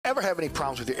Ever have any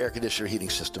problems with your air conditioner heating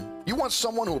system? You want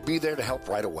someone who will be there to help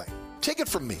right away. Take it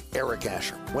from me, Eric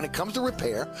Asher. When it comes to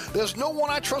repair, there's no one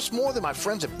I trust more than my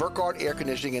friends at Burkhardt Air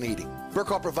Conditioning and Heating.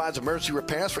 Burkhardt provides emergency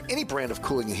repairs for any brand of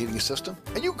cooling and heating system,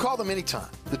 and you can call them anytime.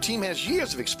 The team has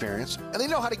years of experience, and they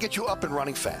know how to get you up and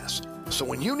running fast. So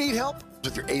when you need help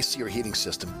with your AC or heating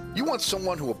system, you want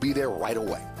someone who will be there right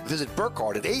away. Visit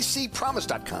Burkhardt at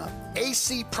acpromise.com,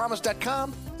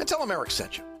 acpromise.com, and tell them Eric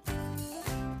sent you.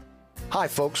 Hi,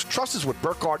 folks. Trust is what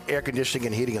Burkhardt Air Conditioning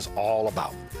and Heating is all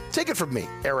about. Take it from me,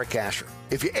 Eric Asher.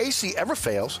 If your AC ever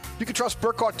fails, you can trust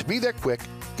Burkhardt to be there quick,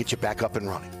 get you back up and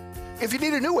running. If you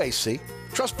need a new AC,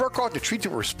 trust Burkhardt to treat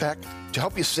you with respect, to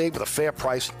help you save with a fair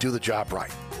price and do the job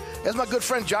right. As my good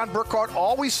friend John Burkhardt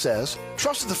always says,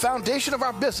 trust is the foundation of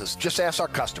our business. Just ask our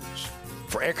customers.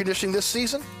 For air conditioning this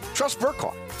season, trust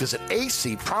Burkhardt. Visit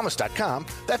acpromise.com.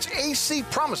 That's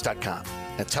acpromise.com.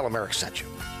 And tell them Eric sent you.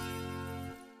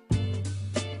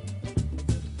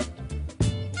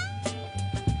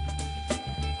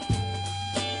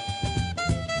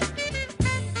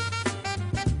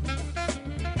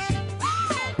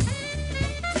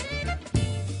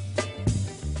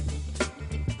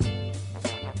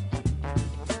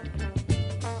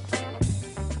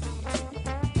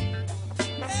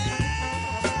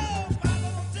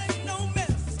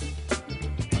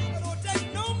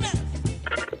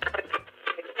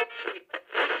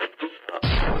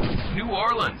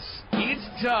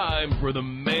 For the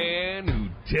man who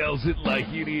tells it like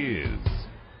it is.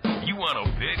 You want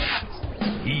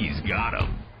opinions? He's got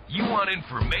them. You want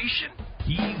information?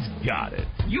 He's got it.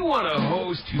 You want a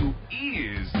host who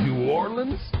is New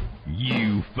Orleans?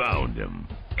 You found him.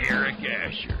 Eric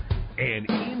Asher and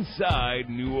Inside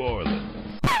New Orleans.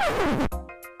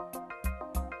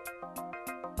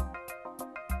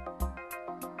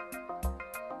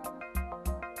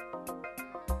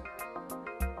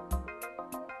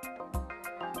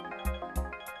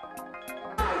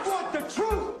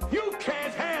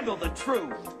 The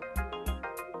truth.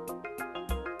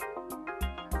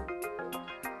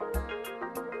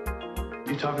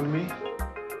 You talking to me?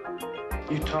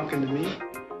 You talking to me?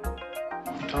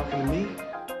 You talking to me?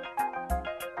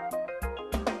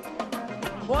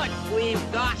 What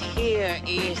we've got here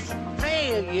is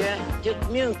failure to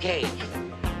communicate.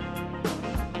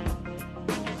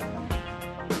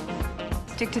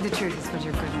 Stick to the truth is what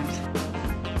you're good at.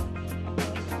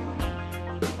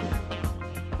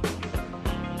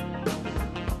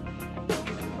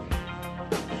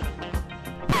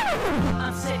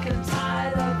 I'm sick and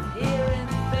tired of hearing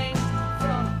things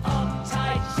from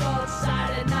uptight,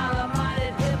 short-sighted,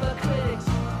 narrow-minded hypocritics.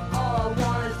 All I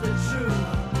want is the truth.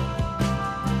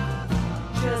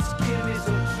 Just give me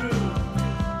some truth.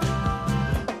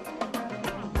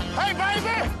 Hey,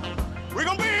 baby! We're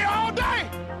gonna be here all day!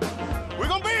 We're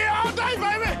gonna be here all day,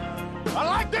 baby! I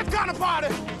like this kind of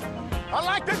party! I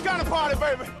like this kind of party,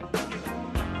 baby!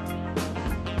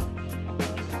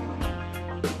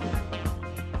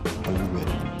 Are you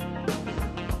ready?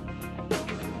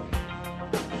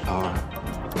 Are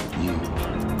you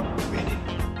ready?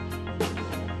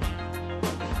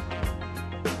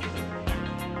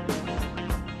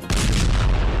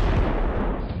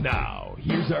 Now,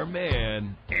 here's our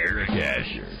man, Eric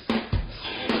Asher.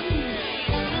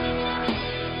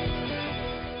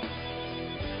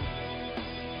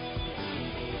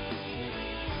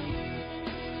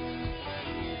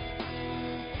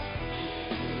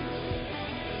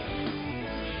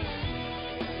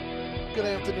 Good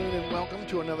afternoon and welcome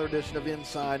to another edition of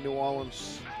Inside New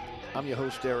Orleans. I'm your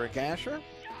host, Eric Asher.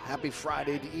 Happy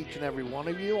Friday to each and every one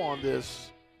of you on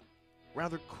this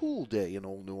rather cool day in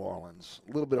Old New Orleans.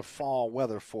 A little bit of fall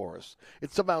weather for us.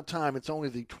 It's about time. It's only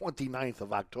the 29th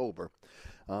of October.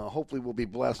 Hopefully we'll be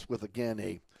blessed with, again,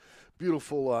 a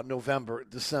beautiful November,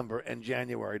 December, and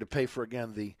January to pay for,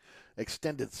 again, the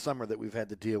extended summer that we've had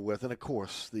to deal with, and, of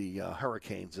course, the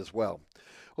hurricanes as well.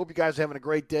 Hope you guys are having a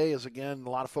great day. As, again, a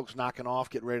lot of folks knocking off,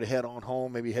 getting ready to head on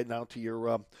home, maybe heading out to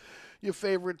your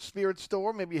favorite spirit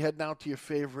store, maybe heading out to your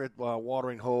favorite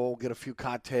watering hole, get a few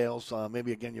cocktails,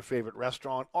 maybe, again, your favorite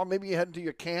restaurant, or maybe you're heading to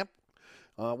your camp.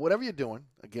 Whatever you're doing,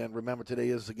 again, remember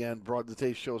today's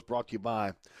show is brought to you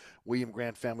by William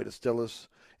Grant Family Distillers.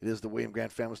 It is the William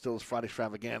Grant Family Distillers Friday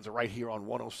Extravaganza right here on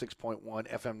 106.1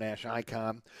 FM Nash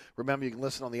Icon. Remember, you can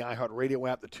listen on the iHeartRadio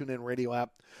app, the TuneIn Radio app.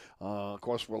 Of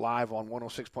course, we're live on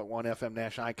 106.1 FM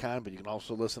Nash Icon, but you can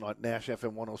also listen on Nash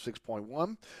FM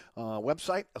 106.1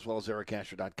 website, as well as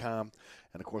ericasher.com.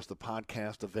 And, of course, the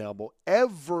podcast available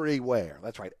everywhere.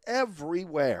 That's right,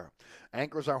 everywhere.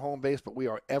 Anchor is our home base, but we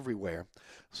are everywhere.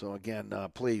 So, again,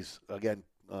 please,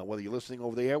 whether you're listening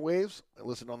over the airwaves,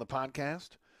 listening on the podcast,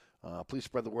 Please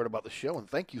spread the word about the show, and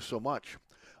thank you so much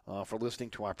for listening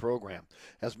to our program.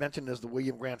 As mentioned, is the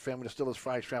William Grant Family Distillers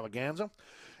Friday Extravaganza.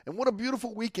 And what a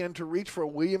beautiful weekend to reach for a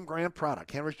William Grant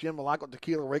product. Henry's Gin, Malacca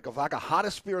Tequila, Reyka Vodka,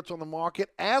 hottest spirits on the market.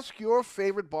 Ask your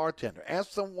favorite bartender.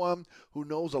 Ask someone who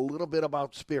knows a little bit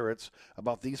about spirits,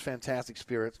 about these fantastic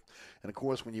spirits. And, of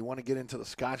course, when you want to get into the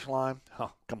Scotch line,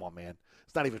 oh, come on, man.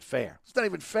 It's not even fair. It's not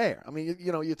even fair. I mean,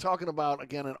 you're talking about,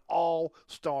 again, an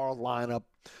all-star lineup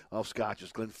of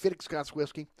scotches. Glenfiddich Scotch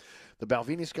Whiskey, the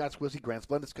Balvenie Scotch Whiskey, Grant's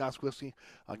Blended Scotch Whiskey.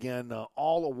 Again,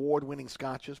 all award-winning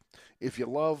scotches. If you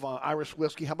love Irish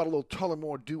whiskey, how about a little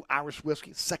Tullamore Dew Irish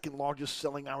whiskey, second largest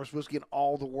selling Irish whiskey in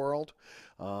all the world.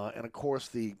 And, of course,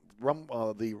 the rum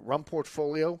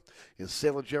portfolio is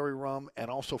Sailor Jerry rum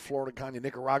and also Florida Caña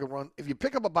Nicaragua rum. If you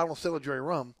pick up a bottle of Sailor Jerry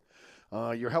rum,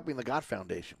 you're helping the God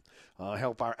Foundation,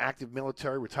 help our active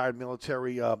military, retired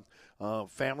military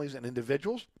families and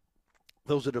individuals,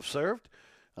 those that have served.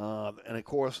 And, of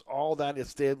course, all that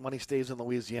money stays in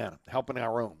Louisiana, helping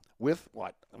our own. With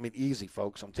what? I mean, easy,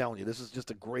 folks. I'm telling you, this is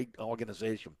just a great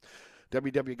organization.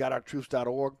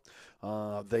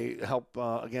 www.gotourtroops.org. They help,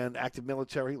 again, active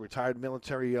military, retired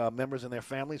military members and their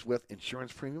families with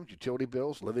insurance premiums, utility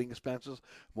bills, living expenses,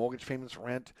 mortgage payments,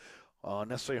 rent,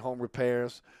 necessary home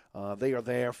repairs. They are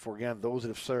there for, again, those that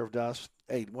have served us.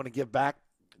 Hey, want to give back?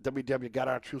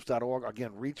 www.gotourtroops.org. Again,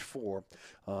 reach for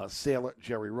Sailor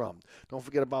Jerry rum. Don't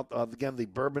forget about, again, the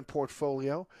bourbon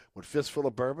portfolio with Fistful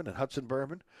of Bourbon and Hudson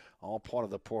Bourbon, all part of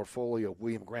the portfolio of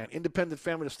William Grant. Independent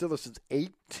family distiller since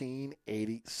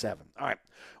 1887. All right,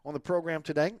 on the program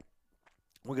today,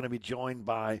 we're going to be joined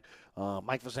by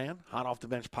Mike Fazan, Hot Off the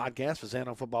Bench podcast,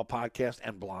 Fazano Football podcast,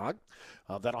 and blog.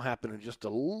 That'll happen in just a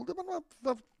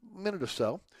minute or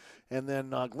so. And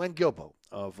then Glenn Gilbo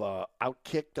of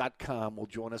Outkick.com will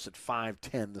join us at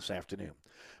 5:10 this afternoon.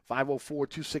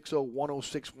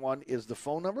 504-260-1061 is the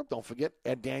phone number. Don't forget,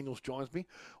 Ed Daniels joins me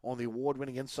on the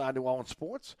award-winning Inside New Orleans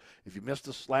Sports. If you missed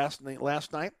us last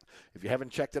night, if you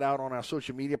haven't checked it out on our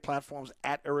social media platforms,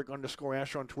 at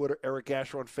Eric_Asher on Twitter, Eric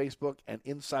Asher on Facebook, and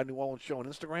Inside New Orleans Show on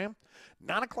Instagram.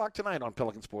 9 o'clock tonight on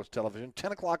Pelican Sports Television,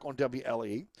 10 o'clock on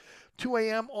WLE, 2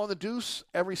 a.m. on The Deuce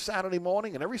every Saturday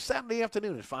morning, and every Saturday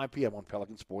afternoon at 5 p.m. on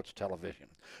Pelican Sports Television.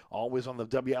 Always on the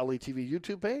WLE TV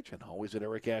YouTube page and always at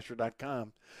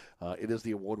ericasher.com. It is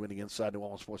the award-winning Inside New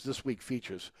Orleans Sports. This week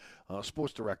features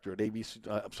sports director at at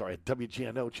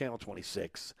WGNO Channel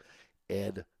 26,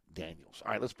 Ed Daniels.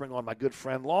 All right, let's bring on my good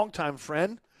friend, longtime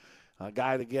friend, a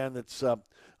guy, again, that's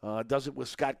does it with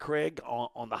Scott Craig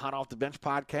on the Hot Off the Bench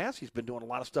podcast. He's been doing a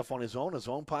lot of stuff on his own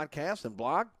podcast and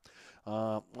blog.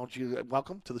 Why don't you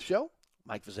welcome to the show,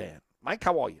 Mike Fazan. Mike,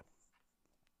 how are you?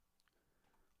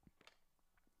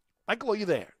 Michael, are you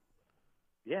there?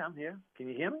 Yeah, I'm here. Can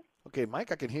you hear me? Okay,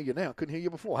 Mike, I can hear you now. Couldn't hear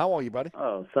you before. How are you, buddy?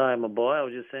 Oh, sorry, my boy. I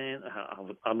was just saying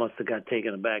I must have got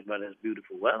taken aback by this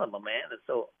beautiful weather, my man.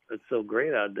 It's so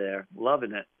great out there.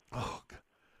 Loving it. Oh, God.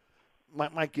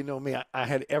 Mike, you know me. I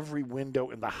had every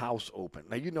window in the house open.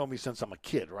 Now, you know me since I'm a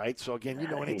kid, right? So, again,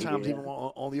 anytime even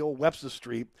on the old Webster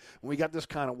Street, when we got this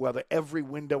kind of weather, every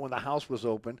window in the house was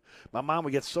open. My mom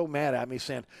would get so mad at me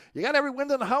saying, you got every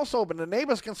window in the house open. The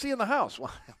neighbors can see in the house.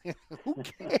 Well, who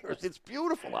cares? It's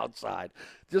beautiful outside.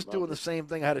 Just doing the same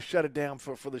thing. I had to shut it down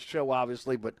for the show,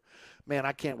 obviously. But, man,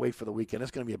 I can't wait for the weekend.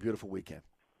 It's going to be a beautiful weekend.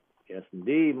 Yes,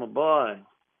 indeed, my boy.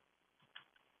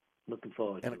 Looking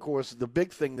forward to And, of course, the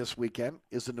big thing this weekend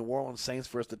is the New Orleans Saints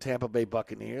versus the Tampa Bay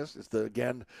Buccaneers. It's the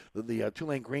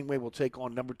Tulane Greenway will take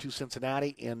on number 2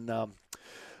 Cincinnati in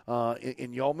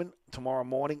Yeoman tomorrow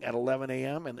morning at 11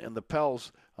 a.m. And the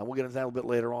Pels, we'll get into that a little bit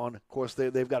later on. Of course,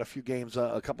 they've got a few games,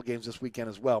 a couple games this weekend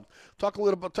as well.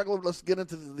 Let's get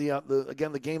into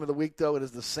the game of the week, though. It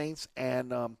is the Saints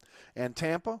and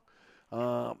Tampa.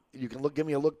 You can give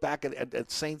me a look back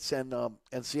at Saints and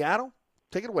Seattle.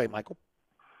 Take it away, Michael.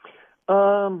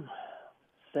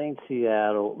 Saint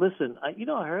Seattle. Listen, I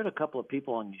heard a couple of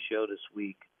people on your show this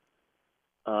week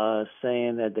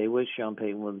saying that they wish Sean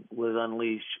Payton would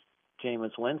unleash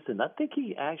Jameis Winston. I think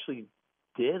he actually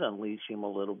did unleash him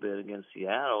a little bit against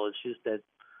Seattle. It's just that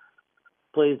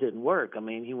plays didn't work. I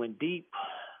mean, he went deep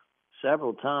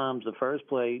several times. The first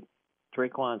play,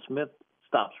 Traquan Smith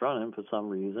stops running for some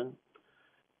reason.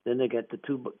 Then they get the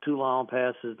two long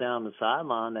passes down the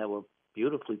sideline that were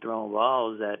beautifully thrown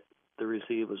balls that the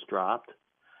receivers dropped.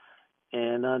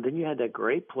 And then you had that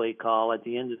great play call at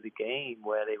the end of the game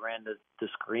where they ran the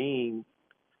screen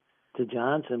to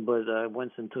Johnson, but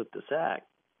Winston took the sack.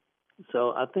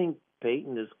 So I think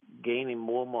Peyton is gaining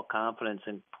more and more confidence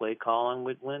in play calling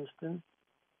with Winston.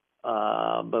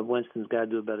 But Winston's got to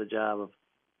do a better job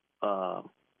of,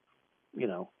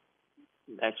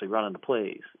 actually running the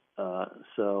plays.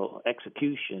 So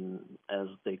execution, as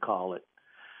they call it.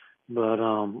 But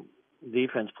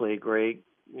defense played great.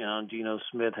 You know, Geno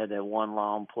Smith had that one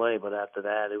long play, but after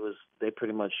that, they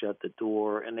pretty much shut the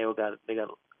door, and they got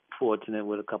fortunate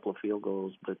with a couple of field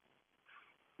goals. But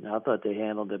I thought they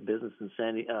handled their business in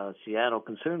Seattle.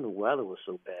 Considering the weather was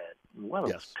so bad, the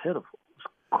weather was pitiful.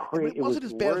 It wasn't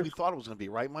as bad as we thought it was going to be,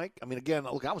 right, Mike? I mean, again,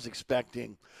 look, I was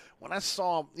expecting when I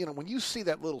saw, when you see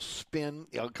that little spin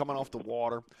coming off the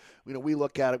water, we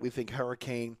look at it, we think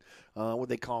hurricane, what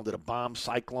they called it, a bomb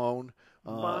cyclone.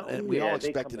 And we all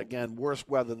expected, again, worse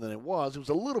weather than it was. It was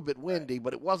a little bit windy,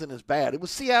 but it wasn't as bad. It was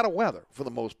Seattle weather for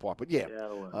the most part. But,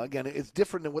 again, it's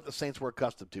different than what the Saints were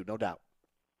accustomed to, no doubt.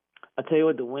 I tell you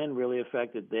what, the wind really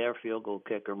affected their field goal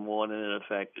kicker more than it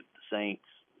affected the Saints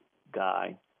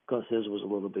guy. Because his was a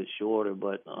little bit shorter,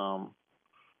 but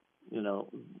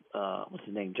what's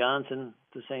his name? Johnson,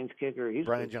 the Saints kicker. He's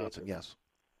Brian Johnson, yes.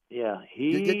 Yeah,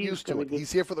 you get used to it.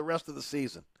 He's here for the rest of the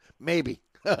season, maybe.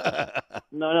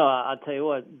 No, I'll tell you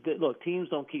what. Look, teams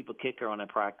don't keep a kicker on their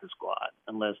practice squad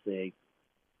unless they're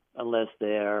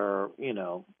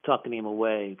tucking him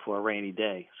away for a rainy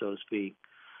day, so to speak.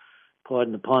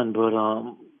 Pardon the pun, but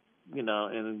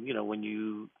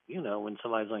when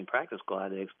somebody's on your practice squad,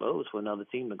 they're exposed for another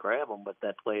team to grab them, but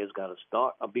that player's got to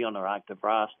start or be on their active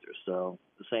roster. So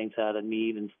the Saints had a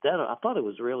need I thought it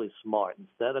was really smart.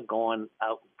 Instead of going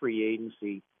out free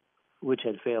agency, which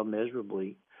had failed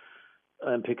miserably,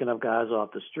 and picking up guys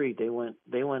off the street, they went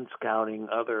scouting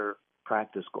other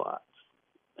practice squads,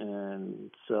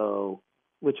 and so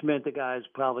which meant the guys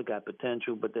probably got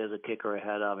potential, but there's a kicker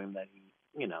ahead of him that he,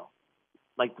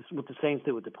 like what the Saints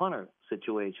did with the punter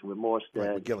situation with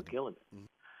Morstead and Gilligan. Mm-hmm.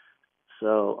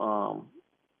 So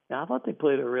I thought they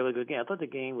played a really good game. I thought the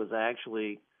game was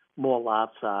actually more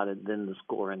lopsided than the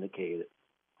score indicated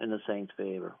in the Saints'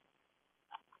 favor.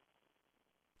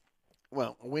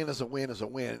 Well, a win is a win is a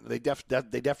win. They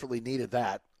definitely needed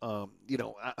that. No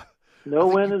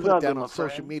win is ugly. ugly. Down on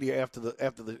social media after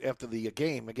the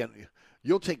game again,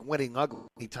 you'll take winning ugly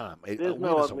anytime. A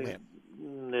win is a win.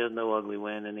 There's no ugly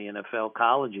win in the NFL.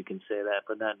 College, you can say that,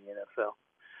 but not in the NFL.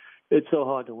 It's so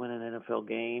hard to win an NFL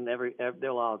game.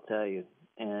 They'll all tell you.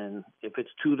 And if it's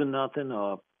 2-0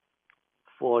 or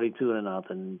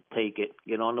 42-0, take it.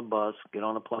 Get on the bus, get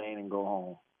on the plane, and go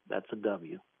home. That's a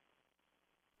W.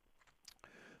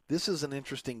 This is an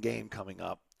interesting game coming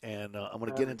up, and I'm going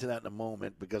to get into that in a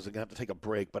moment because I'm going to have to take a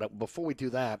break. But before we do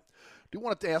that, I do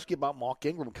want to ask you about Mark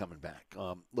Ingram coming back.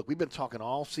 Look, we've been talking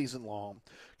all season long.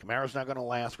 Kamara's not going to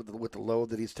last with the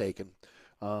load that he's taken.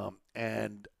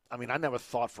 And, I mean, I never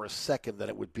thought for a second that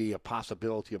it would be a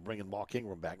possibility of bringing Mark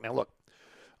Ingram back. Now, look,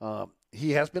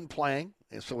 he has been playing,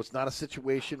 and so it's not a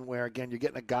situation where, again, you're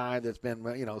getting a guy that's been,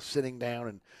 sitting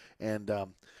down and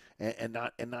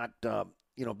not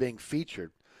being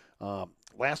featured.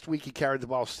 Last week he carried the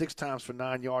ball 6 times for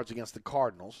 9 yards against the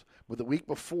Cardinals. With the week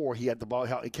before he carried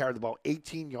the ball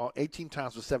 18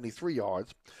 times for 73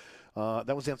 yards.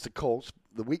 That was against the Colts.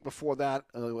 The week before that,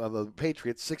 the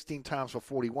Patriots 16 times for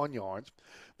 41 yards.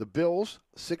 The Bills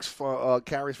 6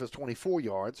 carries for 24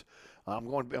 yards. I'm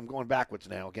going backwards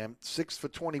now again. 6 for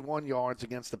 21 yards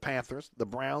against the Panthers. The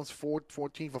Browns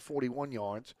 14 for 41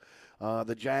 yards.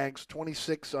 The Jags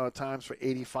 26 times for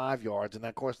 85 yards, and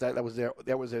of course that was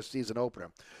their season opener.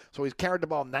 So he's carried the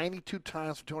ball 92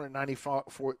 times for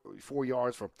 294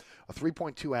 yards for a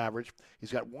 3.2 average.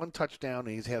 He's got 1 touchdown,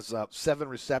 and he has 7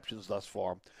 receptions thus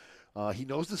far. He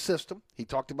knows the system. He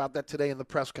talked about that today in the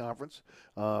press conference.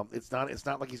 It's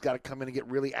not like he's got to come in and get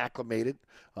really acclimated.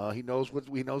 He knows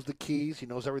the keys. He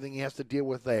knows everything he has to deal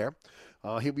with there.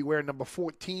 He'll be wearing number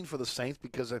 14 for the Saints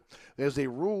because there's a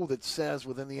rule that says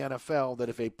within the NFL that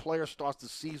if a player starts the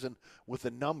season with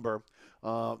a number,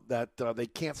 that they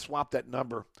can't swap that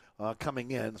number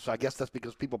coming in. So I guess that's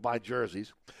because people buy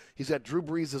jerseys. He's at Drew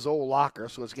Brees' old locker,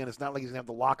 so it's not like he's going to have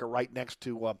the locker right next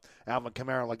to Alvin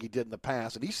Kamara like he did in the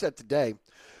past. And he said today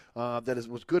that it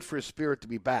was good for his spirit to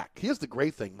be back. Here's the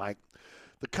great thing, Mike.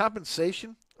 The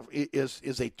compensation is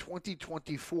a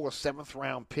 2024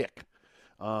 7th-round pick.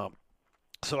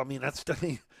 So, I mean, that's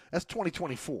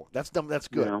 2024. That's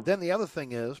good. Yeah. Then the other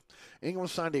thing is Ingram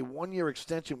signed a 1-year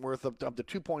extension worth up to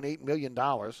 $2.8 million.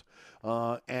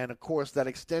 And, of course, that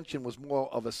extension was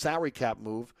more of a salary cap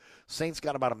move. Saints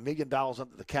got about $1 million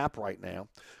under the cap right now.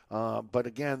 But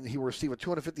again, he will receive a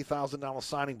 $250,000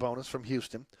 signing bonus from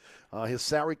Houston. His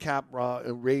salary cap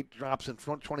rate drops in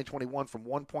 2021 from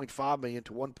 $1.5 million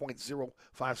to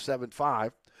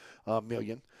 $1.0575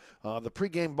 million. The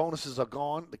pregame bonuses are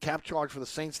gone. The cap charge for the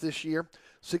Saints this year,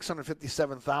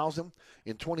 $657,000.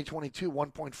 In 2022,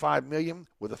 $1.5 million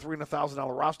with a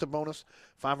 $300,000 roster bonus,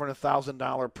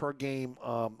 $500,000 per game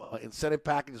incentive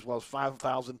package, as well as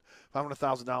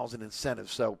 $500,000 in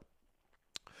incentives. So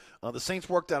the Saints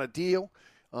worked out a deal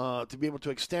to be able to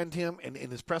extend him. And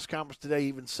in his press conference today, he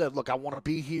even said, look, I want to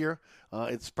be here.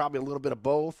 It's probably a little bit of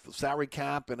both, salary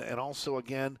cap and also,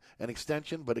 again, an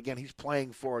extension. But, again, he's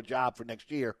playing for a job for next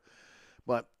year.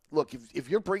 But, look, if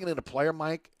you're bringing in a player,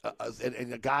 Mike,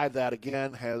 and a guy that,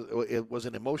 again, was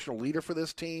an emotional leader for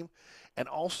this team and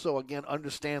also, again,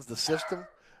 understands the system,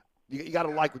 you got to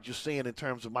like what you're seeing in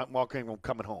terms of Mark Ingram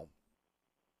coming home.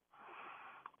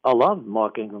 I love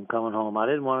Mark Ingram coming home. I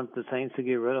didn't want the Saints to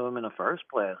get rid of him in the first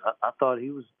place. I thought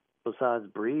he was, besides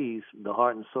Breeze, the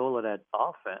heart and soul of that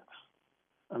offense.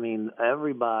 I mean,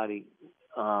 everybody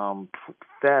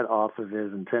fed off of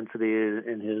his intensity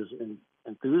and his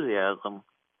enthusiasm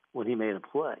when he made a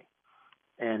play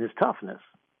and his toughness.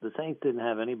 The Saints didn't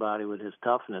have anybody with his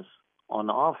toughness on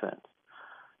the offense.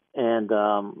 And,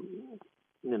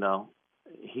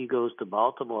 he goes to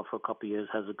Baltimore for a couple of years,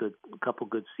 has a couple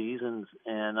good seasons,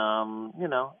 and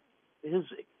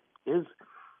his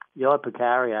yard per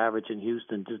carry average in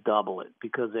Houston just double it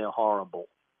because they're horrible.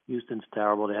 Houston's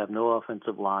terrible. They have no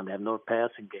offensive line. They have no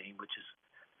passing game,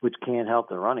 which can't help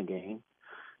the running game.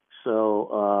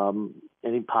 So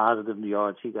any positive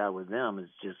yards he got with them is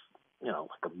just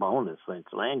like a bonus.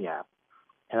 It's lanyard.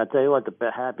 And I tell you what,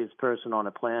 the happiest person on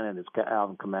the planet is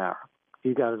Alvin Kamara.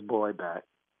 He got his boy back.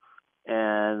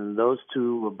 And those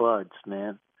two were buds,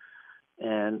 man.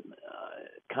 And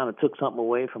kind of took something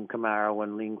away from Kamara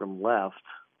when Ingram left.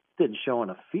 Didn't show in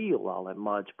the field all that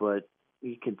much, but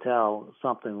you can tell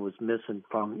something was missing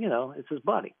from, it's his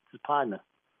buddy, it's his partner.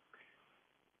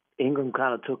 Ingram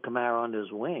kind of took Kamara under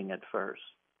his wing at first.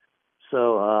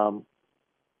 So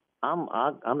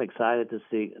I'm excited to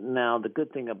see. Now, the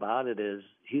good thing about it is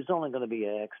he's only going to be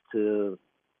asked to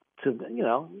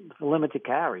limited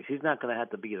carries. He's not going to have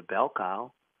to be a bell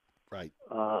cow. Right.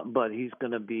 But he's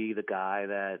going to be the guy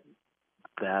that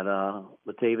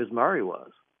Latavius Murray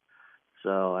was.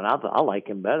 So, and I like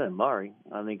him better than Murray.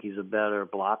 I think he's a better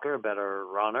blocker, a better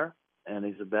runner, and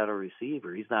he's a better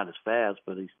receiver. He's not as fast,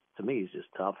 but to me, he's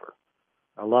just tougher.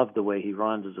 I love the way he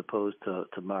runs as opposed to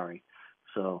Murray.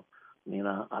 So,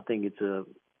 I think it's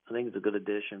a good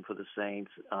addition for the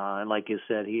Saints. And like you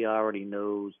said, he already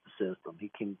knows the system.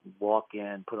 He can walk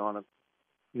in, put on a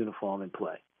uniform, and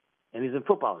play. And he's in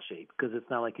football shape because it's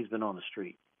not like he's been on the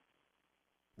street.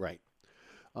 Right.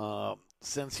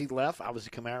 Since he left,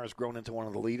 obviously Kamara's grown into one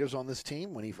of the leaders on this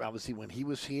team. When he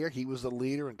was here, he was the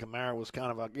leader, and Kamara was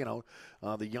kind of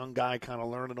the young guy kind of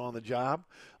learning on the job.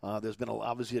 There's been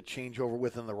obviously a changeover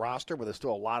within the roster, but there's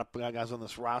still a lot of guys on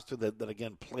this roster that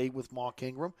again played with Mark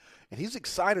Ingram, and he's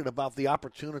excited about the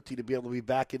opportunity to be able to be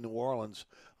back in New Orleans,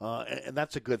 and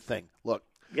that's a good thing. Look,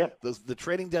 yep. The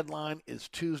trading deadline is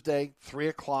Tuesday,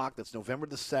 3:00. That's November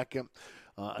the 2nd.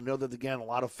 I know that, again, a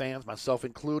lot of fans, myself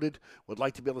included, would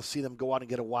like to be able to see them go out and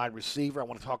get a wide receiver. I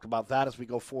want to talk about that as we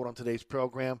go forward on today's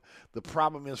program. The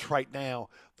problem is right now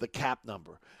the cap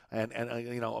number. And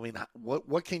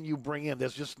what can you bring in?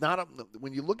 There's just not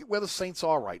when you look at where the Saints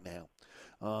are right now,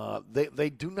 they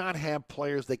do not have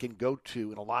players they can go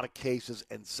to in a lot of cases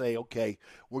and say, okay,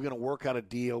 we're going to work out a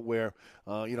deal where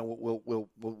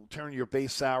we'll turn your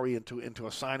base salary into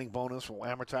a signing bonus. We'll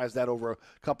amortize that over a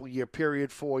couple-year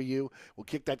period for you. We'll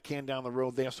kick that can down the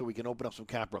road there so we can open up some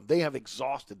cap room. They have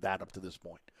exhausted that up to this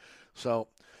point. So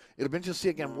it'll be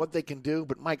interesting to see again what they can do.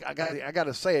 But Mike, I got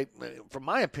to say, from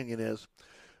my opinion, is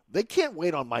they can't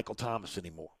wait on Michael Thomas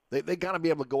anymore. They got to be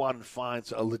able to go out and find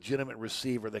a legitimate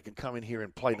receiver that can come in here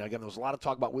and play. Now, again, there was a lot of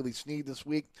talk about Willie Snead this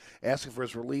week, asking for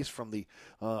his release from the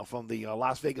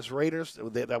Las Vegas Raiders.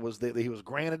 He was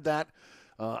granted that.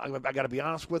 I got to be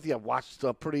honest with you. I've watched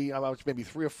maybe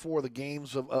 3 or 4 of the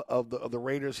games of the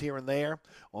Raiders here and there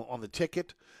on the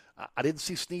ticket. I didn't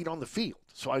see Snead on the field,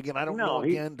 so again, I don't know.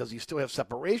 Again, does he still have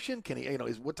separation? Can he?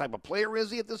 What type of player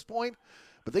is he at this point?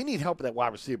 But they need help at that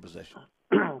wide receiver position.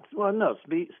 Well, no,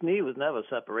 Snead was never a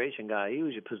separation guy. He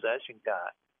was your possession guy.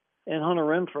 And Hunter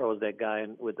Renfrow was that guy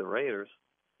with the Raiders,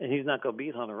 and he's not going to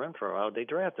beat Hunter Renfrow out. They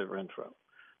drafted Renfrow.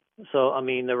 So,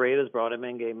 the Raiders brought him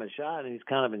in, gave him a shot, and he's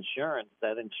kind of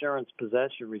that insurance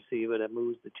possession receiver that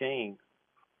moves the chain.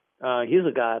 He's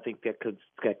a guy I think that could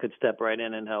step right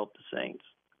in and help the Saints.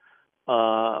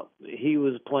 He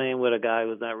was playing with a guy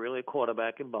who's not really a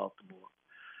quarterback in Baltimore.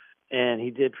 And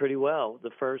he did pretty well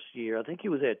the first year. I think he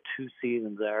was at 2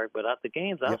 seasons, Eric. But at the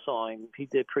games I saw him, he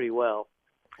did pretty well.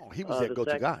 Oh, he was their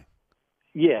go-to guy.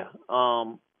 Yeah.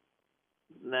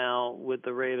 Now, with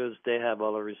the Raiders, they have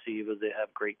other receivers. They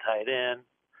have great tight end.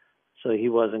 So he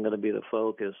wasn't going to be the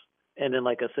focus. And then,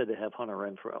 like I said, they have Hunter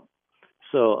Renfrow.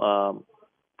 So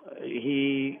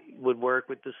he would work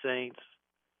with the Saints.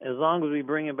 As long as we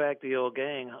bring him back the old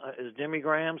gang. Is Jimmy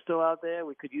Graham still out there?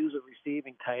 We could use a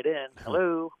receiving tight end.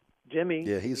 Hello, Jimmy.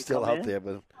 Yeah, he's still out there.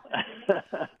 But,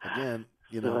 again,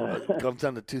 it comes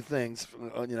down to two things.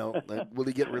 Will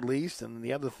he get released? And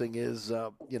the other thing is,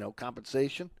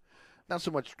 compensation. Not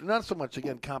so much,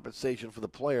 again, compensation for the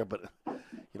player, but,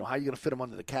 how are you going to fit him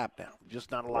under the cap now? Just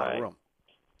not a lot of room.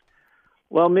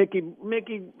 Well, Mickey,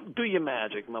 do your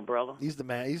magic, my brother. He's the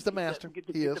man. He's the master.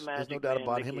 He is. There's no doubt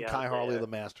about it. Him and Kai Harley are the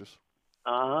masters.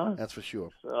 That's for sure.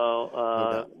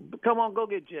 So, come on, go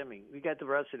get Jimmy. We got the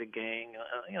rest of the gang,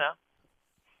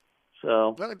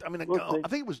 So, I mean, I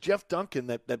think it was Jeff Duncan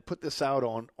that put this out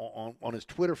on his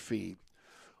Twitter feed.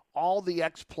 All the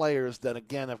ex-players that,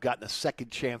 again, have gotten a second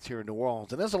chance here in New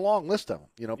Orleans. And there's a long list of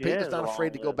them. Peyton's not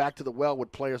afraid to go back to the well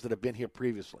with players that have been here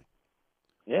previously.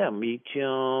 Yeah,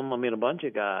 Meacham. I mean, a bunch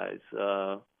of guys.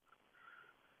 I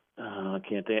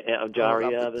can't think.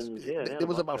 Jari Evans. There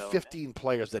was about 15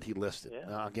 players that he listed.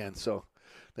 Again, so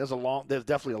there's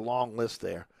definitely a long list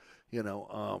there.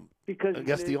 Because I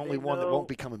guess the only one that won't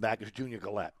be coming back is Junior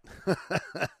Gillette.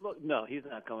 Look, no, he's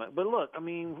not coming. But look, I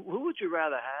mean, who would you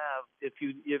rather have if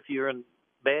you're in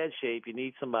bad shape? You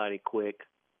need somebody quick.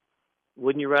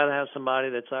 Wouldn't you rather have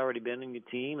somebody that's already been in your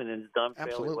team and has done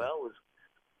fairly well? Was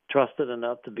trusted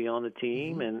enough to be on the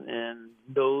team and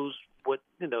knows what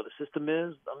the system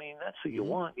is. I mean, that's who you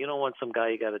want. You don't want some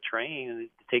guy you got to train and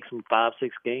it takes him 5-6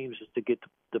 games just to get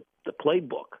the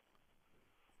playbook.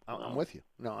 I'm with you.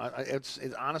 No, it's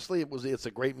honestly it's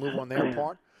a great move on their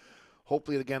part.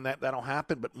 Hopefully, again that'll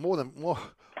happen. But more,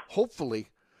 hopefully,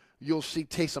 you'll see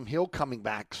Taysom Hill coming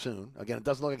back soon. Again, it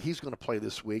doesn't look like he's going to play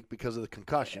this week because of the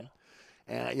concussion.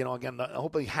 And, again,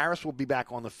 hopefully Harris will be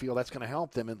back on the field. That's going to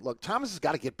help them. And, look, Thomas has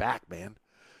got to get back, man.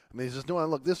 I mean, he's just doing –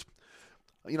 look, this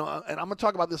 – and I'm going to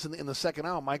talk about this in the second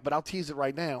hour, Mike, but I'll tease it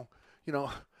right now.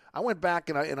 I went back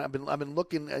and I've been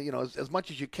looking, as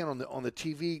much as you can on the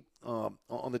TV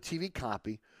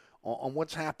copy on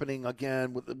what's happening,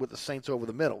 again, with the Saints over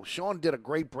the middle. Sean did a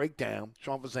great breakdown,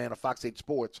 Sean Fazan of Fox 8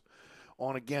 Sports,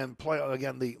 on, the getting players,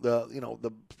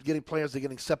 they're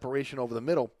getting separation over the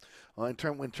middle in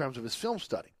terms of his film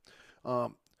study. I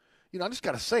just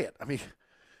got to say it. I mean,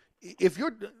 if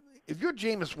you're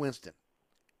Jameis Winston,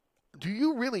 do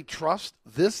you really trust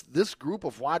this group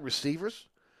of wide receivers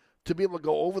to be able to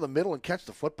go over the middle and catch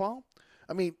the football?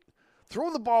 I mean,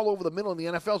 throwing the ball over the middle in the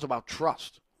NFL is about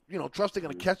trust. Trust they're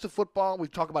going to catch the football. We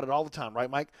talk about it all the time, right,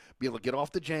 Mike? Be able to get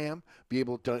off the jam, be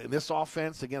able to, in this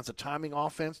offense, against a timing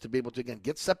offense, to be able to, again,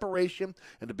 get separation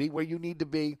and to be where you need to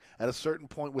be at a certain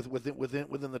point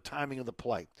within the timing of the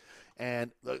play.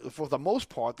 And for the most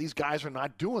part, these guys are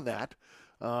not doing that.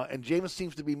 And Jameis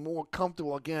seems to be more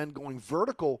comfortable, again, going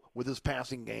vertical with his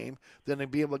passing game than to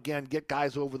be able to, again, get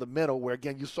guys over the middle where,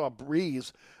 again, you saw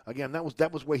Breeze. Again,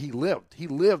 that was where he lived. He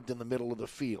lived in the middle of the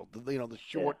field, the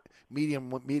short, medium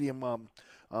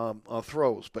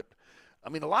throws. But, I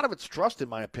mean, a lot of it's trust, in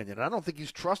my opinion. And I don't think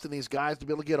he's trusting these guys to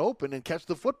be able to get open and catch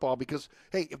the football because,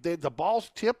 hey, if the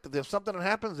ball's tipped, if there's something that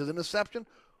happens, there's an interception,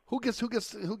 who gets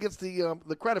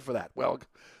the credit for that? Well,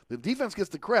 the defense gets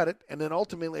the credit, and then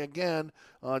ultimately, again,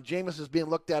 Jameis is being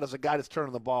looked at as a guy that's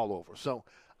turning the ball over. So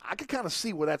I can kind of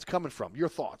see where that's coming from. Your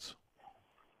thoughts?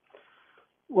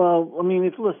 Well, I mean,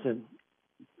 listen,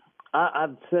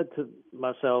 I've said to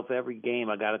myself every game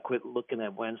I got to quit looking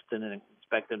at Winston and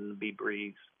expect him to be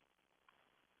Breeze.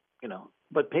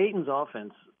 But Peyton's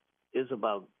offense is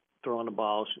about throwing the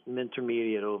ball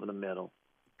intermediate over the middle.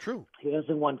 True. He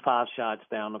doesn't want 5 shots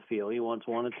down the field. He wants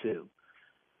 1 or 2.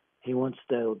 He wants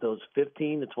those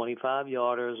 15 to 25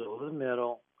 yarders over the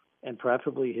middle and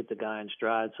preferably hit the guy in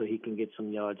stride so he can get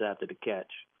some yards after the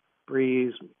catch.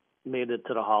 Breeze made it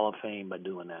to the Hall of Fame by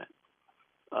doing that.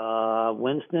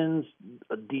 Winston's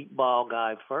a deep ball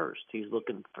guy first. He's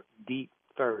looking for deep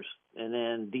first and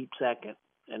then deep second.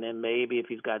 And then maybe if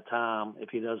he's got time, if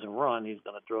he doesn't run, he's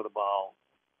going to throw the ball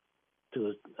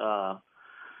to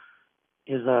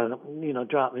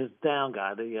drop his down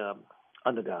guy, the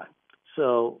under guy.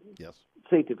 So, yes,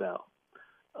 safety valve.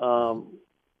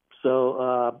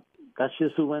 That's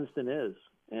just who Winston is.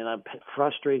 And it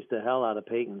frustrates the hell out of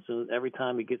Peyton. So every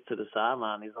time he gets to the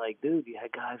sideline, he's like, dude, you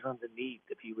had guys underneath.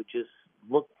 If you would just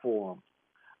look for them.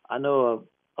 I know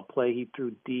a play he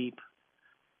threw deep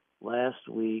last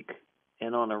week,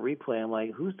 And on a replay, I'm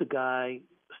like, who's the guy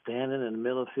standing in the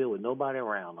middle of the field with nobody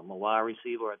around him, a wide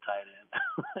receiver or a tight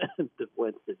end?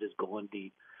 They're just going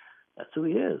deep. That's who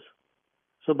he is.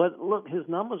 So, but look, his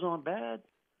numbers aren't bad.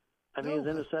 I mean, his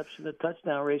interception to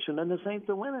touchdown ratio, and the Saints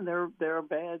are winning. They're a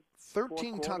bad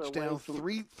 13 touchdowns,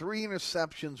 three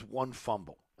interceptions, 1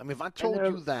 fumble. I mean, if I told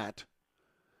you that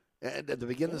at the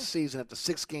beginning of the season, after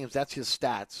 6 games, that's his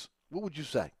stats, what would you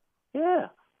say? Yeah,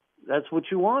 that's what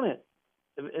you wanted.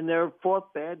 And their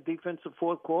bad defensive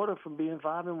fourth quarter from being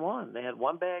 5-1. They had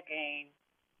 1 bad game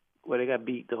where they got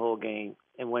beat the whole game,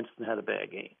 and Winston had a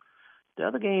bad game. The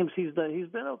other games, he's been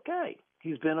okay.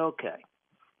 He's been okay.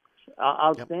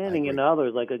 Outstanding in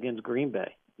others, like against Green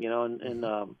Bay,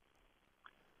 and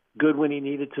good when he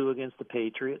needed to against the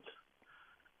Patriots.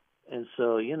 And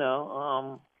so,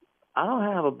 I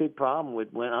don't have a big problem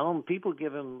with people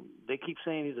give him, they keep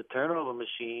saying he's a turnover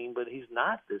machine, but he's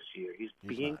not this year. He's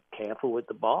being careful with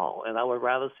the ball, and I would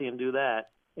rather see him do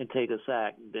that and take a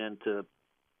sack than to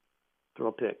throw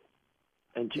a pick.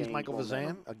 And he's Michael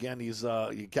Vazan. Again, he's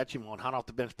you catch him on Hot Off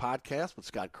the Bench podcast with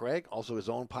Scott Craig, also his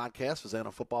own podcast,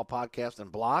 Vazana Football Podcast and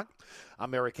blog.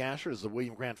 I'm Eric Asher. This is the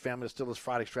William Grant Family Distillers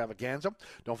Friday Extravaganza.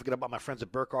 Don't forget about my friends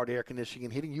at Burkhardt Air Conditioning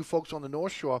and Heating. You folks on the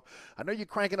North Shore, I know you're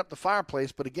cranking up the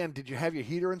fireplace, but again, did you have your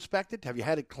heater inspected? Have you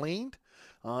had it cleaned?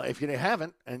 If you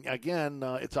haven't, and again,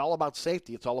 it's all about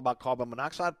safety. It's all about carbon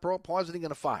monoxide poisoning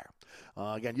and a fire.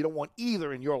 Again, you don't want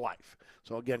either in your life.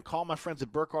 So again, call my friends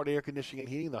at Burkhardt Air Conditioning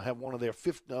and Heating. They'll have one of their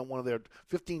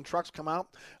 15 trucks come out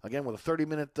again with a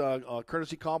 30-minute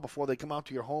courtesy call before they come out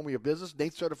to your home or your business.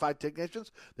 NATE certified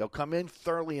technicians. They'll come in,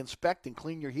 thoroughly inspect and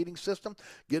clean your heating system,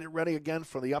 get it ready again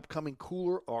for the upcoming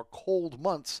cooler or cold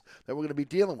months that we're going to be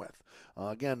dealing with.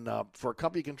 Again, for a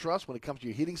company you can trust when it comes to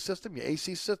your heating system, your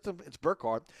AC system, it's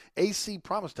Burkhardt.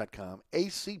 ACpromise.com.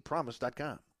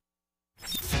 ACpromise.com.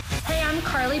 Hey, I'm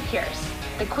Carly Pierce.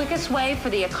 The quickest way for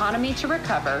the economy to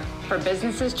recover, for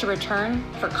businesses to return,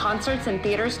 for concerts and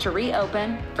theaters to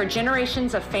reopen, for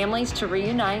generations of families to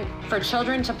reunite, for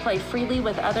children to play freely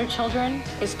with other children,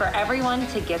 is for everyone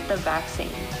to get the vaccine.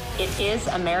 It is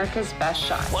America's best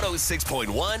shot.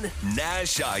 106.1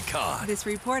 Nash Icon. This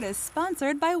report is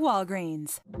sponsored by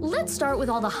Walgreens. Let's start with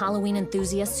all the Halloween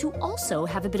enthusiasts who also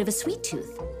have a bit of a sweet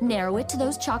tooth. Narrow it to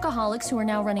those chocoholics who are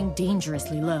now running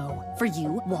dangerously low. For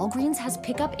you, Walgreens has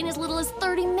pickup in as little as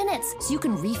 30 minutes, so you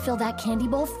can refill that candy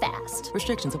bowl fast.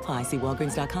 Restrictions apply. See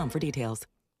Walgreens.com for details.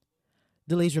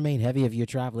 Delays remain heavy if you're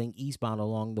traveling eastbound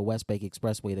along the West Bank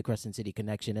Expressway, the Crescent City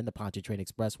Connection, and the Pontchartrain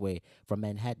Expressway from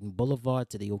Manhattan Boulevard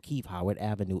to the O'Keefe Howard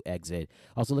Avenue exit.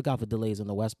 Also look out for delays on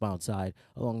the westbound side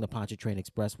along the Pontchartrain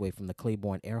Expressway from the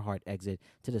Claiborne Earhart exit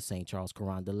to the St. Charles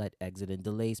Carondelet exit. And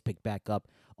delays pick back up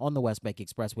on the West Bank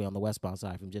Expressway on the westbound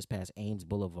side from just past Ames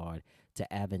Boulevard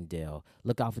to Avondale.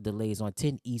 Look out for delays on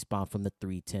 10 eastbound from the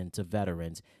 310 to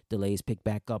Veterans. Delays pick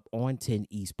back up on 10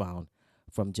 eastbound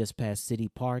from just past City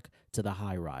Park to the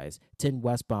High Rise. 10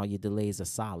 westbound, your delays are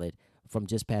solid from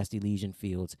just past Elysian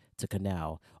Fields to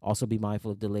Canal. Also be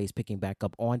mindful of delays picking back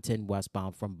up on 10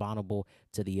 westbound from Bonneville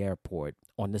to the airport.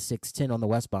 On the 610 on the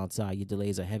westbound side, your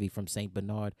delays are heavy from St.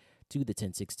 Bernard to the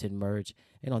 10610 merge.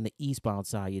 And on the eastbound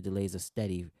side, your delays are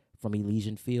steady from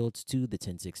Elysian Fields to the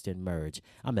 10610 merge.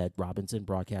 I'm Ed Robinson,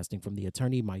 broadcasting from the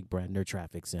Attorney Mike Brandner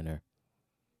Traffic Center.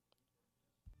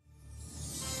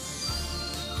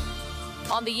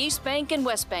 On the East Bank and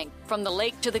West Bank, from the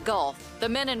lake to the Gulf, the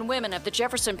men and women of the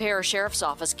Jefferson Parish Sheriff's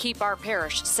Office keep our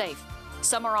parish safe.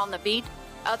 Some are on the beat,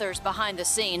 others behind the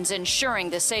scenes, ensuring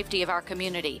the safety of our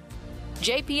community.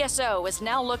 JPSO is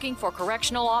now looking for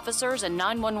correctional officers and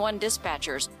 911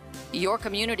 dispatchers. Your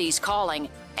community's calling.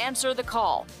 Answer the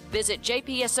call. Visit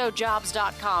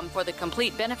jpsojobs.com for the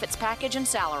complete benefits package and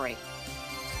salary.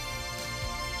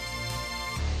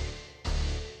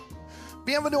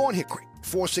 Bienvenue on Hickory,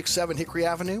 467 Hickory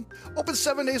Avenue. Open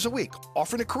 7 days a week,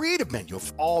 offering a creative menu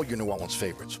of all your New Orleans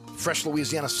favorites. Fresh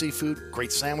Louisiana seafood,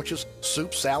 great sandwiches,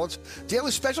 soups, salads, daily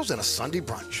specials, and a Sunday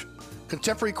brunch.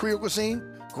 Contemporary Creole cuisine,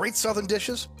 great southern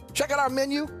dishes. Check out our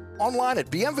menu online at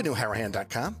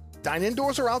bienvenueharahan.com. Dine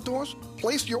indoors or outdoors.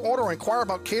 Place your order or inquire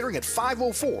about catering at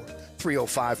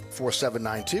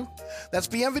 504-305-4792. That's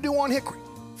Bienvenue on Hickory,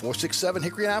 467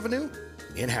 Hickory Avenue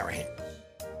in Harahan.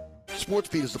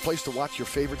 SportsBeat is the place to watch your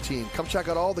favorite team. Come check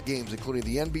out all the games, including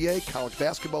the NBA, college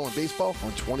basketball, and baseball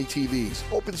on 20 TVs.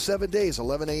 Open 7 days,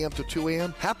 11 a.m. to 2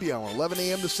 a.m. Happy hour, 11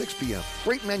 a.m. to 6 p.m.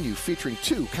 Great menu featuring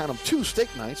two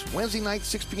steak nights. Wednesday night,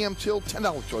 6 p.m. till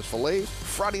 $10 choice fillets.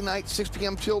 Friday night, 6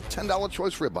 p.m. till $10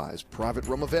 choice ribeyes. Private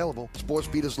room available.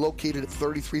 SportsBeat is located at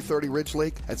 3330 Ridge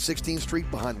Lake at 16th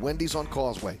Street behind Wendy's on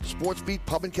Causeway. SportsBeat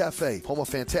Pub and Cafe, home of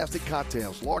fantastic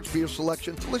cocktails, large beer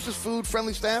selection, delicious food,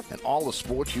 friendly staff, and all the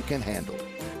sports you can handle.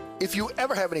 If you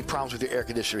ever have any problems with your air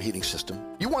conditioner heating system,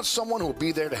 you want someone who will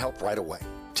be there to help right away.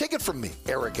 Take it from me,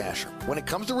 Eric Asher. When it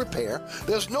comes to repair,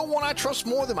 there's no one I trust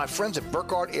more than my friends at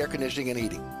Burkhardt Air Conditioning and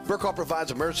Heating. Burkhardt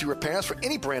provides emergency repairs for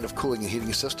any brand of cooling and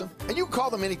heating system, and you can call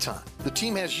them anytime. The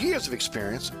team has years of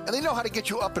experience, and they know how to get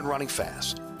you up and running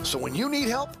fast. So when you need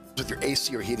help with your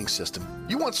AC or heating system,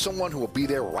 you want someone who will be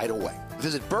there right away.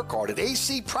 Visit Burkhardt at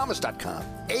acpromise.com,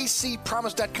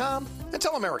 acpromise.com, and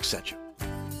tell them Eric sent you.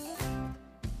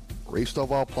 Ray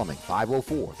Stovall Plumbing,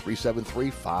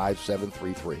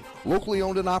 504-373-5733. Locally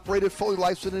owned and operated, fully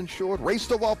licensed and insured, Ray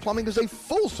Stovall Plumbing is a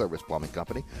full-service plumbing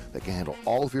company that can handle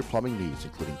all of your plumbing needs,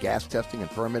 including gas testing and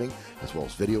permitting, as well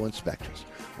as video inspections.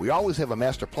 We always have a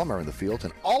master plumber in the field,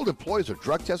 and all employees are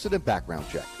drug tested and background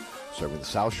checked. Serving the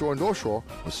South Shore and North Shore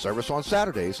with service on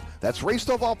Saturdays. That's Ray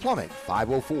Stovall Plumbing,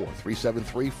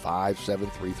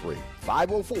 504-373-5733.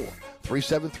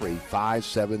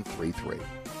 504-373-5733.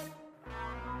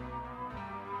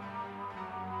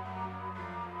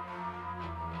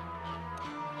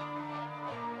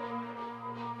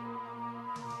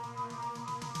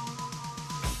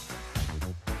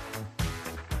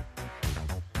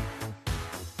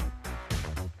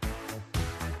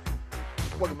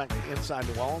 Welcome back to Inside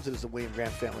New Orleans. It is the William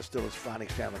Grant Family Stillers Friday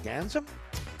Extravaganza.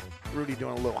 Rudy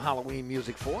doing a little Halloween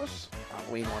music for us.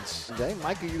 Halloween on Sunday.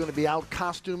 Mike, are you going to be out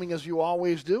costuming as you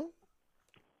always do?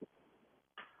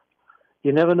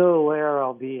 You never know where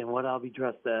I'll be and what I'll be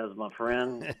dressed as, my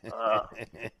friend.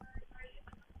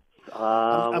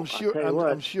 I'm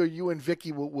sure you and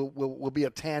Vicky will be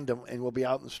a tandem and will be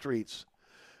out in the streets.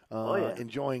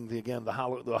 Enjoying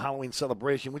the Halloween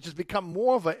celebration, which has become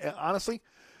more of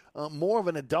more of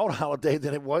an adult holiday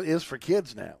than it is for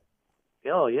kids now.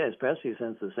 Oh, yeah, especially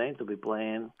since the Saints will be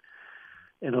playing.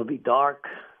 It'll be dark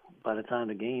by the time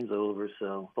the game's over.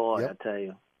 So, boy, I tell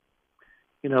you.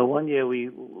 You know, one year we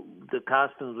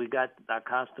got our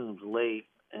costumes late,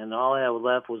 and all I had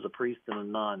left was a priest and a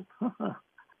nun.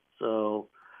 So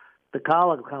the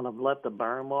collar kind of left a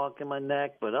burn mark in my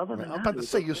neck, but other than that, I'm about to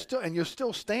say, you're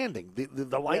still standing.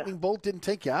 The lightning bolt didn't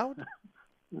take you out?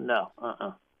 No,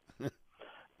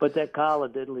 But that collar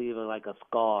did leave like a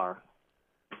scar.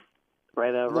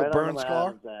 Right on the Adam's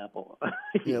apple.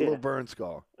 Yeah, a little burn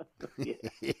scar.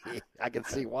 I can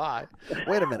see why.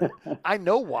 Wait a minute. I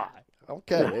know why.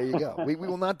 Okay, there you go. We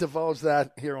will not divulge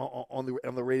that here on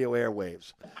the radio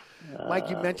airwaves.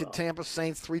 Mike, you mentioned Tampa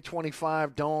Saints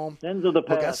 325 Dome. Look,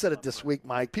 I said it this week,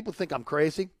 Mike. People think I'm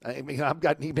crazy. I mean, I've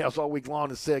gotten emails all week long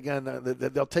to say, again,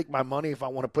 that they'll take my money if I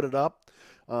want to put it up.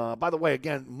 By the way,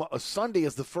 again, Sunday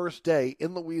is the first day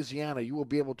in Louisiana you will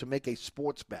be able to make a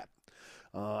sports bet.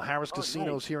 Harris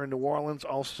Casinos here in New Orleans.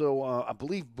 Also, I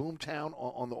believe Boomtown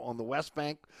on the West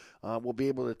Bank will be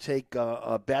able to take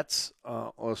bets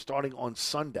starting on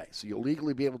Sunday. So you'll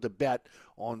legally be able to bet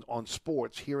on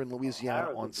sports here in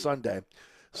Louisiana on Sunday.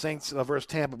 Saints versus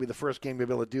Tampa will be the first game you'll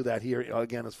be able to do that here,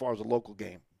 again, as far as a local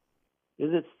game.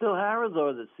 Is it still Harris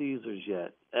or is it Caesars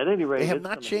yet? At any rate, they have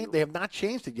not changed. They have not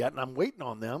changed it yet, and I'm waiting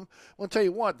on them. I'll tell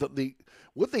you what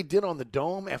what they did on the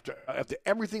dome after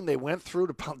everything they went through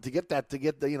to get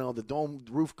the dome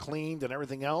roof cleaned and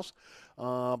everything else.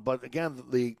 But again,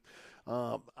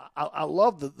 I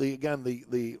love the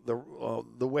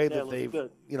way that they've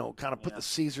kind of put the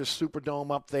Caesars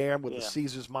Superdome up there with the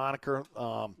Caesars moniker.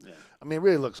 I mean, it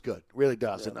really looks good. It really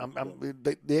does. Yeah, and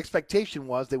the expectation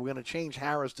was they were going to change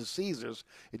Harris to Caesars.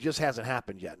 It just hasn't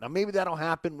happened yet. Now, maybe that'll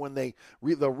happen when they'll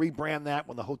rebrand that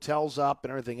when the hotel's up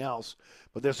and everything else.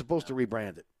 But they're supposed to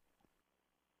rebrand it.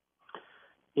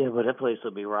 Yeah, but that place will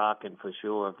be rocking for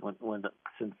sure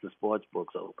since the sports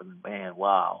book's open. Man,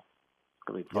 wow, it's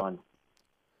gonna be fun.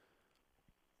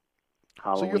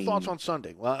 Yep. So your thoughts on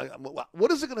Sunday? Well, what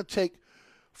is it going to take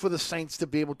for the Saints to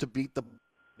be able to beat the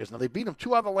Bears? Now, they beat them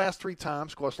 2 out of the last 3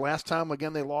 times. Of course, last time,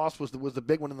 again, they lost was the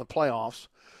big one in the playoffs.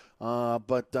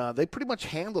 But they pretty much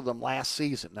handled them last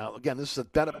season. Now, again, this is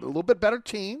a little bit better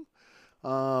team.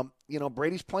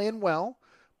 Brady's playing well.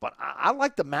 But I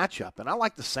like the matchup, and I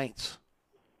like the Saints.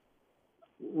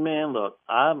 Man, look,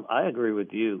 I agree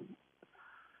with you.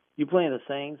 You playing the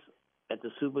Saints at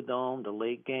the Superdome, the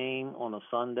late game on a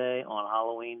Sunday on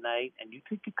Halloween night, and you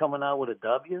think you're coming out with a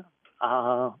W?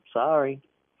 Sorry.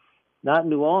 Not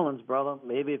New Orleans, brother.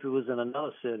 Maybe if it was in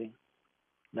another city.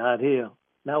 Not here.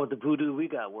 Not with the voodoo we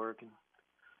got working.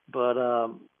 But,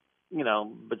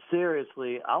 but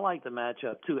seriously, I like the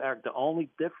matchup too, Eric. The only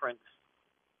difference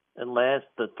in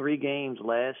the 3 games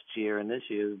last year and this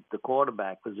year is the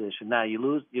quarterback position. Now,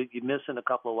 you're missing a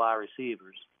couple of wide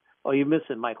receivers, or you're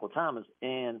missing Michael Thomas.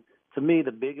 And to me,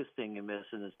 the biggest thing you're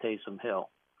missing is Taysom Hill.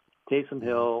 Taysom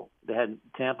Hill,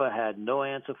 Tampa had no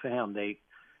answer for him.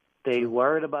 They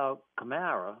worried about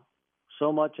Kamara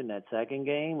so much in that second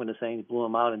game when the Saints blew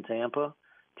him out in Tampa.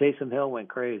 Taysom Hill went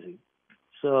crazy.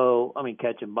 So, I mean,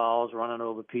 catching balls, running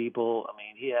over people. I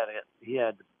mean, he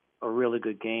had a really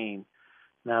good game.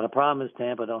 Now, the problem is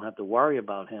Tampa don't have to worry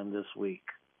about him this week.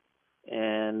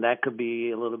 And that could be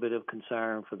a little bit of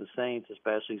concern for the Saints,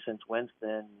 especially since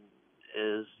Winston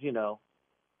is,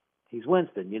 he's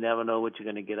Winston. You never know what you're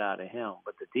going to get out of him.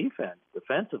 But the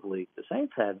defensively, the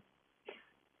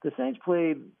Saints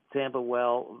played Tampa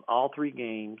well all 3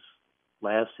 games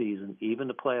last season, even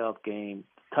the playoff game.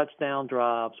 Touchdown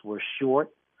drops were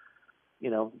short.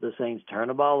 The Saints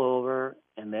turned the ball over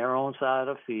in their own side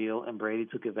of the field, and Brady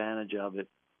took advantage of it.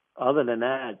 Other than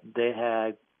that, they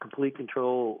had complete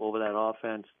control over that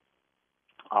offense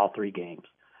all 3 games.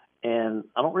 And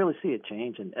I don't really see it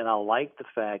changing. And I like the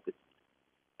fact that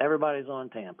everybody's on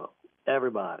Tampa.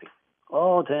 Everybody.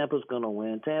 Oh, Tampa's going to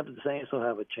win. The Saints will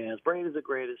have a chance. Brady's the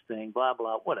greatest thing, blah,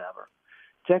 blah, whatever.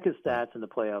 Check his stats in the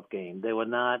playoff game. They were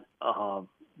not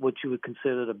what you would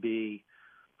consider to be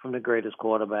from the greatest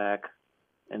quarterback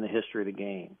in the history of the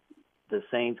game. The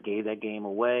Saints gave that game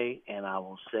away, and I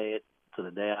will say it to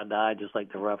the day I die, just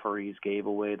like the referees gave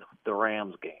away the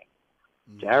Rams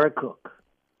game. Jared Cook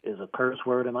is a curse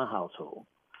word in my household.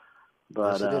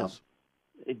 But, yes,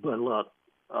 it is. But look,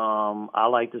 I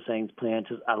like the Saints playing.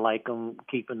 I like them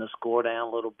keeping the score down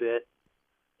a little bit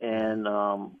and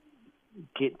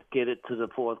get it to the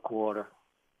fourth quarter.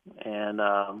 And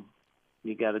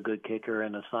you got a good kicker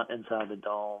inside the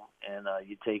dome, and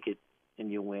you take it and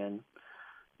you win,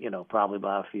 probably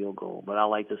by a field goal. But I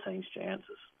like the Saints'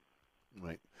 chances.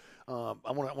 Right. I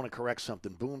want to correct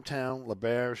something. Boomtown,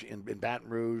 LaBerge in Baton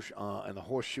Rouge, and the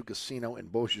Horseshoe Casino in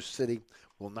Bossier City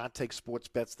will not take sports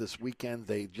bets this weekend.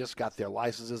 They just got their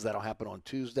licenses. That'll happen on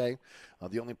Tuesday.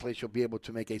 The only place you'll be able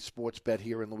to make a sports bet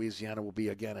here in Louisiana will be,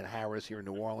 again, at Harrah's here in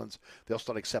New Orleans. They'll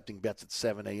start accepting bets at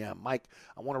 7 a.m. Mike,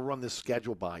 I want to run this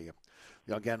schedule by you.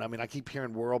 Again, I mean, I keep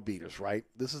hearing world beaters, right?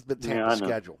 This is the Tampa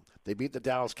schedule. They beat the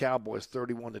Dallas Cowboys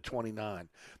 31-29.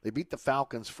 They beat the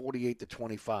Falcons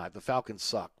 48-25. The Falcons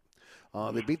suck.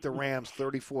 They beat the Rams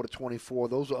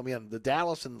 34-24. The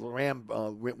Dallas and the Ram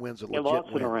wins are legit lost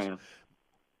wins. To the Rams.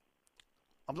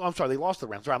 I'm sorry, they lost to the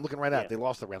Rams. Sorry, I'm looking right at it. Yeah. They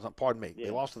lost to the Rams. Pardon me. Yeah.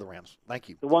 They lost to the Rams. Thank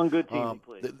you. The one good team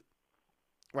they played.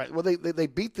 Right. Well, they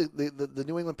beat the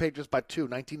New England Patriots by 2,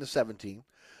 19-17.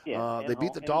 Yeah, they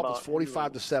beat the Dolphins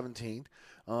 45-17.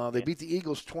 They beat the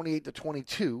Eagles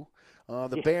 28-22.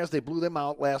 The Bears, they blew them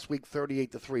out last week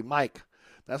 38-3. Mike,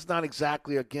 that's not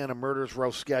exactly, again, a murderer's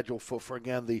row schedule for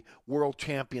again, the world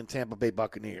champion Tampa Bay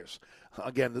Buccaneers.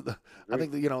 Again, I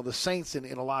think the Saints in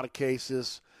a lot of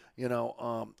cases, I don't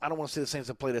want to say the Saints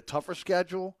have played a tougher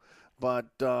schedule, but,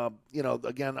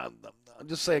 again, I'll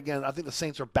just say again, I think the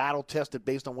Saints are battle-tested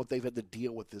based on what they've had to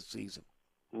deal with this season.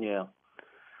 Yeah.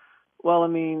 Well, I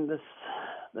mean,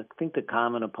 I think the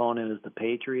common opponent is the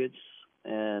Patriots,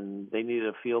 and they needed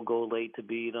a field goal late to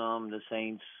beat them. The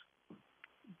Saints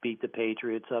beat the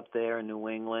Patriots up there in New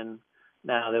England.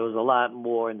 Now, there was a lot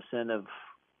more incentive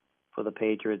for the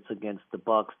Patriots against the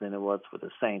Bucs than it was for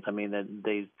the Saints. I mean,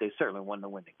 they certainly wanted to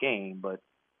win the game, but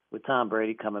with Tom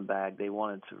Brady coming back, they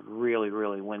wanted to really,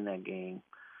 really win that game.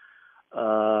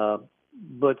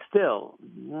 But still,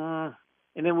 and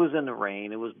it was in the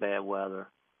rain. It was bad weather.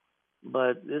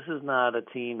 But this is not a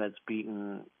team that's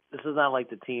beaten. This is not like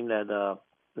the team that the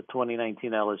 2019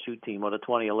 LSU team or the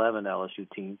 2011 LSU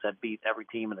teams that beat every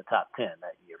team in the top 10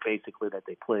 that year, basically, that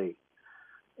they played.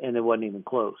 And it wasn't even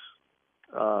close.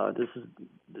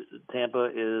 Tampa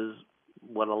is,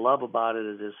 what I love about it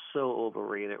is it's so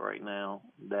overrated right now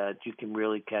that you can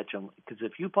really catch them. Because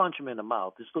if you punch them in the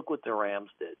mouth, just look what the Rams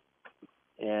did.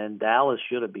 And Dallas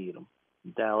should have beat them.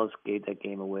 Dallas gave that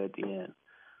game away at the end.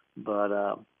 But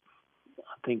I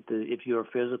think that if you're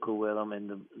physical with them,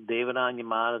 and David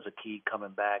Onyemata is a key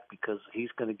coming back because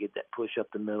he's going to get that push up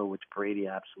the middle, which Brady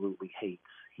absolutely hates.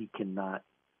 He cannot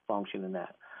function in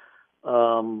that.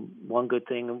 One good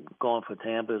thing going for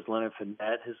Tampa is Leonard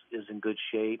Fournette is in good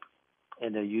shape,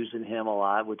 and they're using him a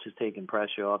lot, which is taking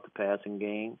pressure off the passing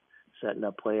game, setting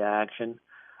up play action.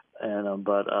 And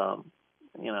the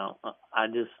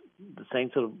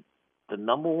Saints the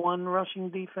number one rushing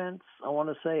defense, I want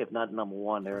to say. If not number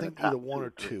one, they're I think in the top either one or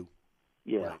two.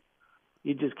 Yeah. Right.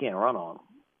 You just can't run on them.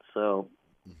 So,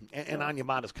 And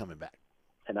Onyemata's coming back.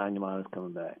 And Onyemata's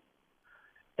coming back.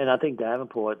 And I think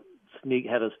Davenport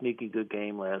had a sneaky good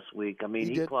game last week. I mean,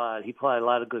 he applied a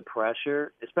lot of good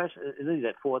pressure, especially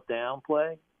that fourth down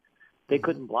play. They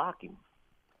couldn't block him.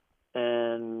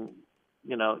 And,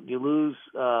 you lose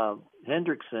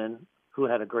Hendrickson, who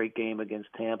had a great game against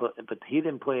Tampa, but he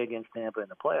didn't play against Tampa in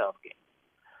the playoff game.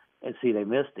 And see, they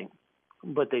missed him.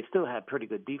 But they still had pretty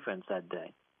good defense that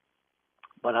day.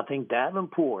 But I think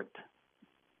Davenport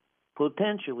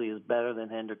potentially is better than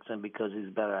Hendrickson because he's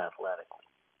better athletically.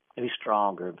 And he's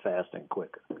stronger and faster and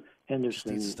quicker.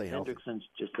 Hendrickson's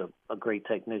just a great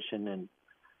technician and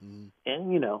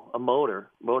a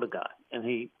motor guy. And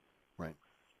he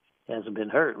hasn't been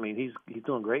hurt. I mean, he's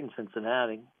doing great in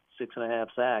Cincinnati. 6.5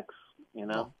 sacks,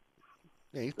 Yeah,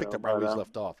 he's picked up right where he's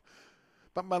left off.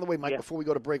 But by the way, Mike, before we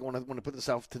go to break, I want to put this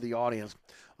out to the audience.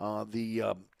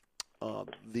 The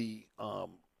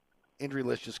injury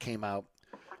list just came out.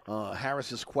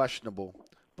 Harris is questionable,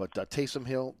 but Taysom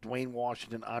Hill, Dwayne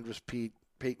Washington, Andres Pete,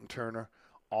 Peyton Turner,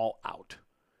 all out.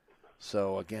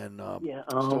 So, again,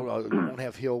 still won't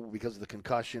have Hill because of the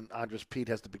concussion. Andres Pete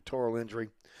has the pectoral injury,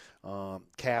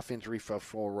 calf injury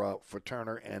for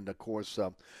Turner, and, of course,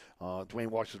 Dwayne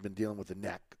Washington's been dealing with the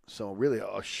neck. So, really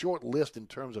a short list in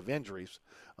terms of injuries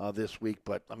this week.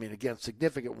 But, I mean, again,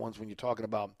 significant ones when you're talking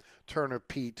about Turner,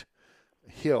 Pete,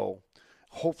 Hill.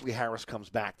 Hopefully Harris comes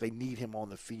back. They need him on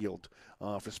the field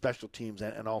for special teams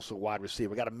and also wide receiver.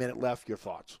 We got a minute left. Your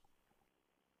thoughts?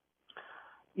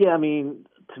 Yeah, I mean,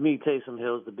 to me, Taysom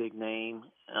Hill's the big name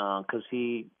because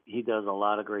he does a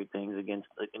lot of great things against.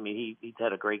 I mean, he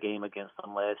had a great game against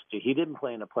them last year. He didn't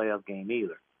play in a playoff game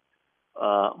either,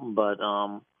 but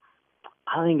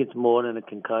I think it's more than a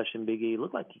concussion. Big E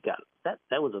looked like he got that.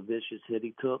 That was a vicious hit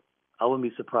he took. I wouldn't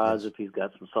be surprised if he's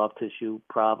got some soft tissue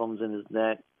problems in his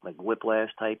neck, like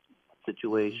whiplash type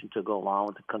situation to go along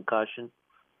with the concussion.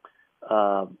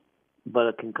 But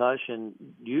a concussion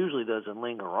usually doesn't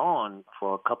linger on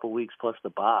for a couple weeks plus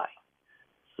the bye.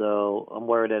 So I'm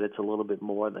worried that it's a little bit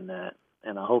more than that,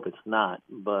 and I hope it's not.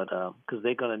 But because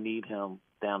they're going to need him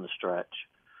down the stretch.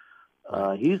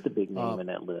 He's the big name in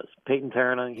that list. Peyton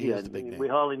Turner, we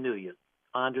hardly knew you.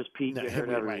 Andres Pete, you heard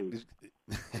every week.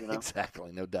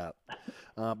 Exactly, no doubt.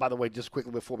 By the way, just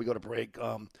quickly before we go to break,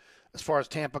 as far as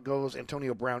Tampa goes,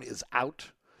 Antonio Brown is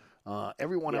out.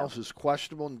 Everyone else is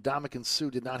questionable. Ndamukong Suh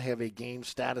did not have a game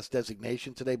status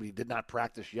designation today, but he did not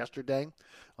practice yesterday.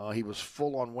 He was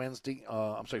full on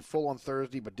full on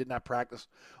Thursday, but did not practice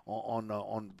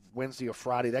on Wednesday or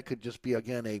Friday. That could just be,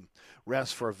 again, a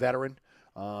rest for a veteran.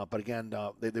 But again,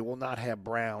 they will not have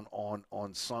Brown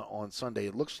on Sunday.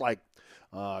 It looks like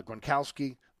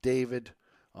Gronkowski, David,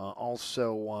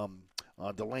 also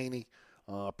Delaney,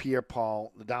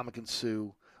 Pierre-Paul, Ndamukong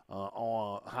Suh,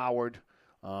 Howard,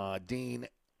 Dean,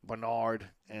 Bernard,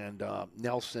 and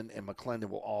Nelson and McClendon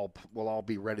will all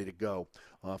be ready to go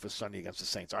for Sunday against the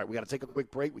Saints. All right, we got to take a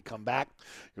quick break. We come back.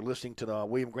 You're listening to the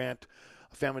William Grant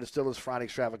Family Distillers Friday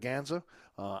Extravaganza.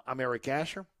 I'm Eric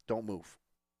Asher. Don't move.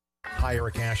 Hi,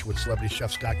 Eric Asher with celebrity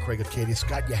chef Scott Craig of Katie's.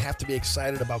 Scott, you have to be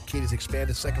excited about Katie's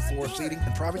expanded second floor seating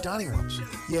and private dining rooms.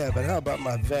 Yeah, but how about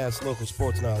my vast local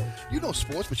sports knowledge? You know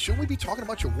sports, but shouldn't we be talking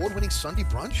about your award-winning Sunday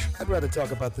brunch? I'd rather talk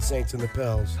about the Saints and the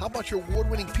Pels. How about your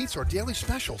award-winning pizza or daily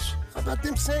specials? How about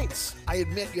them Saints? I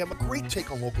admit you have a great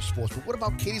take on local sports, but what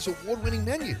about Katie's award-winning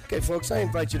menu? Okay, folks, I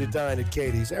invite you to dine at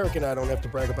Katie's. Eric and I don't have to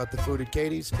brag about the food at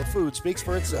Katie's. The food speaks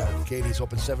for itself. Katie's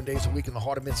open 7 days a week in the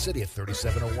heart of Mid-City at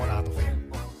 3701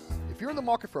 Opperville. If you're in the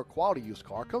market for a quality used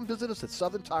car, come visit us at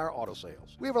Southern Tire Auto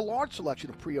Sales. We have a large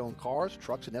selection of pre-owned cars,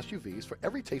 trucks, and SUVs for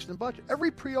every taste and budget. Every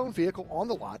pre-owned vehicle on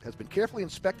the lot has been carefully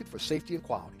inspected for safety and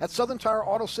quality. At Southern Tire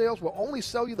Auto Sales, we'll only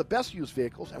sell you the best used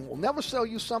vehicles and we'll never sell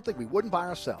you something we wouldn't buy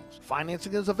ourselves.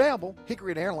 Financing is available.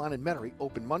 Hickory and Airline in Metairie,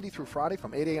 open Monday through Friday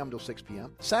from 8 a.m. till 6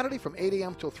 p.m., Saturday from 8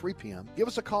 a.m. till 3 p.m. Give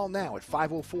us a call now at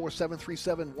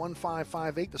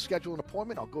 504-737-1558 to schedule an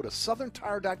appointment, or go to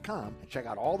southerntire.com and check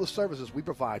out all the services we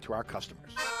provide to our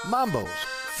customers. Mambo's,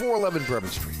 411 Bourbon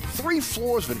Street. 3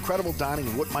 floors of incredible dining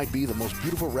in what might be the most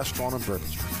beautiful restaurant on Bourbon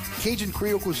Street. Cajun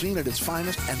Creole cuisine at its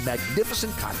finest and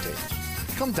magnificent cocktails.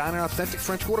 Come dine in our authentic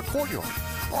French Quarter courtyard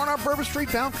or on our Bourbon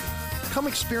Street balcony. Come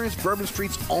experience Bourbon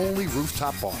Street's only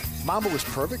rooftop bar. Mambo is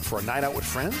perfect for a night out with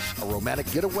friends, a romantic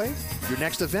getaway, your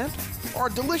next event, or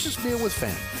a delicious meal with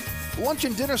family. Lunch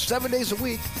and dinner 7 days a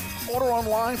week. Order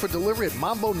online for delivery at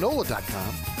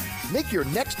mambonola.com. Make your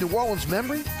next New Orleans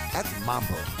memory at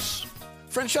Mambo's.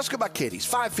 Francesca by Katie's,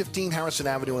 515 Harrison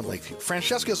Avenue in Lakeview.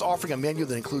 Francesca is offering a menu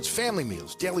that includes family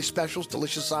meals, daily specials,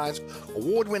 delicious sides,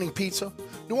 award-winning pizza,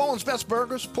 New Orleans' best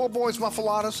burgers, poor boys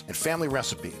muffaladas, and family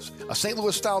recipes. A St.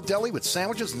 Louis-style deli with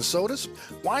sandwiches and sodas.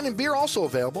 Wine and beer also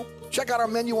available. Check out our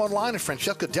menu online at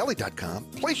francescadeli.com.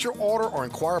 Place your order or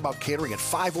inquire about catering at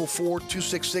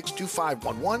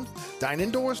 504-266-2511. Dine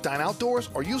indoors, dine outdoors,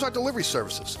 or use our delivery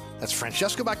services. That's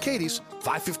Francesca by Katie's,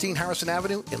 515 Harrison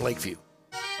Avenue in Lakeview.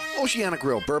 Oceana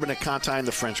Grill, Bourbon at Conti in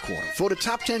the French Quarter. Voted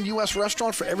top 10 U.S.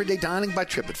 restaurant for everyday dining by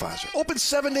TripAdvisor. Open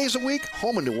 7 days a week,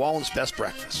 home of New Orleans' best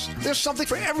breakfast. There's something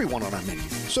for everyone on our menu.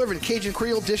 Serving Cajun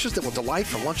Creole dishes that will delight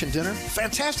for lunch and dinner.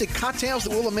 Fantastic cocktails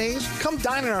that will amaze. Come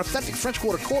dine in our authentic French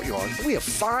Quarter courtyard. We have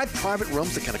 5 private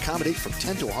rooms that can accommodate from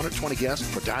 10 to 120 guests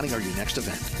for dining or your next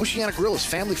event. Oceana Grill is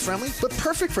family friendly, but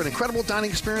perfect for an incredible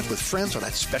dining experience with friends or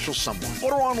that special someone.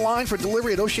 Order online for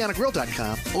delivery at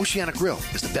oceanagrill.com. Oceana Grill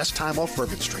is the best time off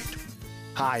Bourbon Street.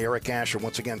 Hi, Eric Asher,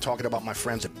 once again talking about my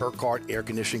friends at Burkhardt Air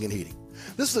Conditioning and Heating.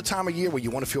 This is the time of year where you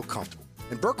want to feel comfortable,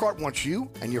 and Burkhardt wants you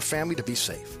and your family to be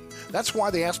safe. That's why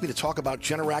they asked me to talk about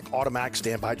Generac automatic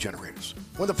standby generators.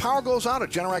 When the power goes out, a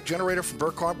Generac generator from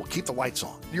Burkhardt will keep the lights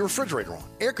on, your refrigerator on,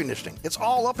 air conditioning. It's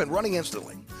all up and running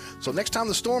instantly. So next time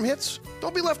the storm hits,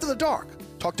 don't be left in the dark.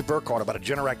 Talk to Burkhardt about a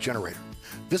Generac generator.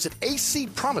 Visit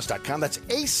acpromise.com, that's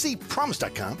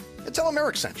acpromise.com, and tell them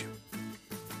Eric sent you.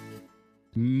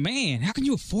 Man, how can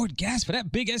you afford gas for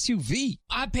that big SUV?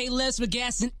 I pay less for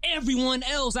gas than everyone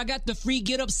else. I got the free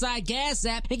Get Upside Gas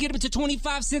app and get up to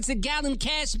 25 cents a gallon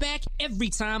cash back every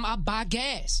time I buy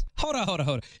gas. Hold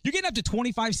on. You're getting up to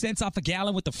 25 cents off a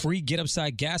gallon with the free Get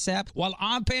Upside Gas app while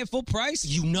I'm paying full price?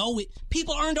 You know it.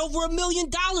 People earned over $1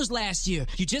 million last year.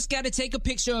 You just got to take a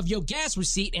picture of your gas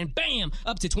receipt and bam,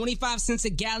 up to 25 cents a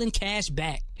gallon cash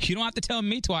back. You don't have to tell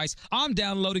me twice. I'm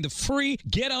downloading the free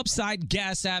Get Upside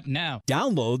Gas app now.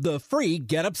 Download the free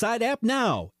Get Upside app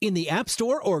now in the App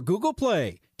Store or Google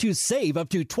Play to save up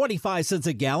to 25 cents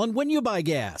a gallon when you buy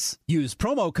gas. Use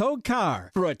promo code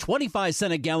CAR for a 25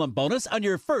 cent a gallon bonus on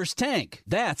your first tank.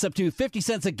 That's up to 50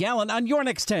 cents a gallon on your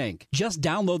next tank. Just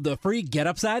download the free Get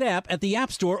Upside app at the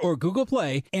App Store or Google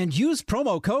Play and use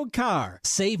promo code CAR.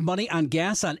 Save money on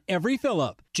gas on every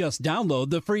fill-up. Just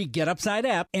download the free Get Upside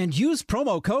app and use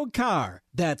promo code CAR.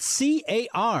 That's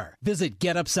C-A-R. Visit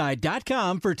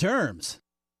getupside.com for terms.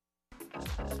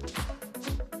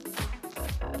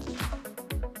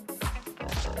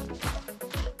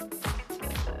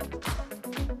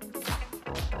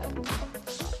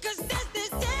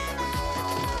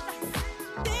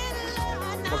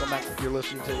 Welcome back. You're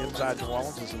listening to Inside New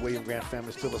Orleans. This is the William Grant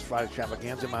Family Stillers Friday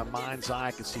Extravaganza. In my mind's eye,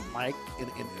 I can see Mike in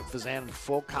Fazan in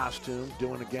full costume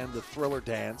doing again the Thriller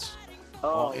dance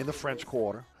in the French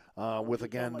Quarter with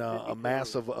again a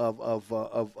mass of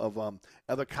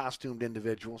other costumed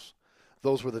individuals.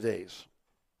 Those were the days.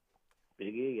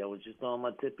 Big E, I was just on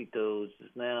my tippy toes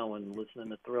just now and listening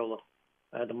to Thriller.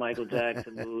 I had the Michael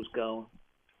Jackson moves going.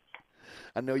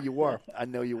 I know you were.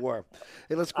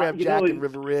 Hey, let's grab Jack in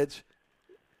River Ridge.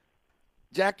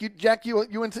 Jack,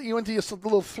 you into your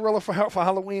little Thriller for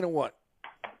Halloween or what?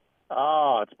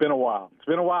 Oh, it's been a while. It's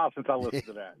been a while since I listened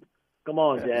to that. Come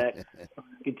on, Jack.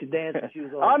 Get your dancing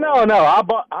shoes on. Oh no! I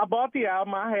bought the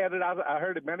album. I had it. I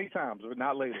heard it many times, but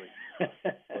not lately.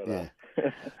 Yeah.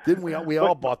 Didn't we? We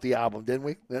all bought the album, didn't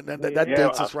we? That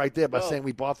dates us right there by saying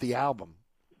we bought the album.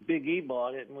 Big E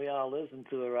bought it, and we all listened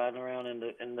to it riding around in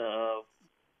the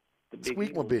Big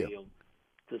Squeakmobile.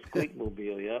 The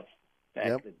Squeakmobile, yep. Back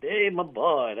in the day, my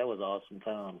boy, that was awesome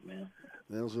times, man.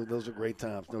 Those are great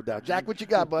times, no doubt. Jack, what you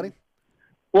got, buddy?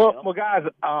 Well, guys,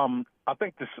 I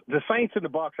think the Saints and the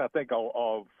Bucs, I think,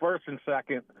 are first and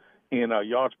second in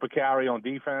yards per carry on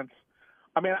defense.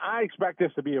 I mean, I expect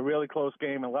this to be a really close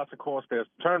game unless, of course, there's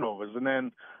turnovers. And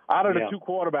then out of the two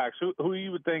quarterbacks, who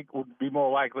you would think would be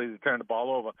more likely to turn the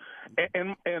ball over?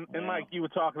 And Mike, you were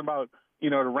talking about, the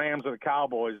Rams or the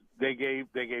Cowboys. They gave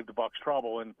the Bucs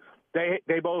trouble, and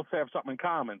they both have something in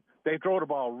common. They throw the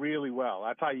ball really well.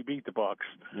 That's how you beat the Bucs.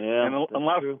 Yeah, and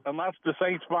unless the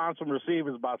Saints find some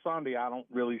receivers by Sunday, I don't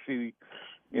really see,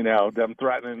 them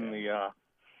threatening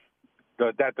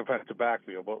that defensive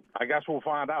backfield. But I guess we'll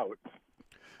find out.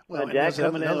 Well, and there's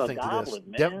another thing to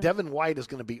this. Devin White is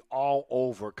going to be all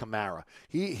over Kamara.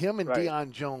 Him and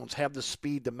Deion Jones have the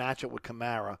speed to match up with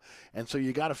Kamara, and so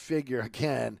you got to figure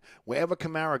again wherever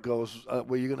Kamara goes,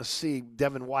 where you're going to see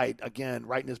Devin White again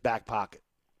right in his back pocket.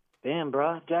 Damn,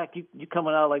 bro, Jack, you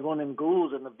coming out like one of them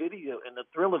ghouls in the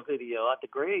Thriller video out the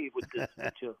grave with this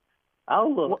picture.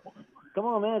 Outlook. Come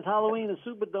on, man, it's Halloween at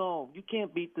Superdome. You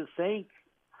can't beat the Saints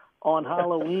on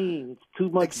Halloween. It's too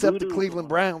much. Except voodoo. the Cleveland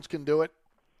Browns can do it.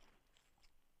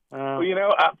 Well,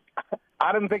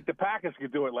 I didn't think the Packers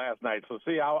could do it last night. So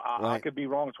see, I could be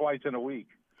wrong twice in a week.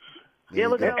 Yeah,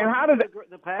 look. And how did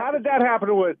that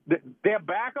happen? With their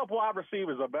backup wide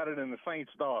receivers are better than the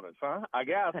Saints starters, huh? I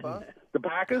guess, huh? The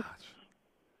Packers.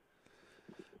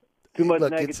 Too much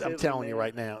Look, negativity, I'm telling you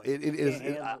right now, it is.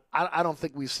 I don't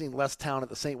think we've seen less talent at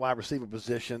the Saint wide receiver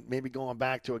position. Maybe going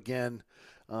back to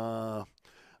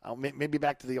maybe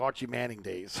back to the Archie Manning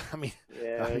days.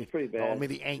 It's pretty bad.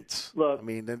 The Aints. Look,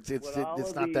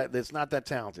 it's not that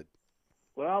talented.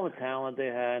 With all the talent they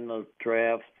had in those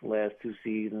drafts last 2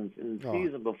 seasons, and the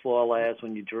season before last,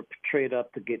 when you trade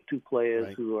up to get 2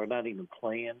 players who are not even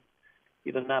playing,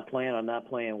 either not playing or not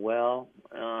playing well,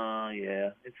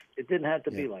 it didn't have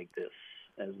to be like this,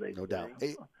 as they no say. doubt.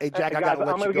 Hey, Jack, I got to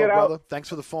let you go, brother. Thanks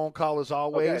for the phone call as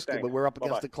always. Okay, but we're up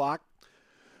against the clock.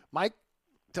 Mike,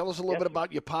 tell us a little bit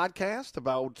about your podcast,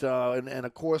 and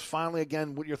of course, finally,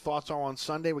 again, what your thoughts are on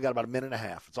Sunday. We got about a minute and a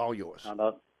half. It's all yours.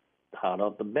 Hot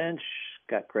off the bench.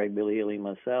 Got Craig Billy Healy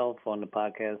myself on the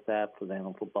podcast app for the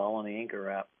Animal Football on the Anchor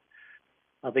app.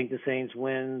 I think the Saints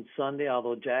win Sunday,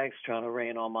 although Jack's trying to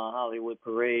rain on my Halloween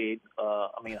parade.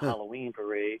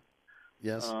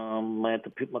 Yes. I had to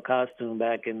put my costume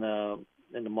back in the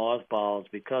Moss Balls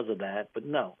because of that. But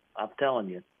no, I'm telling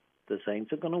you, the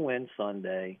Saints are going to win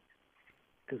Sunday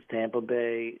because Tampa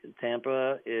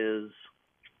is,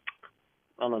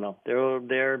 I don't know,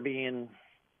 the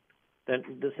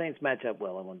Saints match up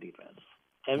well on defense.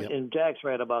 And Jack's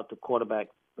right about the quarterback,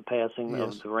 the passing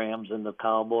of the Rams and the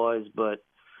Cowboys, but,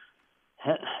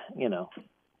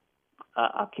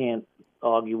 I can't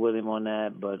argue with him on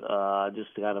that, but I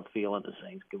just got a feeling the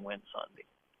Saints can win Sunday.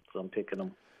 So I'm picking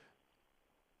them.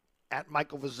 At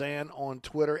Michael Vazan on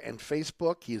Twitter and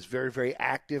Facebook. He is very, very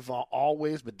active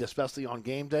always, but especially on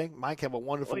game day. Mike, have a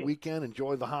wonderful weekend.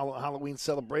 Enjoy the Halloween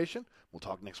celebration. We'll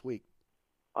talk next week.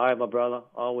 All right, my brother.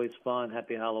 Always fun.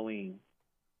 Happy Halloween.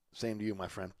 Same to you, my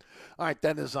friend. All right,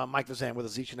 that is Mike Vazan with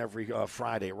us each and every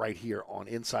Friday right here on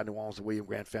Inside New Orleans, the William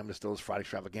Grant Family Distillers Friday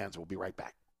Extravaganza. We'll be right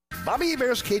back. Bobby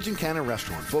Hebert's Cajun Cannon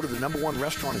Restaurant, voted the #1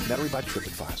 restaurant in Metairie by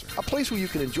TripAdvisor. A place where you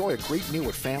can enjoy a great meal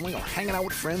with family or hanging out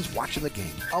with friends watching the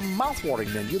game. A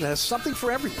mouth-watering menu that has something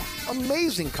for everyone.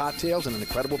 Amazing cocktails and an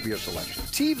incredible beer selection.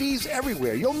 TVs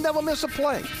everywhere. You'll never miss a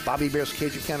play. Bobby Hebert's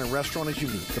Cajun Cannon Restaurant is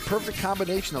unique. The perfect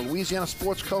combination of Louisiana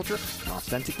sports culture and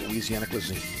authentic Louisiana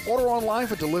cuisine. Order online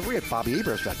for delivery at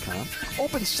BobbyHeberts.com.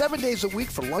 Open 7 days a week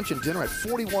for lunch and dinner at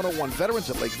 4101 Veterans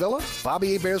at Lake Villa.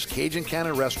 Bobby Hebert's Cajun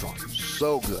Cannon Restaurant.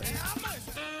 So good.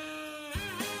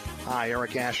 Hi,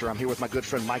 Eric Asher. I'm here with my good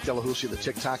friend Mike Delahousie of the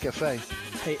TikTok Cafe.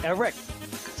 Hey, Eric,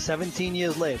 17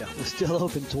 years later, we're still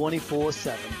open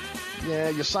 24/7. Yeah,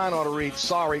 your sign ought to read,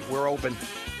 sorry, we're open.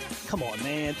 Come on,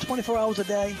 man, 24 hours a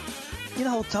day? You know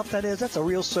how tough that is? That's a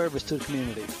real service to the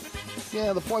community.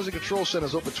 Yeah, the Poison Control Center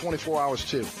is open 24 hours,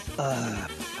 too.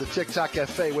 The TikTok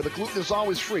Cafe, where the gluten is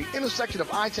always free, intersection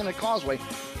of I-10 and Causeway,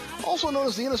 also known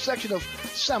as the intersection of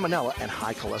salmonella and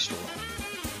high cholesterol.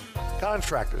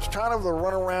 Contractors, tired of the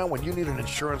runaround when you need an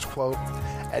insurance quote?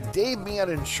 At Dave Miata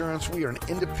Insurance, we are an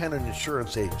independent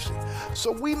insurance agency,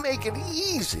 so we make it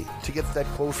easy to get that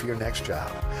quote for your next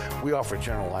job. We offer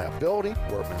general liability,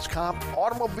 workman's comp,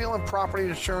 automobile and property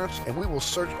insurance, and we will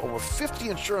search over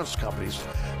 50 insurance companies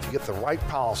to get the right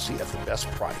policy at the best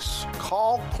price.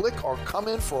 Call, click, or come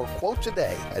in for a quote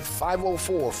today at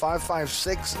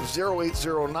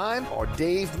 504-556-0809 or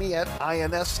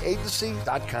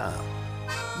DaveMe@INSAgency.com.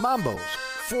 Mambo's,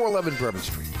 411 Bourbon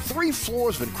Street. 3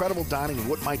 floors of incredible dining in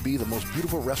what might be the most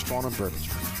beautiful restaurant on Bourbon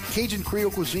Street. Cajun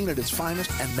Creole cuisine at its finest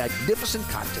and magnificent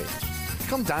cocktails.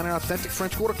 Come dine in our authentic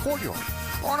French Quarter courtyard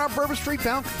or on our Bourbon Street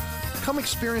balcony. Come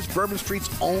experience Bourbon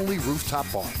Street's only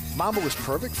rooftop bar. Mambo is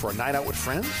perfect for a night out with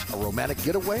friends, a romantic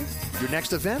getaway, your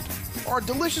next event, or a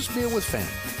delicious meal with family.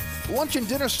 Lunch and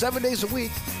dinner 7 days a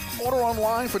week. Order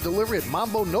online for delivery at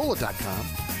mambonola.com.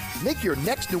 Make your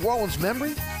next New Orleans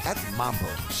memory at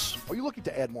Mambo's. Are you looking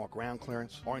to add more ground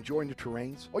clearance or enjoy new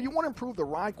terrains? Or you want to improve the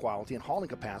ride quality and hauling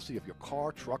capacity of your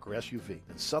car, truck, or SUV?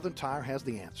 Then Southern Tire has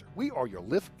the answer. We are your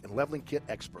lift and leveling kit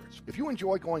experts. If you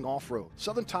enjoy going off-road,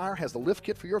 Southern Tire has the lift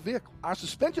kit for your vehicle. Our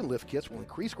suspension lift kits will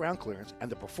increase ground clearance and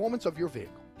the performance of your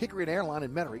vehicle. Hickory and Airline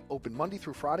in Metairie open Monday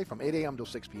through Friday from 8 a.m. till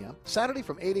 6 p.m., Saturday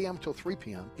from 8 a.m. till 3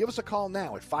 p.m. Give us a call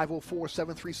now at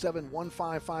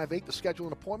 504-737-1558 to schedule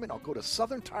an appointment or go to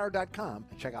southerntire.com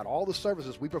and check out all the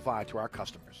services we provide to our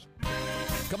customers.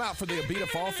 Come out for the Abita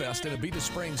Fall Fest in Abita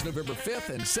Springs November 5th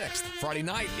and 6th. Friday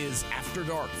night is After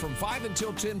Dark from 5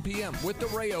 until 10 p.m. with the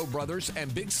Rayo Brothers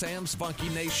and Big Sam's Funky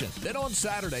Nation. Then on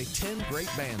Saturday, 10 great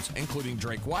bands, including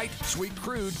Drake White, Sweet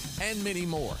Crude, and many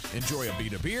more. Enjoy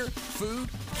Abita beer, food,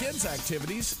 kids'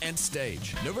 activities, and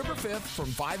stage. November 5th from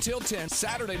 5 till 10.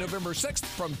 Saturday, November 6th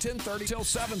from 10:30 till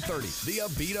 7:30. The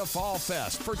Abita Fall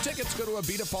Fest. For tickets, go to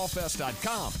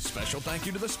AbitaFallFest.com. Special thank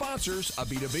you to the sponsors,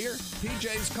 Abita Beer,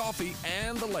 PJ's Coffee,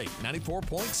 and The Lake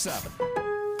 94.7.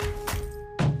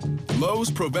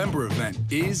 Lowe's Provember event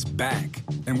is back,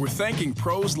 and we're thanking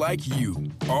pros like you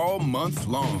all month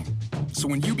long. So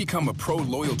when you become a Pro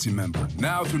Loyalty member,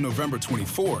 now through November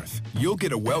 24th, you'll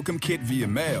get a welcome kit via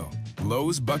mail,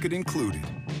 Lowe's bucket included.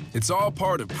 It's all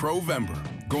part of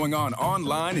Provember, going on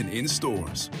online and in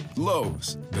stores.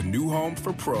 Lowe's, the new home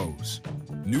for pros.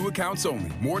 New accounts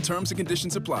only. More terms and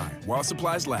conditions apply while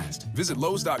supplies last. Visit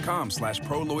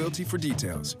Lowe's.com/ProLoyalty for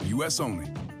details. U.S. only.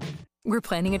 We're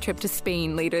planning a trip to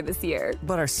Spain later this year.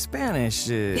 But our Spanish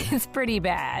is... It's pretty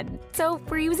bad. So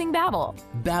we're using Babbel.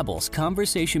 Babbel's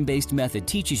conversation-based method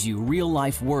teaches you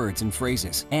real-life words and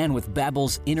phrases. And with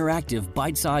Babbel's interactive,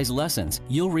 bite-sized lessons,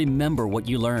 you'll remember what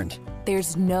you learned.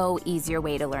 There's no easier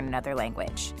way to learn another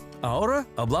language. Ahora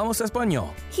hablamos español.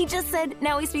 He just said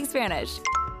now we speak Spanish.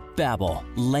 Babbel,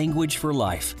 language for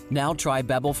life. Now try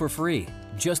Babbel for free.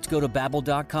 Just go to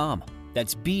Babbel.com.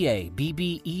 That's Babbel.com.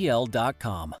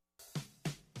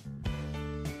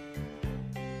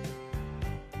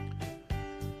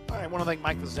 All right, I want to thank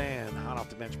Mike Vazan, Hot Off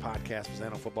the Bench podcast,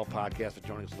 Vazano Football Podcast, for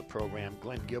joining us on the program.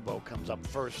 Glenn Gilbo comes up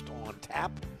first on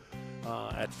tap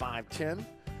at 5:10,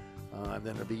 and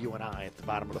then it'll be you and I at the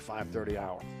bottom of the 5:30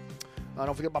 hour.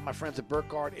 Don't forget about my friends at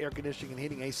Burkhardt Air Conditioning and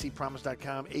Heating,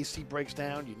 acpromise.com. AC breaks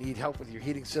down. You need help with your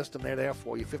heating system. They're there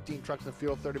for you. 15 trucks in the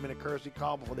field, 30-minute courtesy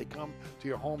call before they come to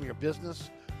your home, your business.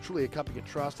 Truly a company you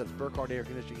trust. That's Burkhardt Air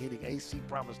Conditioning and Heating,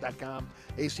 acpromise.com,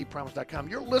 acpromise.com.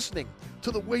 You're listening to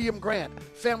the William Grant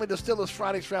Family Distillers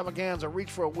Friday Extravaganza.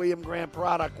 Reach for a William Grant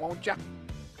product, won't ya?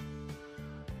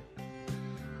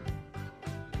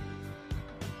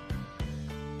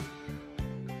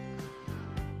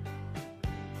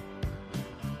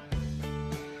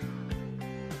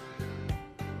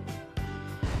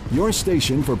 Your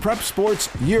station for prep sports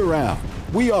year-round.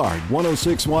 We are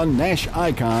 106.1 Nash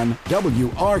Icon,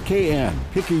 WRKN,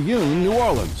 Picayune, New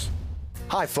Orleans.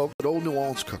 Hi, folks, at Old New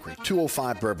Orleans Cookery,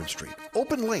 205 Bourbon Street.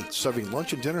 Open late, serving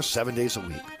lunch and dinner 7 days a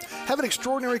week. Have an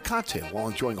extraordinary cocktail while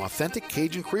enjoying authentic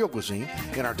Cajun Creole cuisine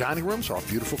in our dining rooms or our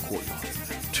beautiful courtyard.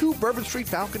 2 Bourbon Street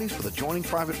balconies with adjoining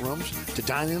private rooms to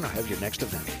dine in or have your next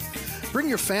event. Bring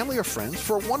your family or friends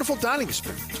for a wonderful dining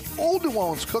experience. Old New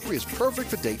Orleans Cookery is perfect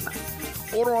for date night.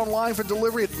 Order online for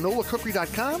delivery at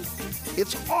NOLAcookery.com.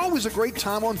 It's always a great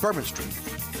time on Bourbon Street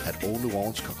at Old New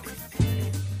Orleans Cookery.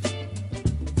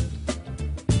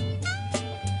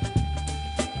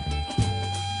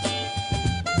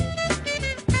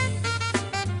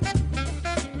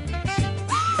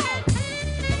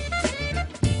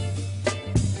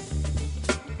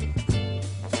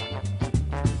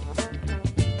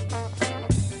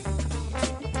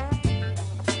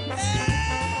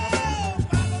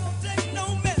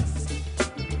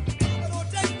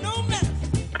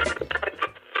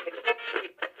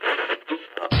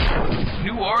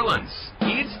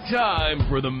 Time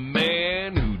for the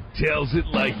man who tells it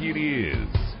like it is.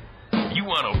 You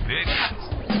want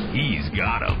opinions? He's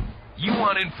got them. You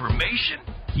want information?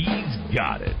 He's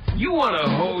got it. You want a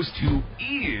host who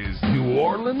is New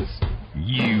Orleans?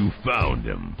 You found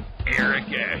him.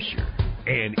 Eric Asher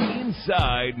and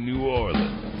Inside New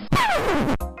Orleans.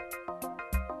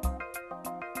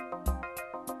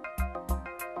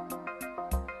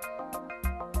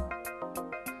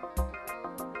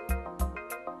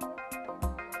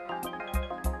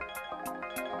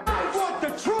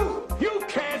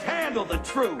 The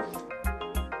truth.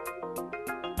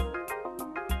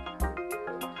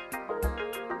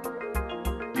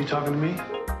 You talking to me?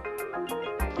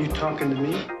 You talking to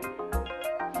me?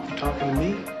 You talking to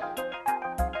me?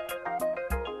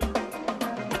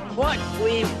 What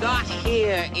we've got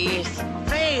here is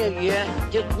failure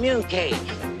to communicate.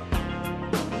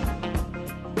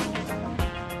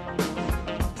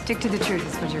 Stick to the truth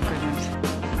is what you're good at.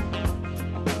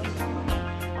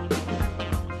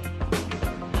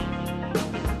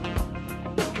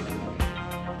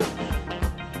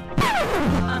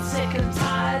 I'm sick and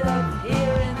tired of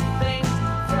hearing things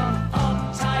from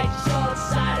uptight,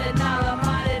 short-sighted,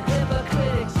 narrow-minded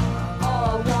hypocrites. All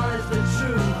I want is the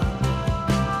truth.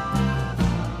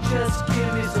 Just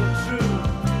give me some truth.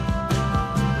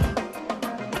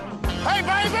 Hey,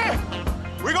 baby!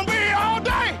 We're gonna be here all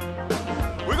day!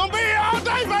 We're gonna be here all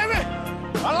day,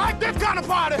 this kind of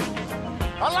party.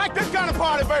 I like this kind of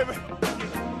party, baby.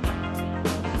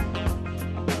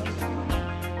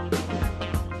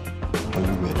 Are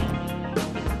you ready?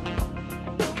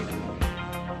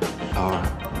 Are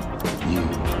you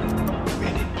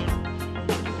ready?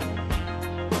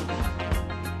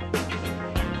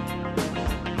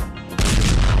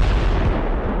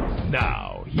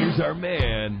 Now, here's our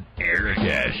man, Eric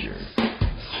Asher.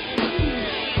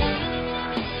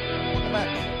 Welcome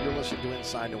back. You're listening to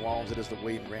Inside New Orleans. It is the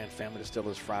William Grant Family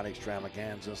Distillers Friday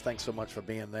Extravaganzas. Thanks so much for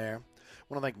being there.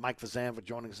 I want to thank Mike Fazan for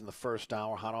joining us in the first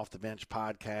hour, Hot Off the Bench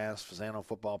podcast, Fazano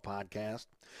Football Podcast.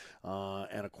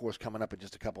 And, of course, coming up in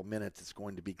just a couple minutes, it's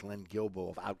going to be Glenn Gilbo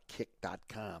of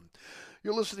Outkick.com.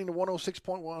 You're listening to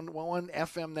 106.11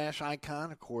 FM Nash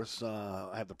Icon. Of course,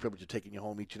 I have the privilege of taking you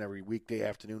home each and every weekday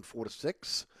afternoon, 4 to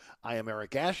 6. I am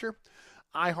Eric Asher.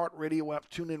 iHeartRadio app,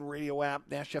 TuneIn Radio app,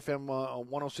 Nash FM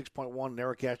 106.1, and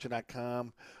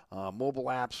ericasher.com. Mobile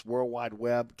apps, World Wide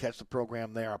Web. Catch the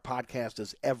program there. Our podcast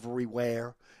is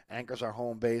everywhere. Anchor's our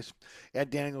home base. Ed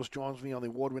Daniels joins me on the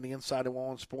award-winning Inside New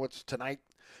Orleans Sports tonight.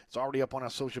 It's already up on our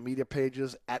social media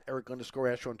pages, at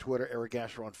Eric_Asher on Twitter, Eric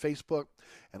Asher on Facebook,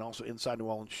 and also Inside New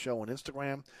Orleans Show on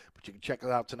Instagram. But you can check it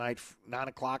out tonight, 9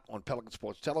 o'clock on Pelican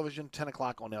Sports Television, 10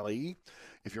 o'clock on LAE.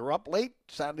 If you're up late,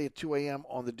 Saturday at 2 a.m.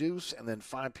 on The Deuce, and then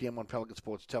 5 p.m. on Pelican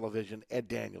Sports Television. Ed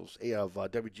Daniels of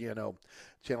WGNO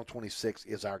Channel 26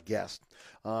 is our guest.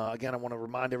 Again, I want to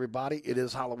remind everybody, it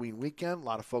is Halloween weekend. A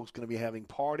lot of folks going to be having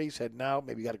parties, heading out.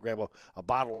 Maybe you got to grab a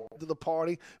bottle to the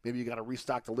party. Maybe you got to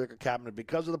restock the liquor cabinet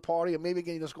because of the party. Or maybe,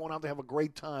 again, you're just going out to have a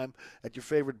great time at your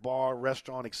favorite bar,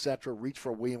 restaurant, etc. Reach for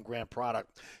a William Grant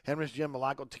product. Henry's Gin,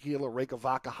 Malaco Tequila, Reyka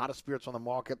Vodka, hottest spirits on the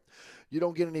market. You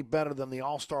don't get any better than the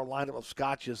all-star lineup of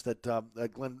scotches that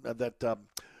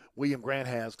William Grant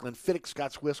has. Glenfiddich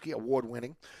Scotch Whiskey,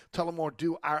 award-winning. Tullamore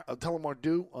Dew,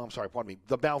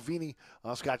 the Balvenie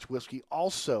Scotch Whiskey,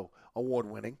 also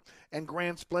award-winning. And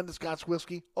Grand Splendid Scotch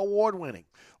Whiskey, award-winning.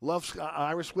 Love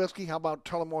Irish Whiskey. How about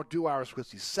Tullamore Dew Irish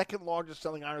Whiskey? Second largest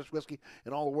selling Irish whiskey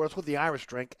in all the world with the Irish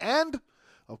drink. And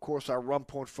of course, our rum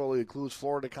portfolio includes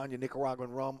Florida Caña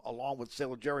Nicaraguan rum, along with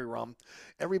Sailor Jerry rum.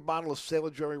 Every bottle of Sailor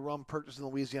Jerry rum purchased in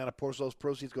Louisiana, those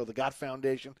proceeds go to the God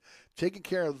Foundation, taking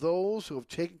care of those who have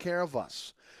taken care of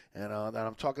us. And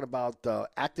I'm talking about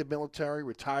active military,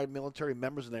 retired military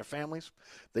members and their families.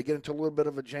 They get into a little bit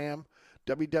of a jam.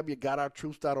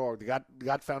 www.gotourtroops.org. The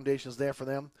God Foundation is there for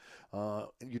them.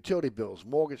 Utility bills,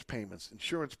 mortgage payments,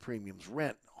 insurance premiums,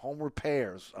 rent, home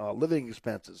repairs, living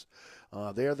expenses.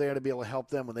 They're there to be able to help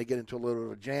them when they get into a little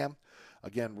bit of a jam.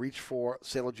 Again, reach for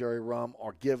Sailor Jerry rum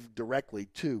or give directly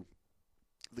to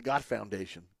the God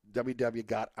Foundation,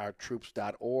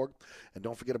 www.gotourtroops.org. And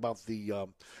don't forget about the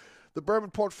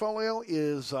bourbon portfolio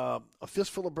is a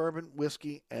fistful of bourbon,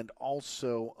 whiskey, and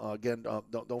also,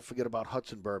 don't forget about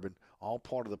Hudson Bourbon, all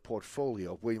part of the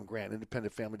portfolio of William Grant,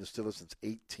 independent family distiller since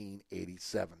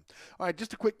 1887. All right,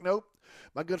 just a quick note.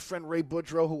 My good friend Ray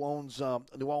Boudreau, who owns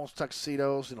New Orleans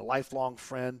Tuxedos and a lifelong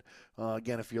friend.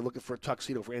 Again, if you're looking for a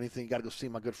tuxedo for anything, you got to go see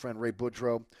my good friend Ray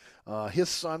Boudreau. His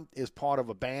son is part of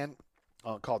a band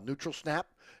called Neutral Snap.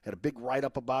 Had a big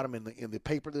write-up about him in the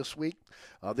paper this week.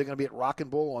 They're going to be at Rockin'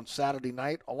 Bull on Saturday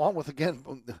night, along with, again,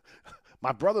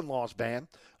 my brother-in-law's band,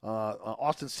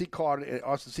 Austin Seacard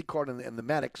and the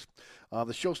Medics.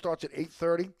 The show starts at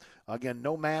 8:30. Again,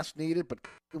 no mask needed, but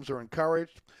costumes are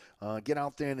encouraged. Get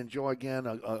out there and enjoy, again,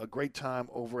 a great time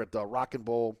over at the Rockin'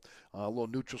 Bowl, a little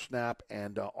Neutral Snap,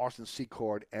 and Austin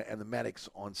Seacard and the Medics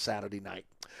on Saturday night.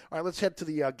 All right, let's head to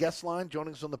the guest line.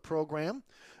 Joining us on the program,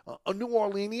 a New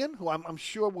Orleanian who I'm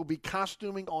sure will be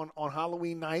costuming on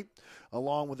Halloween night,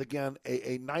 along with, again,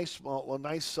 a nice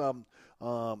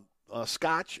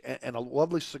scotch and a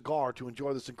lovely cigar to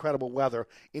enjoy this incredible weather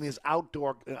in his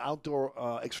outdoor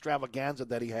extravaganza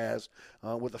that he has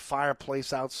with a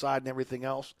fireplace outside and everything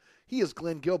else. He is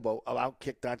Glenn Gilbo of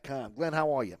Outkick.com. Glenn,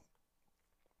 how are you?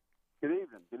 Good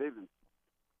evening. Good evening.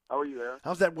 How are you, Eric?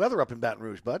 How's that weather up in Baton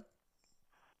Rouge, bud?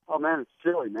 Oh, man, it's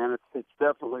chilly, man. It's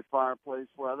definitely fireplace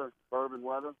weather, bourbon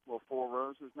weather, little Four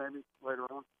Roses maybe later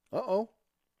on. Uh-oh.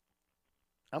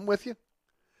 I'm with you.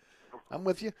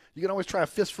 You can always try a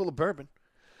fistful of bourbon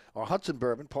or Hudson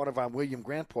Bourbon, part of our William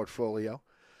Grant portfolio.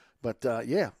 But,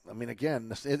 yeah, I mean,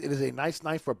 again, it is a nice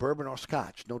night for bourbon or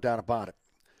scotch, no doubt about it.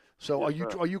 So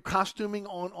yes, are you costuming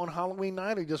on Halloween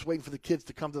night, or are you just waiting for the kids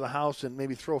to come to the house and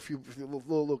maybe throw a few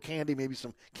little candy, maybe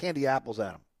some candy apples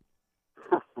at them?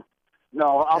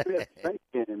 No, I'll be at the Saints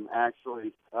game,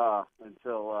 actually,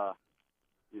 until,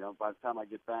 by the time I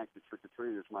get back, the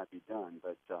trick-or-treaters might be done.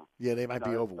 But yeah, they might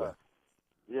be over with.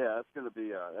 Yeah, that's going to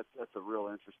be that's a real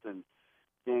interesting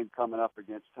game coming up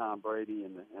against Tom Brady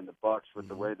and the Bucs with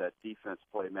the way that defense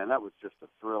played. Man, that was just a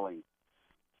thrilling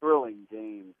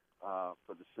game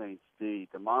for the Saints D.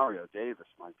 Demario Davis,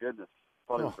 my goodness,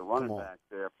 thought he was a running back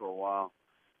there for a while.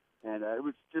 And it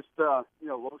was just, low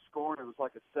scoring. It was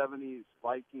like a 70s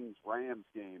Vikings-Rams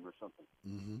game or something.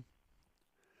 Mm-hmm.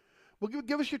 Well,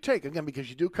 give us your take, again, because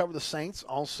you do cover the Saints.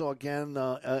 Also, again,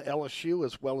 LSU,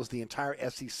 as well as the entire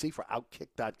SEC for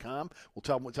Outkick.com.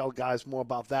 We'll tell guys more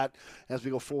about that as we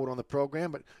go forward on the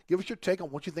program. But give us your take on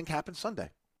what you think happened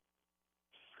Sunday.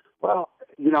 Well,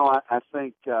 I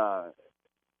think the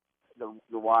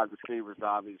wide receivers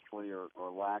obviously are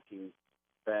lacking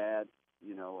bad.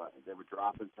 They were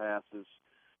dropping passes.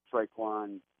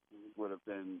 Traquan would have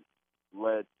been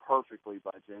led perfectly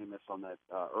by Jameis on that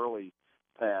early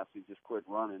pass. He just quit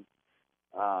running.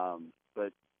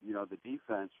 But the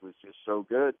defense was just so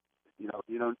good.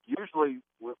 Usually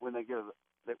when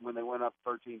they went up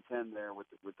 13-10 there with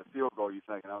the field goal, you're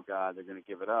thinking, oh God, they're going to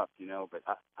give it up. But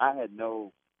I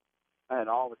had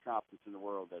all the confidence in the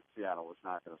world that Seattle was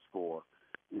not going to score.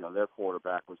 Their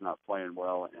quarterback was not playing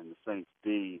well, and the Saints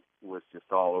D was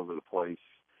just all over the place.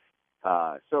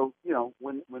 So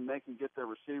when they can get their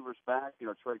receivers back,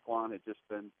 Traquan had just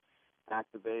been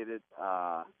activated.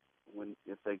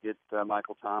 If they get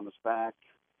Michael Thomas back,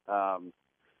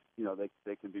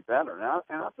 they can be better.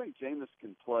 And I think Jameis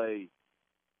can play.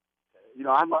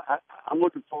 I'm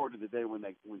looking forward to the day when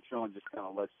Sean just kind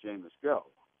of lets Jameis go,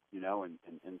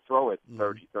 and throw it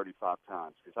 30, 35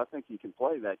 times, because I think he can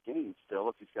play that game still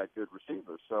if he's got good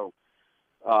receivers. So,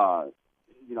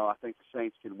 I think the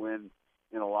Saints can win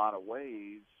in a lot of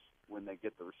ways when they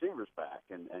get the receivers back.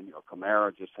 And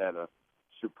Kamara just had a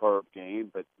superb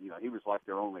game, but he was like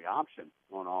their only option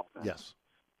on offense. Yes.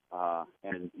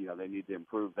 And they need to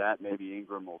improve that. Maybe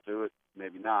Ingram will do it,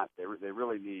 maybe not. They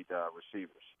really need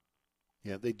receivers.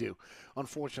 Yeah, they do.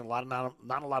 Unfortunately,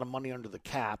 not a lot of money under the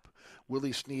cap.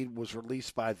 Willie Snead was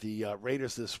released by the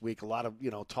Raiders this week. A lot of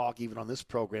talk even on this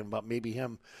program about maybe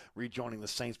him rejoining the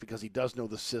Saints because he does know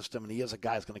the system and he is a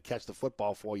guy who's going to catch the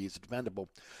football for you. He's dependable.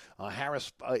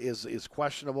 Harris is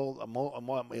questionable.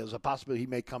 There's a possibility he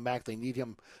may come back. They need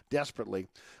him desperately.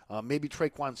 Maybe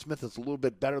Traquan Smith is a little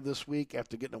bit better this week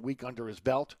after getting a week under his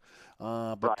belt.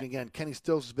 But again, Kenny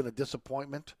Stills has been a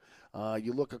disappointment.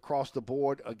 You look across the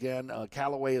board, again,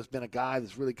 Callaway has been a guy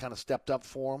that's really kind of stepped up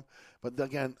for him. But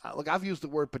again, look, I've used the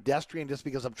word pedestrian just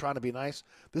because I'm trying to be nice.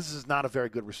 This is not a very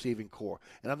good receiving core.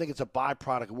 And I think it's a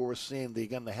byproduct of where we're seeing,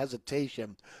 the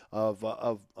hesitation of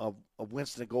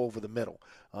Winston to go over the middle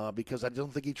because I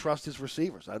don't think he trusts his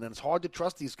receivers. And it's hard to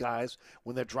trust these guys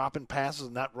when they're dropping passes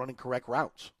and not running correct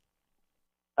routes.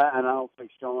 And I don't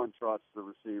think Sean trusts the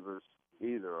receivers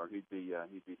either, or he'd be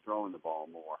throwing the ball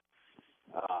more.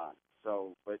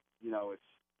 But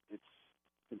it's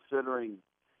considering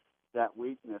that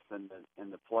weakness and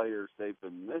the players they've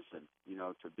been missing,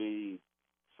 to be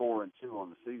 4-2 on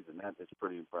the season, that's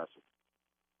pretty impressive.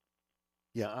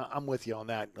 Yeah, I'm with you on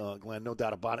that, Glenn, no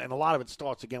doubt about it. And a lot of it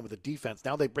starts, again, with the defense.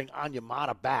 Now they bring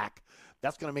Onyemata back.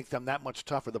 That's going to make them that much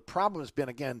tougher. The problem has been,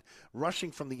 again,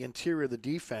 rushing from the interior of the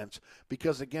defense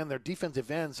because, again, their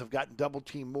defensive ends have gotten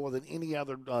double-teamed more than any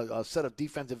other set of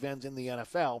defensive ends in the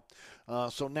NFL.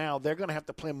 So now they're going to have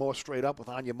to play more straight up with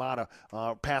Onyemata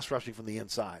pass rushing from the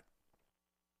inside.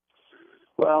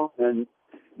 Well, and,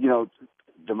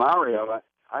 Demario,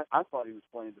 I thought he was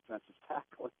playing defensive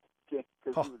tackle because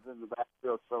he was in the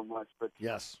backfield so much. But,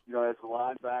 yes, as a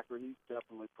linebacker, he's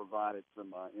definitely provided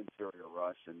some interior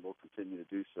rush and will continue to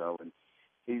do so. And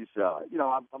he's,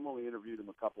 I've only interviewed him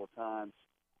a couple of times,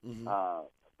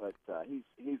 but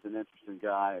he's an interesting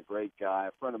guy, a great guy.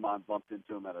 A friend of mine bumped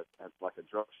into him at a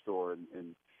drugstore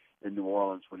in New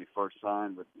Orleans when he first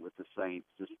signed with the Saints.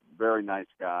 Just very nice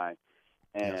guy.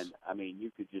 And, yes. I mean,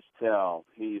 you could just tell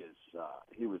he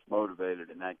was motivated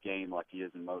in that game like he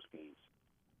is in most games.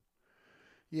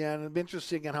 Yeah, and it'll be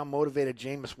interesting again how motivated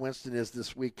Jameis Winston is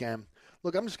this weekend.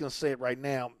 Look, I'm just going to say it right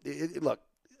now. Look,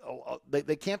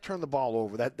 they can't turn the ball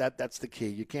over. That's the key.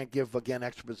 You can't give, again,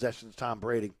 extra possessions to Tom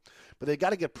Brady. But they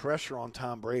got to get pressure on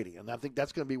Tom Brady, and I think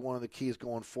that's going to be one of the keys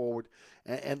going forward.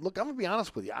 And look, I'm going to be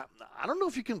honest with you. I don't know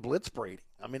if you can blitz Brady.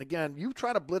 I mean, again, you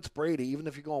try to blitz Brady, even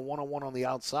if you're going one-on-one on the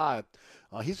outside,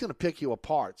 he's going to pick you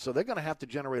apart. So they're going to have to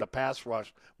generate a pass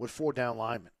rush with 4 down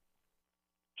linemen.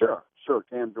 Sure.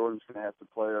 Cam Jordan's going to have to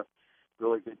play a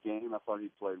really good game. I thought he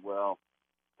played well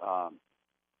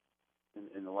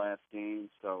in the last game.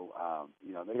 So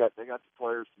they got the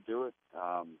players to do it.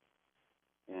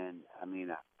 And I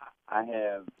mean, I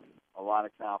have a lot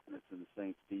of confidence in the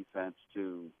Saints defense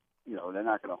to, they're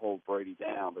not going to hold Brady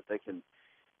down, but they can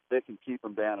keep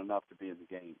him down enough to be in the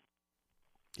game.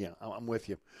 Yeah, I'm with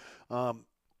you.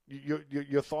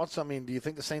 Your thoughts? I mean, do you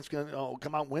think the Saints going to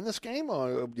come out and win this game,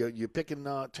 or you're picking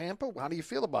Tampa? How do you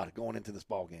feel about it going into this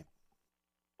ball game?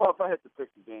 Well, if I had to pick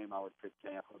the game, I would pick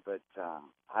Tampa, but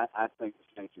I think the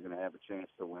Saints are going to have a chance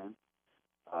to win.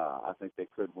 I think they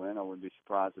could win. I wouldn't be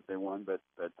surprised if they won, but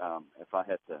if I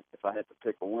had to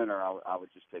pick a winner, I would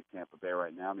just take Tampa Bay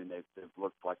right now. I mean, they've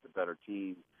looked like the better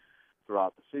team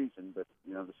throughout the season, but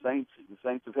the Saints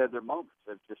have had their moments.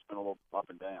 They've just been a little up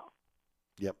and down.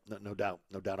 Yep, no doubt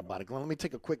about it. Glenn, let me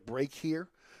take a quick break here.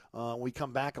 When we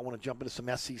come back, I want to jump into some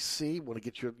SEC. Want to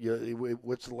get your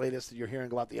what's the latest that you're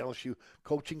hearing about the LSU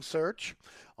coaching search.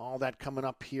 All that coming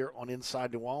up here on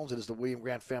Inside New Orleans. It is the William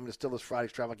Grant Family Distillers Friday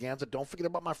Extravaganza. Don't forget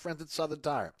about my friends at Southern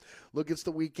Tire. Look, it's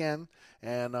the weekend,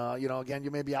 and again,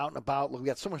 you may be out and about. Look, we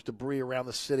got so much debris around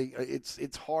the city.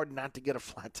 It's hard not to get a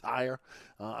flat tire.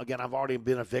 Again, I've already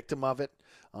been a victim of it.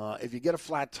 If you get a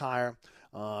flat tire,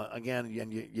 again,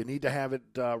 you need to have it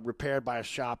repaired by a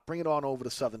shop. Bring it on over to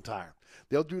Southern Tire.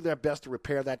 They'll do their best to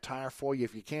repair that tire for you.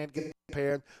 If you can't get it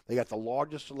repaired, they got the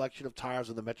largest selection of tires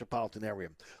in the metropolitan area.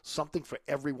 Something for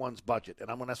everyone's budget.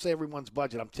 And when I say everyone's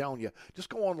budget, I'm telling you, just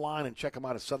go online and check them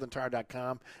out at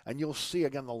southerntire.com, and you'll see,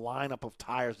 again, the lineup of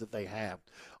tires that they have.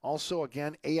 Also,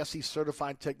 again, ASE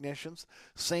certified technicians,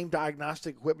 same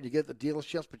diagnostic equipment you get at the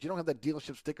dealerships, but you don't have that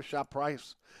dealership sticker shop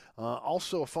price.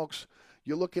 Also, folks,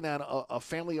 you're looking at a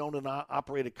family-owned and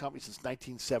operated company since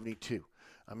 1972.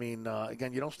 I mean,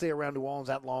 again, you don't stay around New Orleans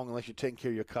that long unless you're taking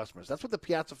care of your customers. That's what the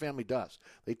Piazza family does.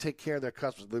 They take care of their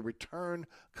customers. The return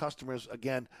customers,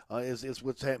 again, is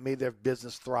what's made their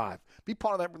business thrive. Be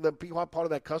part of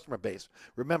that customer base.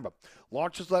 Remember,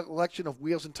 largest selection of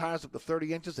wheels and tires up to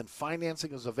 30 inches, and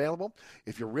financing is available.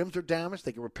 If your rims are damaged,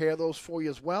 they can repair those for you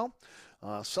as well.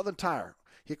 Southern Tire,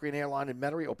 Hickory and Airline in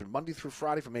Metairie, open Monday through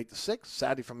Friday from 8 to 6,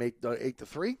 Saturday from 8 to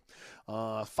 3.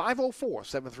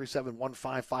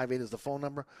 504-737-1558 is the phone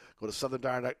number. Go to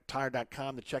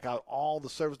southerntire.com to check out all the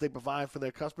service they provide for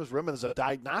their customers. Remember, there's a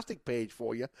diagnostic page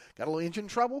for you. Got a little engine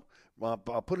trouble?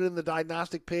 Put it in the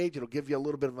diagnostic page. It'll give you a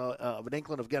little bit of an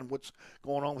inkling of, again, what's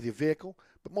going on with your vehicle.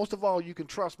 But most of all, you can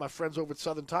trust my friends over at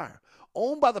Southern Tire.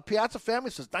 Owned by the Piazza family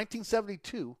since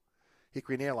 1972,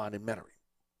 Hickory and Airline in Metairie.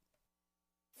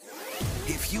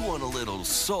 If you want a little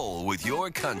soul with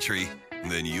your country,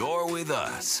 then you're with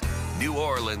us. New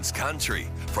Orleans Country.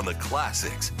 From the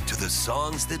classics to the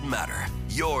songs that matter.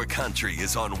 Your country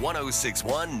is on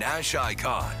 106.1 Nash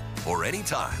Icon. Or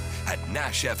anytime at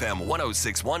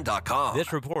NashFM1061.com.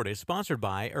 This report is sponsored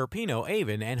by Erpino,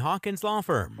 Avon, and Hawkins Law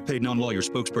Firm. Paid non-lawyer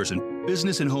spokesperson.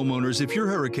 Business and homeowners, if your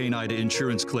Hurricane Ida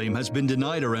insurance claim has been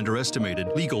denied or underestimated,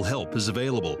 legal help is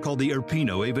available. Call the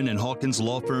Erpino, Avon, and Hawkins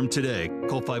Law Firm today.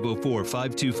 Call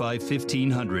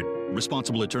 504-525-1500.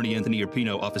 Responsible attorney Anthony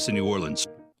Erpino, office in New Orleans.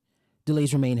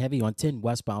 Delays remain heavy on 10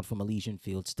 westbound from Elysian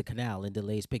Fields to Canal, and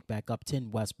delays pick back up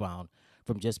 10 westbound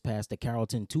from just past the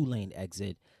Carrollton 2-lane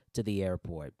exit to the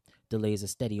airport. Delays are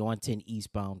steady on 10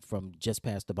 eastbound from just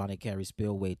past the Bonnet Carré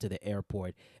Spillway to the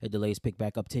airport. And delays pick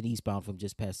back up 10 eastbound from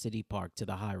just past City Park to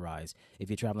the high rise. If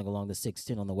you're traveling along the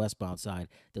 610 on the westbound side,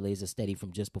 delays are steady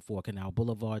from just before Canal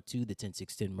Boulevard to the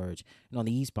 10610 merge. And on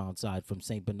the eastbound side from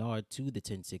St. Bernard to the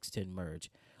 10610 merge.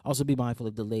 Also be mindful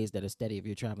of delays that are steady if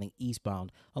you're traveling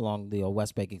eastbound along the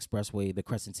West Bank Expressway, the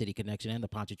Crescent City Connection, and the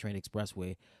Pontchartrain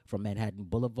Expressway from Manhattan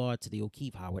Boulevard to the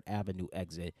O'Keefe Howard Avenue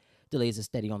exit. Delays are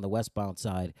steady on the westbound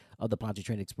side of the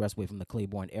Pontchartrain Expressway from the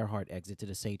Claiborne Earhart exit to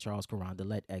the St. Charles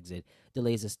Carondelet exit.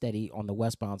 Delays are steady on the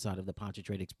westbound side of the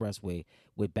Pontchartrain Expressway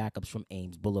with backups from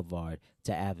Ames Boulevard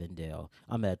to Avondale.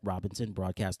 I'm Ed Robinson,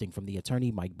 broadcasting from the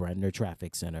Attorney Mike Brandner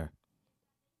Traffic Center.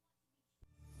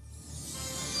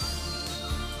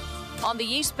 On the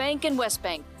East Bank and West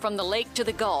Bank, from the lake to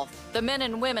the Gulf, the men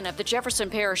and women of the Jefferson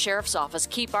Parish Sheriff's Office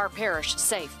keep our parish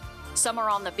safe. Some are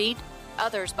on the beat,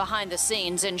 others behind the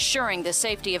scenes, ensuring the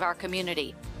safety of our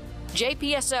community.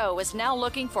 JPSO is now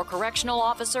looking for correctional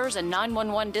officers and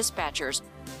 911 dispatchers.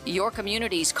 Your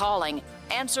community's calling.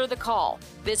 Answer the call.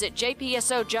 Visit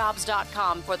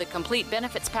jpsojobs.com for the complete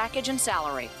benefits package and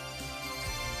salary.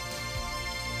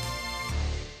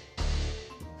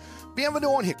 Bienvenue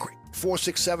on Hickory,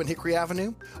 467 Hickory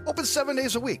Avenue. Open 7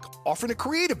 days a week, offering a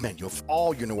creative menu of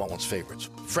all your New Orleans favorites.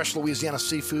 Fresh Louisiana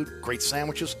seafood, great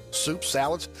sandwiches, soups,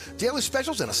 salads, daily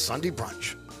specials, and a Sunday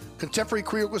brunch. Contemporary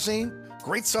Creole cuisine,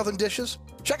 great southern dishes.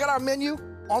 Check out our menu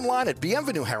online at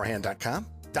bienvenueharahan.com.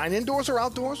 Dine indoors or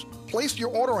outdoors. Place your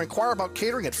order or inquire about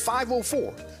catering at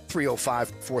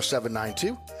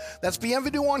 504-305-4792. That's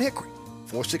Bienvenue on Hickory,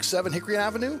 467 Hickory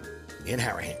Avenue in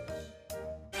Harahan.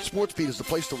 SportsBeat is the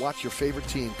place to watch your favorite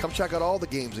team. Come check out all the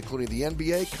games, including the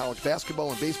NBA, college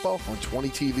basketball, and baseball on 20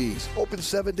 TVs. Open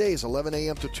 7 days, 11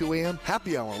 a.m. to 2 a.m.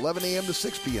 Happy hour, 11 a.m. to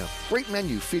 6 p.m. Great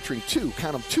menu featuring two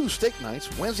steak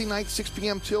nights. Wednesday night, 6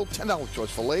 p.m. till $10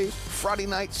 choice fillets. Friday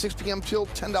night, 6 p.m. till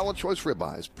 $10 choice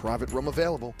ribeyes. Private room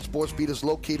available. SportsBeat is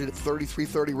located at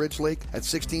 3330 Ridge Lake at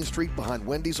 16th Street behind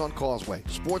Wendy's on Causeway.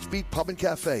 SportsBeat Pub and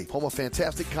Cafe, home of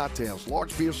fantastic cocktails,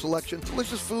 large beer selection,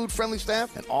 delicious food, friendly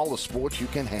staff, and all the sports you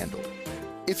can handle.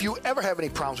 If you ever have any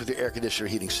problems with your air conditioner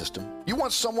heating system, you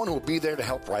want someone who will be there to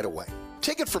help right away.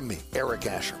 Take it from me, Eric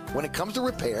Asher. When it comes to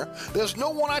repair, there's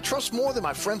no one I trust more than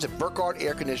my friends at Burkhardt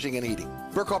Air Conditioning and Heating.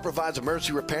 Burkhardt provides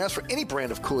emergency repairs for any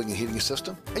brand of cooling and heating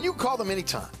system, and you can call them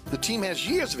anytime. The team has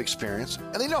years of experience,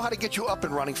 and they know how to get you up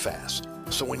and running fast.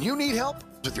 So when you need help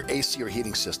with your AC or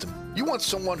heating system, you want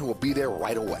someone who will be there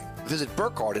right away. Visit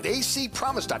Burkhardt at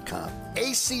acpromise.com,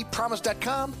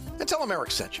 acpromise.com, and tell them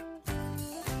Eric sent you.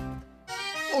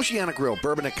 Oceana Grill,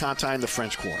 Bourbon at Conti in the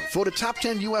French Quarter. Voted top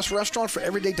 10 U.S. restaurant for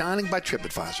everyday dining by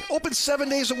TripAdvisor. Open 7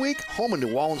 days a week, home of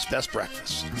New Orleans' best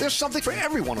breakfast. There's something for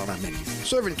everyone on our menu.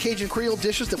 Serving Cajun Creole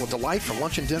dishes that will delight for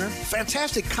lunch and dinner.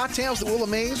 Fantastic cocktails that will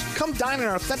amaze. Come dine in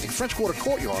our authentic French Quarter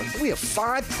courtyard. We have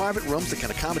 5 private rooms that can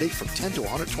accommodate from 10 to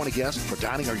 120 guests for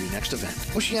dining or your next event.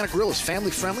 Oceana Grill is family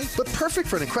friendly, but perfect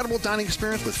for an incredible dining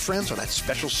experience with friends or that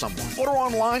special someone. Order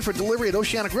online for delivery at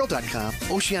oceanagrill.com.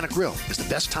 Oceana Grill is the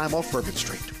best time off Bourbon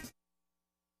Street.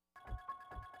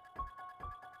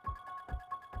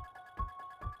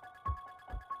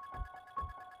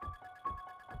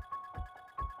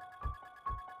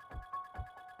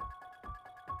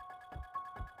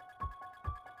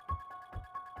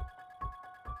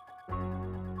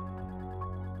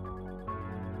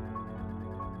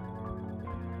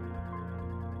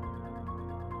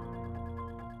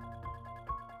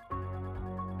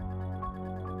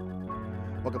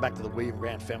 Welcome back to the William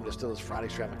Grant Family Distillers Friday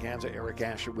Extravaganza. Eric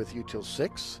Asher with you till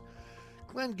 6.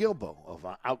 Glenn Gilbo of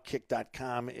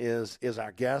Outkick.com is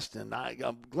our guest. And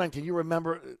Glenn, can you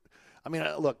remember? I mean,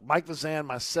 look, Mike Vazan,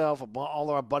 myself, all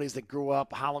our buddies that grew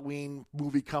up, Halloween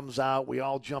movie comes out. We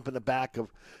all jump in the back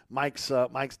of Mike's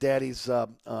daddy's.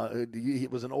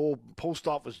 It was an old post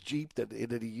office Jeep that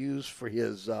he used for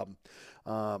his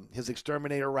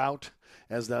exterminator route.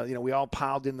 As we all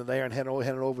piled into there and headed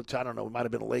over to, I don't know, it might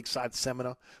have been a lakeside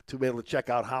seminar to be able to check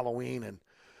out Halloween. And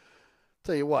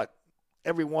tell you what,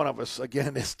 every one of us,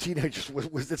 again, as teenagers,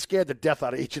 was scared to death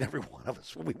out of each and every one of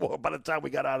us by the time we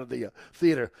got out of the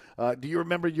theater. Do you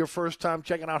remember your first time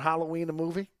checking out Halloween, the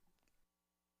movie?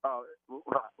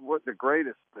 What the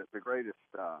greatest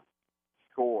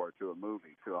score to a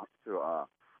movie, to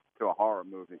a horror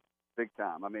movie, big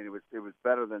time. I mean, it was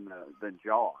better than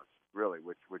Jaws, really,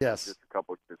 which yes. was just a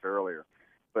couple of years earlier.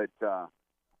 But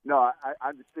no,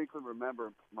 I distinctly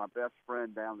remember my best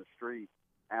friend down the street,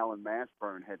 Alan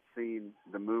Mashburn, had seen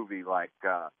the movie like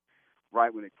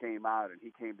right when it came out, and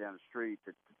he came down the street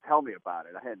to tell me about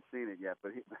it. I hadn't seen it yet,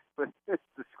 but his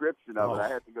description of it, I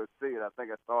had to go see it. I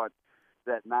think I saw it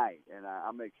that night, and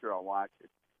I make sure I watch it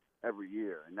every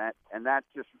year. And that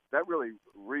really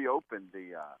reopened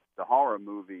the horror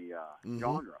movie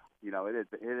genre. You know, it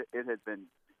had been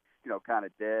kind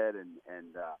of dead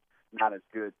and not as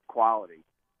good quality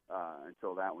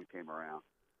until that one came around.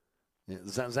 Yeah,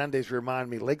 Zendays remind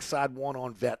me, Lakeside One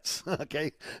on Vets,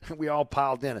 okay? We all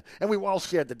piled in, and we were all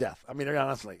scared to death. I mean,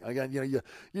 honestly, again,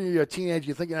 you're a teenager,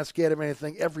 you think you're not scared of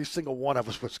anything. Every single one of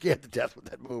us was scared to death with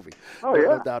that movie. Oh, yeah.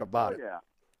 No doubt about it. Yeah.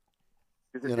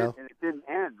 And it didn't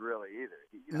end really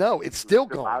either. No, it's still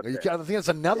going. I think it's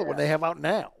another one Yeah. they have out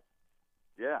now.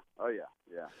 Yeah. Oh, yeah.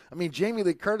 Yeah. I mean, Jamie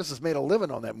Lee Curtis has made a living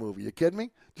on that movie. You kidding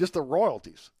me? Just the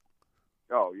royalties.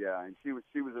 Oh, yeah. And she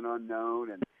was an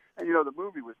unknown, and the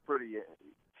movie was pretty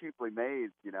cheaply made.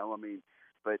 I mean,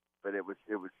 but it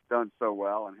was done so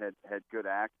well and had good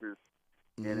actors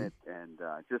in it, and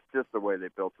just the way they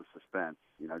built the suspense.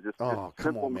 Just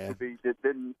simple movie. It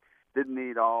didn't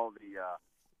need all the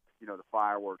the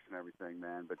fireworks and everything,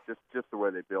 man. But just the way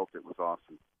they built it was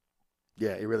awesome.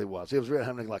 Yeah, it really was. It was really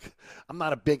I'm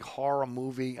not a big horror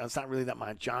movie. It's not really that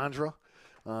my genre.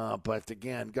 But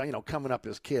again, coming up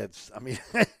as kids, I mean,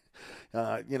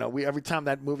 every time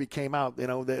that movie came out,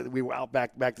 we were out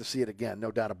back to see it again,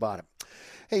 no doubt about it.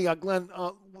 Hey, Glenn,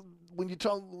 what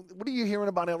are you hearing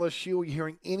about LSU? Are you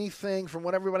hearing anything from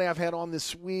what everybody I've had on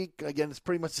this week? Again, it's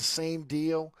pretty much the same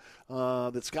deal.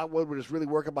 That Scott Woodward is really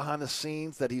working behind the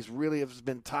scenes. That he's really has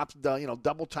been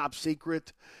double top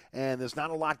secret, and there's not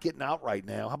a lot getting out right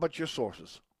now. How about your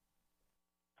sources?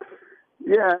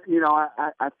 Yeah,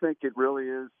 I think it really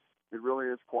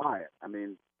is quiet. I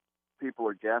mean, people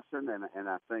are guessing, and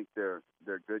I think they're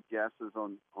good guesses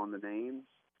on the names.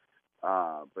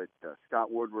 But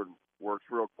Scott Woodward works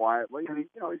real quietly, and he's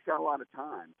got a lot of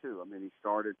time too. I mean, he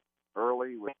started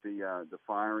early with the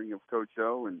firing of Coach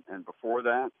O, and before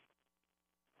that,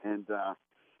 and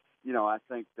I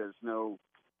think there's no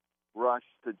rush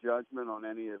to judgment on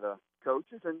any of the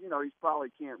coaches, and he probably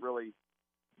can't really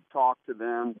talk to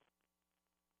them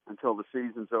until the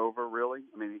season's over. Really,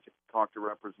 I mean, he can talk to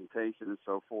representation and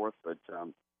so forth, but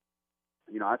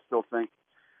I still think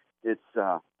it's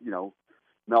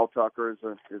Mel Tucker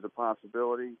is a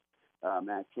possibility.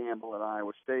 Matt Campbell at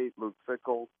Iowa State, Luke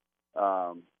Fickell,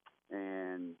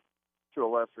 and to a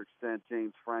lesser extent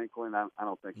James Franklin. I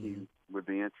don't think he would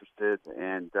be interested,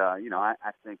 and I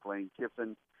think Lane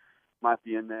Kiffin might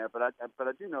be in there, but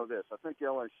I do know this. I think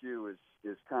LSU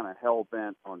is kind of hell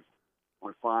bent on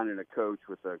finding a coach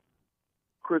with a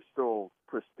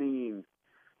pristine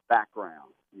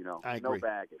background. I agree. No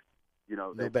baggage.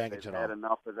 No they've at had all.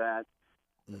 enough of that.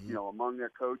 Among their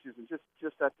coaches, and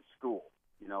just at the school.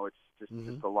 It's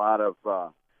just a lot of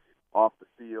off the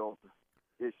field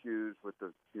issues with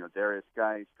the Darius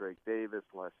Geis, Drake Davis,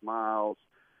 Les Miles,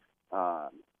 to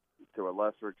a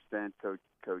lesser extent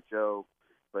Coach O,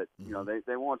 but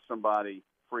they want somebody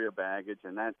free of baggage,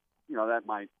 and that that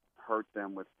might hurt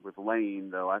them with Lane,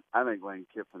 though. I think Lane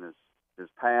Kiffin is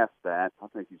past that. I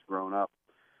think he's grown up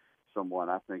somewhat.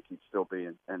 I think he'd still be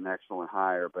an excellent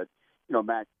hire, but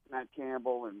Matt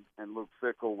Campbell and Luke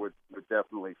Fickell would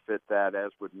definitely fit that,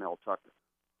 as would Mel Tucker.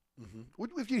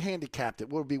 If you handicapped it,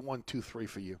 what would be 1, 2, 3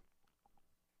 for you?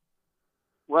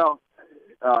 Well,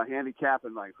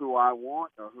 handicapping like who I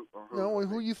want or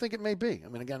who you think it may be. I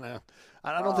mean, again,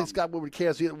 I don't think Scott Woodward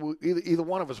cares either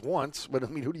one of us wants, but I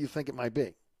mean, who do you think it might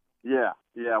be? Yeah.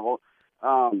 Well,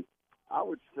 I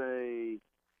would say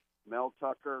Mel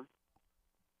Tucker,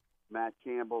 Matt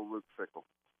Campbell, Luke Fickell.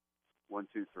 1,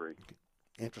 2, 3.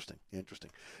 Interesting.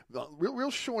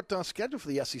 Real short schedule for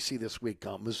the SEC this week.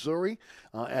 Missouri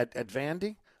at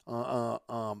Vandy.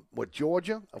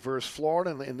 Georgia versus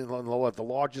Florida in the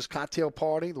largest cocktail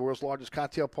party, the world's largest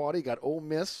cocktail party. You got Ole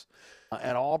Miss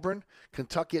at Auburn,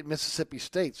 Kentucky at Mississippi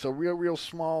State. So real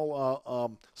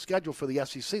small schedule for the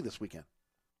SEC this weekend.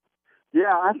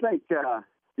 Yeah, I think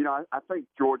I think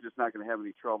Georgia's not going to have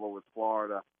any trouble with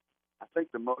Florida. I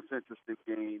think the most interesting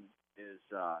game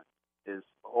is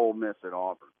Ole Miss at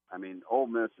Auburn. I mean, Ole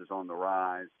Miss is on the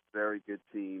rise, very good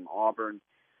team. Auburn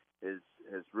has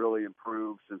really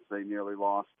improved since they nearly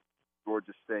lost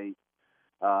Georgia State.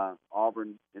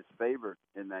 Auburn is favored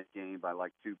in that game by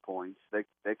like 2 points.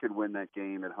 They could win that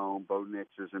game at home. Bo Nix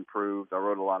has improved. I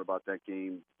wrote a lot about that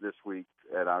game this week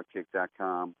at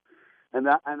Outkick.com. And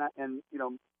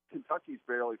Kentucky's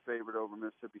barely favored over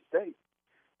Mississippi State.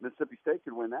 Mississippi State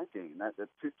could win that game.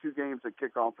 That's two games that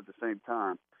kick off at the same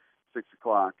time, 6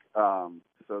 o'clock.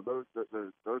 So those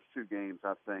 2 games,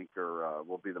 I think,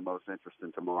 will be the most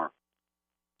interesting tomorrow.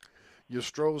 Your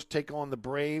Stros take on the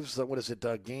Braves. What is it?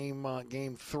 Game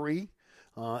 3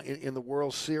 in the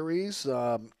World Series.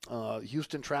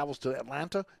 Houston travels to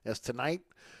Atlanta as tonight.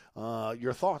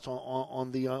 Your thoughts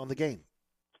on the game?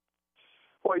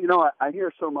 Well, I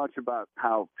hear so much about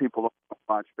how people don't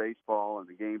watch baseball and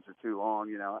the games are too long.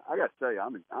 I got to tell you,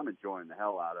 I'm enjoying the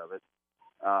hell out of it.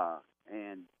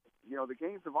 And the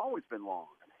games have always been long.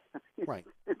 Right.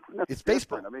 It's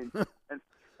baseball. I mean,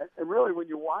 and really, when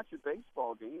you watch a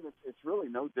baseball game, it's really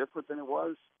no different than it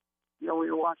was, when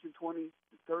you're watching 20,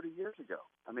 30 years ago.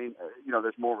 I mean,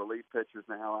 there's more relief pitchers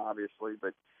now, obviously,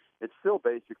 but it's still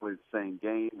basically the same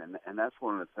game, and that's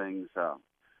one of the things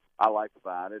I like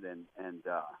about it. And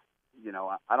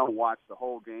I don't watch the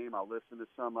whole game. I listen to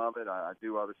some of it. I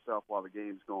do other stuff while the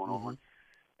game's going on.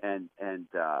 And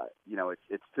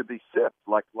it's to be sipped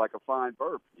like a fine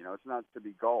bourbon. It's not to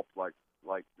be gulped like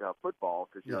football,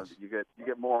 because you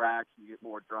get more action, you get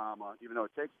more drama, even though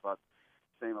it takes about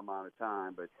the same amount of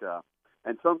time. But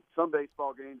and some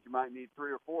baseball games you might need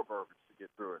 3 or 4 bourbons to get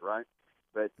through it, right?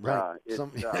 But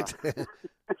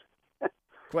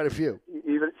quite a few.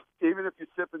 Even if you're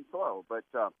sipping slow. But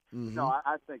no,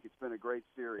 I think it's been a great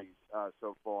series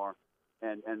so far,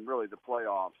 and really the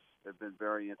playoffs have been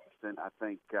very interesting. I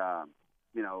think,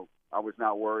 I was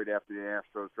not worried after the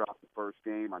Astros dropped the first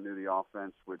game. I knew the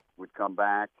offense would come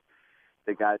back.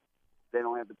 They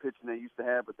don't have the pitching they used to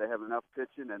have, but they have enough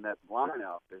pitching, and that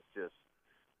lineup is just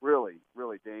really,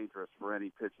 really dangerous for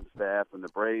any pitching staff. And the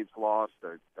Braves lost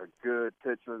a good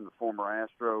pitcher, the former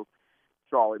Astro,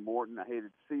 Charlie Morton. I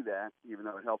hated to see that, even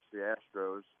though it helps the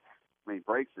Astros. I mean, he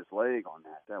breaks his leg on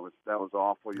that. That was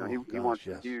awful. He won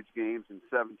some huge games in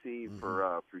 17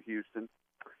 for Houston.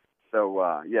 So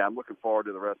I'm looking forward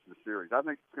to the rest of the series. I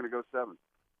think it's going to go 7.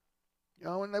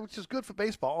 and which is good for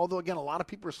baseball. Although, again, a lot of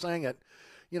people are saying it.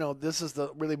 This is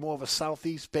really more of a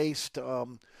Southeast-based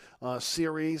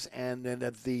series, and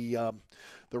that the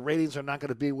ratings are not going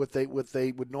to be what they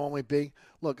would normally be.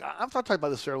 Look, I've talked about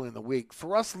this earlier in the week.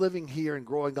 For us living here and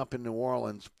growing up in New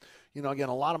Orleans, again,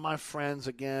 a lot of my friends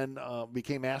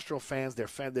became Astro fans. Their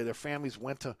families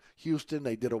went to Houston.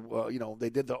 They did the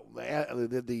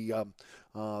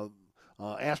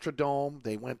Astrodome.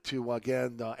 They went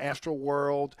to Astro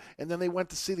World, and then they went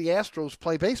to see the Astros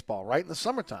play baseball right in the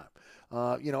summertime.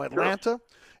 Atlanta,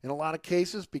 in a lot of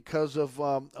cases, because of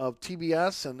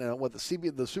TBS and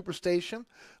the Superstation,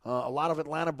 a lot of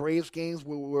Atlanta Braves games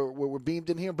were beamed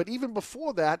in here. But even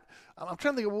before that, I'm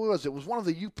trying to think of what it was. It was one of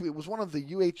the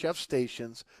UHF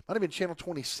stations, might have been Channel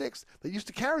 26, that used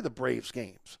to carry the Braves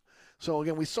games. So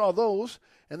again, we saw those.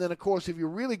 And then, of course, if you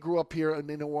really grew up here in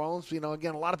New Orleans,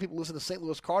 again, a lot of people listen to St.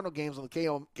 Louis Cardinal games on the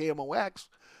KMOX,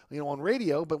 on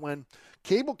radio. But when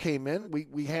cable came in,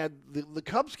 we had the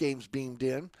Cubs games beamed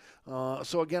in.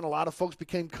 So, again, a lot of folks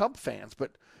became Cub fans.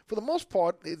 But for the most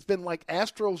part, it's been like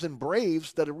Astros and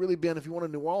Braves that have really been, if you want,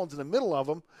 in New Orleans in the middle of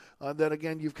them, that,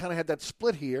 again, you've kind of had that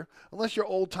split here. Unless you're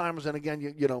old-timers, and, again,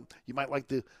 you might like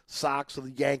the Sox or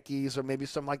the Yankees or maybe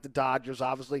some like the Dodgers,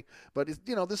 obviously. But,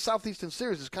 this Southeastern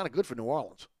Series is kind of good for New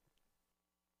Orleans.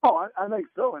 Oh, I think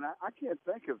so. And I can't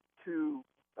think of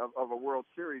of a World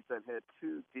Series that had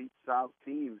two deep South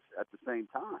teams at the same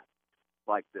time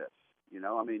like this.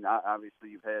 Obviously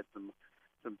you've had some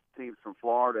teams from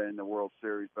Florida in the World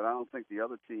Series, but I don't think the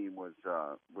other team was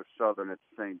Southern at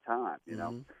the same time.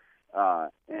 I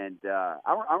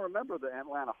remember the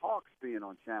Atlanta Hawks being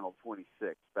on Channel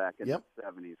 26 back in the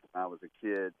 70s when I was a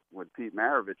kid when Pete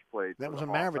Maravich played. That was when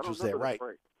Maravich was there, right?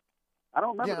 I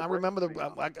don't remember. Yeah,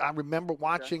 I remember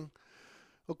watching. Okay.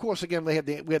 Of course, again, we had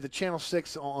the Channel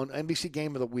 6 on NBC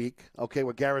Game of the Week,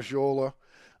 with Garagiola,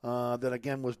 that,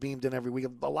 again, was beamed in every week.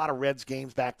 A lot of Reds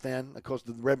games back then. Of course,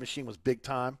 the Red Machine was big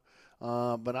time.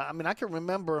 But, I can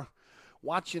remember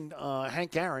watching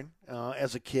Hank Aaron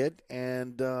as a kid,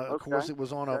 and, of course, it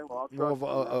was on more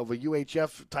of a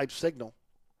UHF-type signal.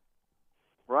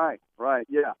 Right,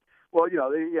 yeah. Well, there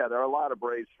are a lot of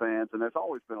Braves fans, and there's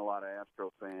always been a lot of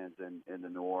Astro fans in the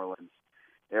New Orleans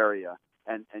area.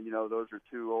 And those are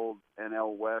two old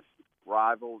NL West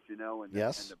rivals, and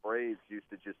the Braves used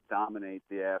to just dominate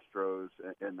the Astros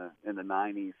in the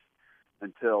 90s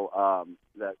until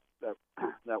that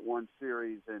one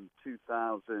series in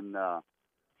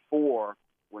 2004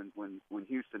 when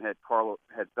Houston had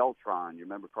Beltran. You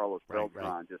remember Carlos Beltran?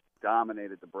 Right. Just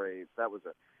dominated the Braves. That was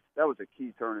a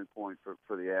key turning point for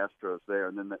the Astros there.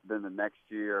 And then the next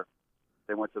year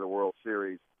they went to the World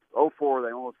Series. 2004,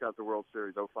 they almost got the World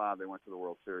Series. 2005, they went to the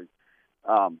World Series.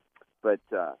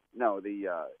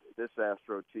 This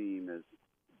Astro team is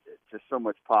just so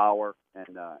much power,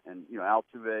 and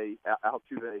Altuve,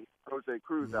 Jose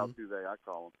Cruz, Altuve, I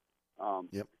call him.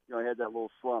 He had that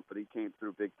little slump, but he came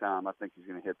through big time. I think he's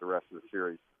going to hit the rest of the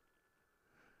series.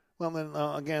 Well, then,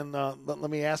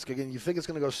 let me ask again. You think it's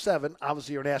going to go 7?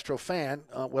 Obviously, you're an Astro fan.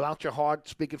 Without your heart,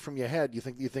 speaking from your head, you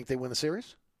think they win the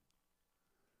series?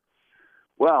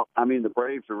 Well, the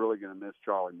Braves are really going to miss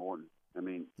Charlie Morton.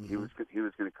 He was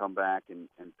going to come back and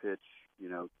pitch,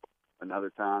 another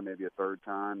time, maybe a third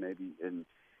time, maybe in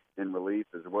relief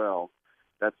as well.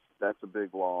 That's a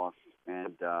big loss,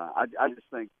 and I just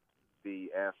think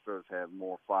the Astros have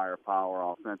more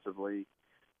firepower offensively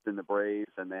than the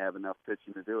Braves, and they have enough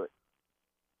pitching to do it.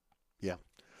 Yeah.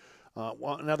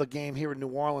 Another game here in New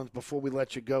Orleans before we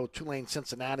let you go.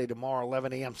 Tulane-Cincinnati tomorrow,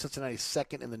 11 a.m. Cincinnati's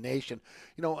second in the nation.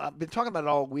 I've been talking about it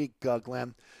all week,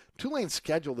 Glenn. Tulane's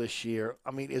schedule this year,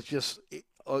 is just,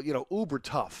 uber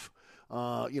tough.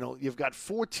 You've got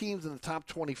 4 teams in the top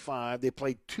 25. They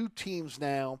played 2 teams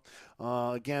now,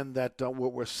 that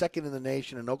were second in the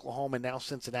nation in Oklahoma and now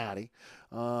Cincinnati.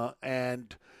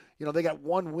 They got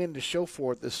 1 win to show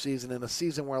for it this season, in a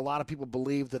season where a lot of people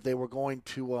believed that they were going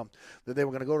to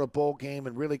go to a bowl game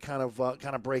and really kind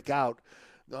of break out.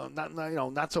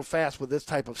 Not so fast with this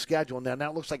type of schedule. Now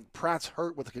it looks like Pratt's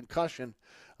hurt with a concussion.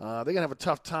 They're going to have a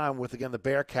tough time with, again, the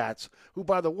Bearcats, who,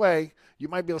 by the way, you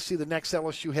might be able to see the next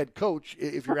LSU head coach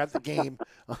if you're at the game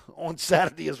on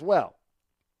Saturday as well.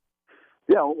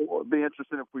 Yeah, it'll be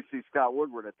interesting if we see Scott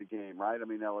Woodward at the game, right?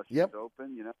 LSU's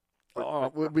open,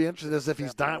 It would be interesting as if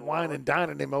he's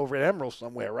dining him over at Emerald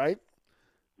somewhere, right?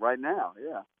 Right now,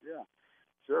 yeah,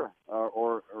 sure,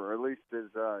 or at least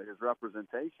his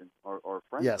representation or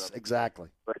friends. Yes, exactly.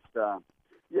 But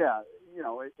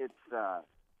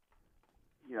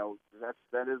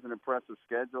that is an impressive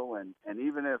schedule, and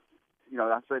even if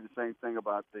I say the same thing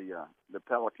about the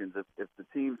Pelicans. If the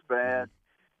team's bad,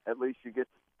 at least you get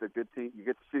the good team. You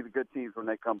get to see the good teams when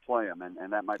they come play them,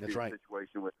 and that might That's be right. the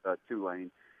situation with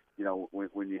Tulane. You know,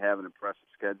 when you have an impressive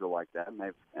schedule like that,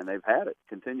 and they've had it,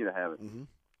 continue to have it. Mm-hmm.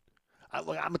 I'm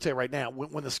going to tell you right now,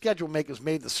 when the schedule makers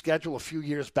made the schedule a few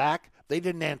years back, they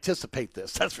didn't anticipate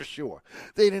this. That's for sure.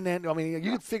 They didn't. I mean,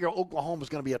 you could figure Oklahoma was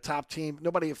going to be a top team.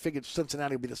 Nobody had figured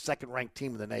Cincinnati would be the second-ranked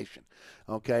team in the nation.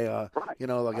 Okay, you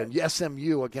know, again,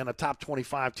 SMU again a top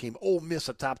 25 team. Ole Miss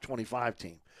a top 25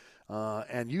 team.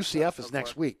 And UCF is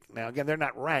next week. Now, again, they're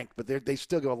not ranked, but they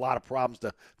still give a lot of problems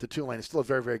to Tulane. It's still a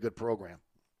very, very good program.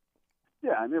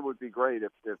 Yeah, and it would be great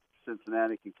if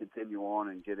Cincinnati can continue on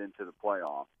and get into the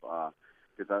playoff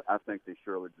because I think they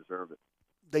surely deserve it.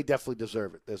 They definitely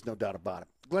deserve it. There's no doubt about it.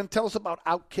 Glenn, tell us about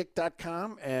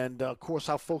Outkick.com and, of course,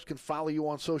 how folks can follow you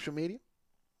on social media.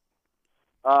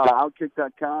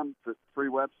 Outkick.com, it's a free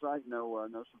website, no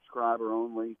subscriber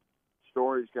only.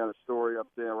 Story's got a story up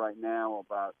there right now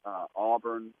about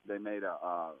Auburn. They made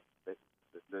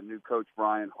the new coach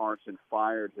Brian Harsin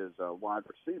fired his wide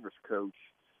receivers coach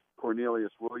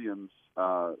Cornelius Williams,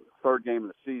 third game of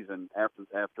the season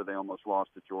after they almost lost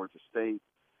to Georgia State,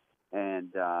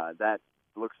 and that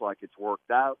looks like it's worked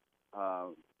out.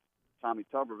 Tommy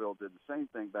Tuberville did the same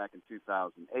thing back in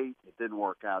 2008. It didn't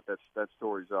work out. That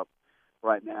story's up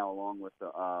right now, along with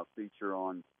the feature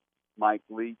on Mike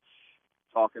Leach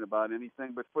talking about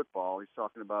anything but football. He's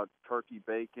talking about turkey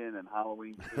bacon and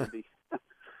Halloween candy,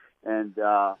 and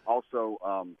also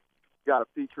got a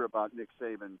feature about Nick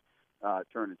Saban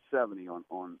turning 70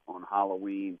 on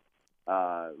Halloween.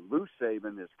 Lou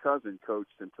Saban, his cousin,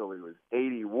 coached until he was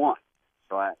 81.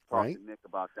 So I talked to Nick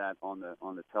about that on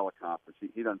the teleconference.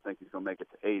 He doesn't think he's going to make it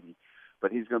to 80,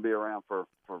 but he's going to be around for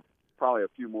probably a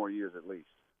few more years at least.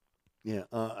 Yeah,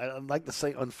 I'd like to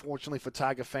say, unfortunately for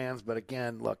Tiger fans, but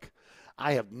again, look,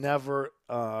 I have never,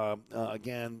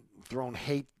 again, thrown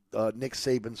hate Nick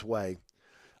Saban's way.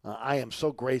 I am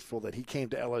so grateful that he came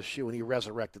to LSU and he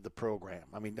resurrected the program.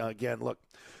 I mean, again, look,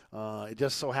 it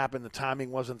just so happened the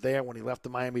timing wasn't there when he left the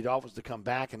Miami Dolphins to come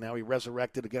back, and now he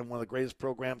resurrected, again, one of the greatest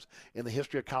programs in the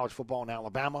history of college football in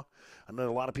Alabama. I know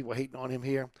a lot of people hating on him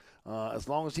here. As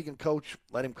long as he can coach,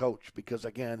 let him coach because,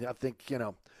 again, I think,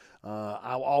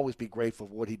 I'll always be grateful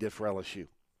for what he did for LSU.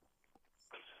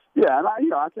 Yeah,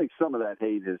 and I think some of that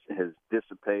hate has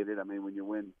dissipated. I mean, when you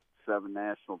win 7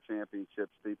 national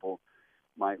championships, people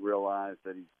might realize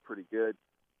that he's pretty good.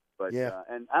 But yeah.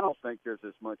 And I don't think there's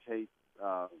as much hate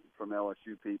from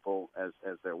LSU people as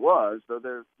there was, though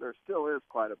there still is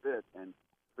quite a bit.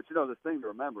 But the thing to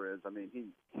remember is, I mean,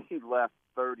 he left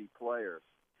 30 players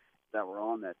that were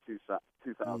on that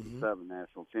 2007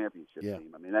 national championship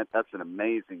team. I mean, that's an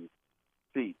amazing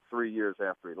feat 3 years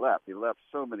after he left. He left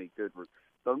so many good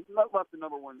so left the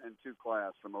number 1 and 2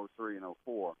 class from 03 and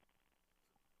 04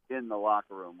 in the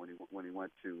locker room when he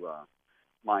went to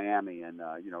Miami and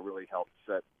really helped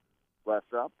set Les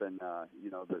up, and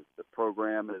the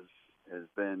program has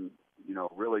been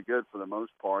really good for the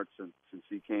most part since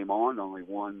he came on. Only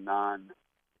one non-winning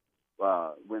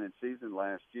season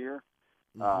last year.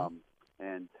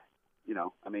 And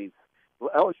I mean,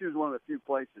 LSU is one of the few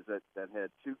places that had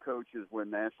 2 coaches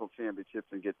win national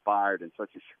championships and get fired in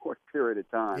such a short period of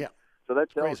time. Yeah. So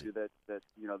that tells you that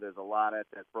there's a lot at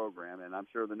that program, and I'm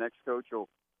sure the next coach will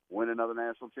win another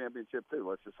national championship too.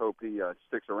 Let's just hope he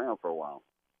sticks around for a while.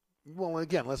 Well,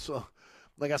 again, let's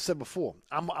like I said before,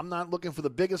 I'm not looking for the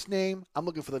biggest name. I'm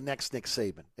looking for the next Nick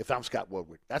Saban. If I'm Scott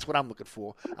Woodward, that's what I'm looking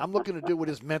for. I'm looking to do what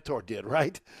his mentor did,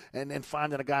 right? And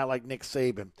finding a guy like Nick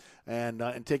Saban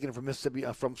and taking him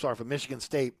from from Michigan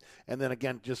State, and then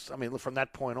again, from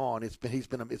that point on, it's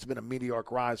been a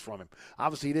meteoric rise from him.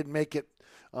 Obviously, he didn't make it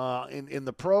in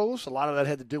the pros. A lot of that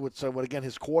had to do with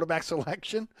his quarterback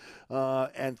selection,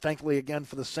 and thankfully again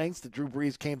for the Saints, that Drew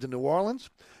Brees came to New Orleans.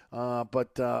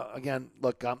 But again,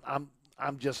 look,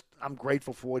 I'm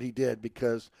grateful for what he did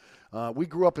because we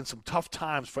grew up in some tough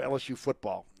times for LSU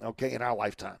football, okay, in our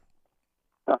lifetime.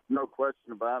 No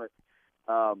question about it.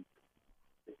 I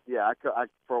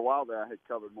for a while there I had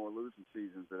covered more losing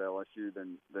seasons at LSU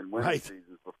than winning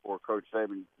seasons before Coach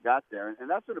Saban got there. And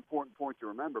that's an important point to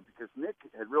remember because Nick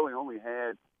had really only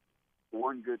had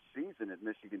one good season at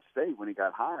Michigan State when he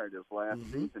got hired. His last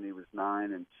season he was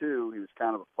 9-2. He was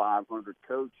kind of a 500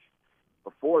 coach.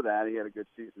 Before that, he had a good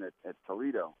season at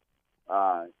Toledo,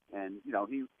 and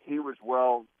he was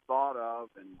well thought of,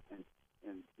 and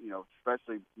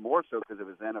especially more so because of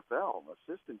his NFL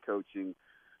assistant coaching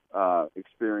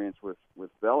experience with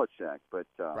Belichick. But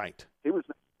he was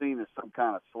seen as some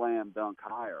kind of slam dunk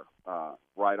hire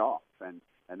right off, and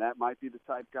that might be the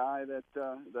type guy that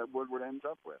Woodward ends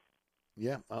up with.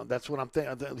 Yeah, that's what I'm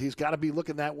thinking. He's got to be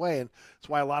looking that way, and that's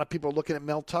why a lot of people are looking at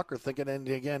Mel Tucker, thinking, and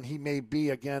again, he may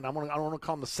be again. I don't want to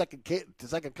call him the second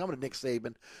coming to Nick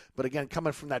Saban, but again,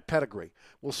 coming from that pedigree,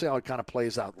 we'll see how it kind of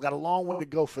plays out. We've got a long way to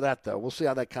go for that, though. We'll see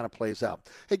how that kind of plays out.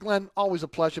 Hey, Glenn, always a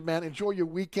pleasure, man. Enjoy your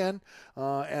weekend,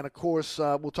 and of course,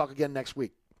 we'll talk again next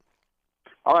week.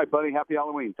 All right, buddy. Happy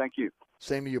Halloween. Thank you.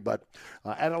 Same to you, bud.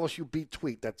 At LSU Beat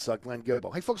Tweet, that's Glenn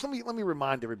Guilbeau. Hey, folks, let me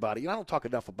remind everybody. I don't talk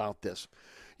enough about this.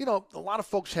 A lot of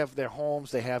folks have their homes.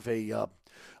 They have a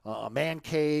man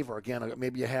cave, or again,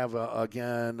 maybe you have a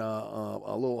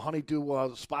little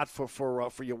honeydew spot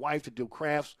for your wife to do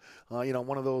crafts.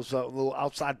 One of those little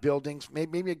outside buildings.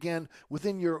 Maybe again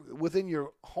within your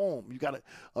home, you got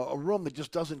a room that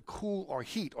just doesn't cool or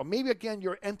heat, or maybe again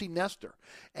you're an empty nester,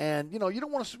 and you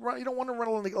don't want to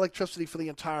run electricity for the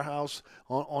entire house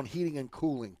on heating and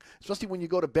cooling, especially when you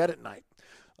go to bed at night.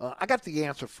 I got the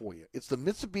answer for you. It's the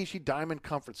Mitsubishi Diamond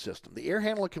Comfort System. The air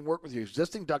handler can work with your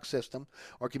existing duct system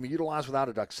or can be utilized without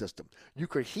a duct system. You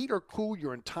could heat or cool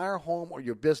your entire home or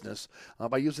your business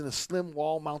by using a slim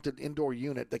wall-mounted indoor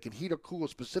unit that can heat or cool a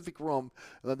specific room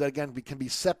that, again, can be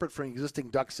separate from an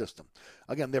existing duct system.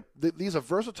 Again, these are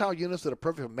versatile units that are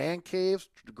perfect for man caves,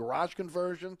 garage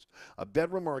conversions, a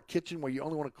bedroom or a kitchen where you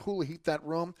only want to cool or heat that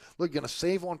room. Look, you're going to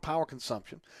save on power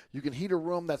consumption. You can heat or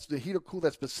cool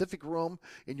that specific room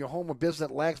in your home or business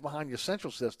that lags behind your central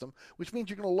system, which means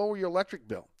you're going to lower your electric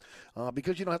bill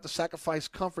because you don't have to sacrifice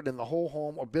comfort in the whole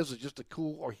home or business just to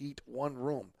cool or heat one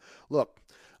room. Look,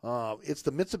 it's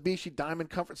the Mitsubishi Diamond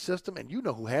Comfort System, and you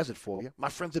know who has it for you. My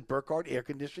friends at Burkhardt Air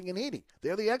Conditioning and Heating.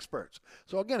 They're the experts.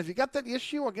 So, again, if you got that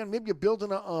issue, again, maybe you're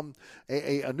building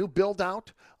a new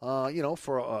build-out,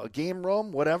 for a game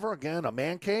room, whatever, again, a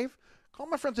man cave, call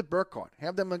my friends at Burkhardt.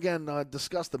 Have them, again,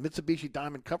 discuss the Mitsubishi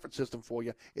Diamond Comfort System for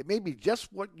you. It may be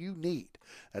just what you need.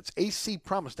 That's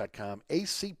acpromise.com,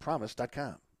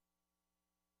 acpromise.com.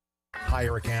 Hi,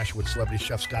 Eric Ashwood, celebrity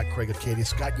chef Scott Craig of Katie's.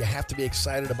 Scott, you have to be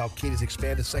excited about Katie's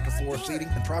expanded second floor seating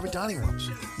and private dining rooms.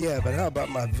 Yeah, but how about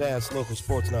my vast local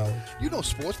sports knowledge? You know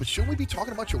sports, but shouldn't we be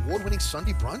talking about your award-winning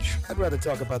Sunday brunch? I'd rather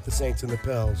talk about the Saints and the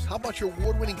Pels. How about your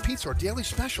award-winning pizza or daily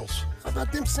specials? How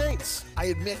about them Saints? I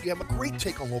admit you have a great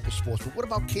take on local sports, but what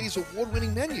about Katie's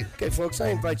award-winning menu? Okay, folks, I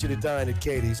invite you to dine at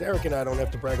Katie's. Eric and I don't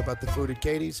have to brag about the food at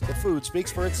Katie's. The food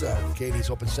speaks for itself. Katie's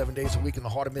open 7 days a week in the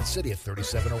heart of Mid-City at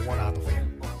 3701 Opperville.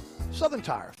 Southern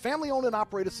Tire, family owned and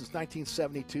operated since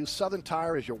 1972, Southern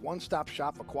Tire is your one-stop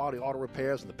shop for quality auto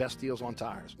repairs and the best deals on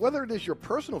tires. Whether it is your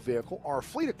personal vehicle or a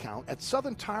fleet account, at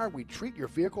Southern Tire we treat your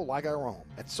vehicle like our own.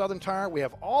 At Southern Tire we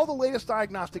have all the latest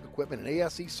diagnostic equipment and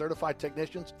ASE certified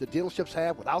technicians the dealerships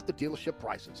have without the dealership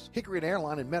prices. Hickory and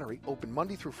Airline in Metairie open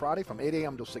Monday through Friday from 8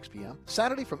 a.m. till 6 p.m.,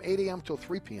 Saturday from 8 a.m. till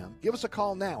 3 p.m. Give us a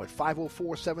call now at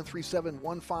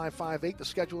 504-737-1558 to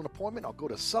schedule an appointment, or go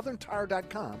to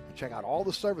southerntire.com and check out all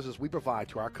the services we provide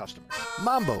to our customers.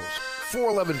 Mambo's,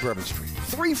 411 Bourbon Street.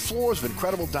 3 floors of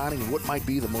incredible dining in what might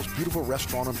be the most beautiful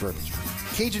restaurant on Bourbon Street.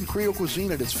 Cajun Creole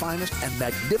cuisine at its finest and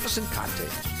magnificent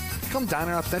cocktails. Come dine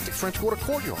in our authentic French Quarter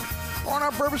courtyard or on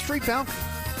our Bourbon Street balcony.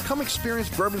 Come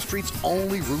experience Bourbon Street's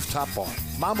only rooftop bar.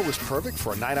 Mambo is perfect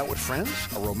for a night out with friends,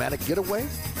 a romantic getaway,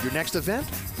 your next event,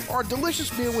 or a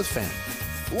delicious meal with family.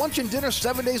 Lunch and dinner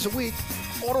 7 days a week.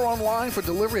 Order online for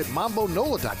delivery at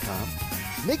mambonola.com.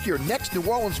 Make your next New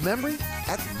Orleans memory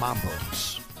at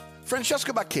Mambo's.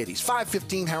 Francesca by Katie's,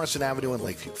 515 Harrison Avenue in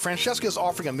Lakeview. Francesca is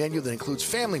offering a menu that includes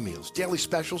family meals, daily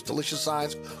specials, delicious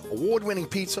sides, award-winning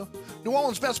pizza, New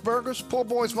Orleans' best burgers, poor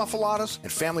boys' muffulettas,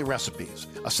 and family recipes.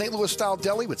 A St. Louis-style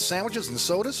deli with sandwiches and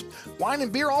sodas. Wine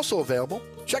and beer also available.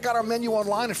 Check out our menu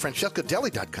online at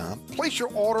francescadeli.com. Place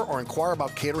your order or inquire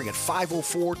about catering at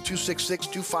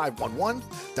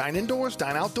 504-266-2511. Dine indoors,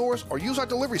 dine outdoors, or use our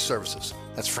delivery services.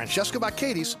 That's Francesca by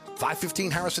Katie's,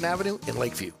 515 Harrison Avenue in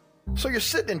Lakeview. So you're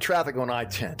sitting in traffic on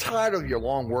I-10, tired of your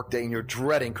long workday, and you're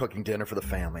dreading cooking dinner for the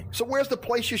family. So where's the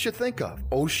place you should think of?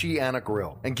 Oceana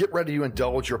Grill. And get ready to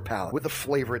indulge your palate with the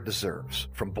flavor it deserves.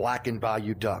 From blackened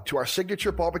Bayou duck to our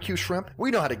signature barbecue shrimp,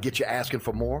 we know how to get you asking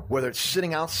for more. Whether it's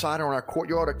sitting outside or in our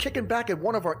courtyard or kicking back at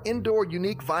one of our indoor,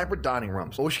 unique, vibrant dining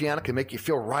rooms, Oceana can make you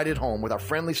feel right at home with our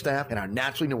friendly staff and our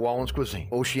naturally New Orleans cuisine.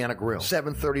 Oceana Grill,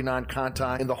 739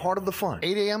 Conti, in the heart of the fun,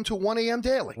 8 a.m. to 1 a.m.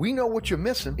 daily. We know what you're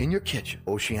missing in your kitchen.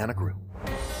 Oceana Grill.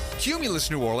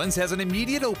 Cumulus New Orleans has an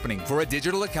immediate opening for a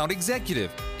digital account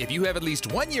executive. If you have at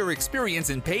least 1 year experience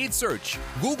in paid search,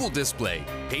 Google display,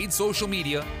 paid social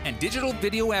media, and digital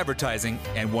video advertising,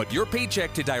 and want your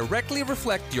paycheck to directly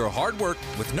reflect your hard work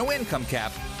with no income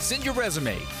cap, send your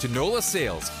resume to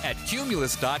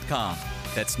nolasales@cumulus.com.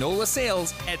 That's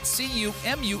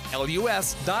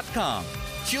nolasales@cumulus.com.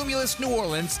 Cumulus New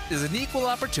Orleans is an equal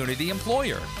opportunity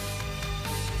employer.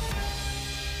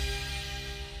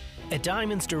 At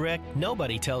Diamonds Direct,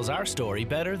 nobody tells our story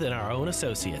better than our own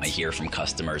associates. I hear from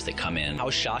customers that come in how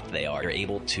shocked they are. They're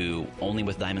able to, only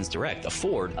with Diamonds Direct,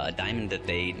 afford a diamond that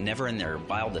they never in their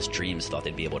wildest dreams thought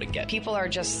they'd be able to get. People are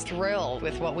just thrilled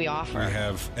with what we offer. We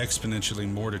have exponentially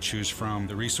more to choose from.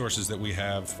 The resources that we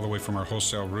have all the way from our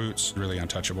wholesale roots, really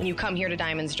untouchable. When you come here to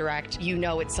Diamonds Direct, you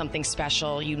know it's something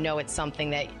special. You know it's something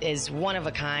that is one of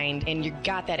a kind, and you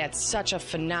got that at such a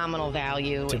phenomenal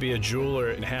value. To be a jeweler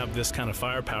and have this kind of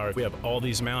firepower, we have all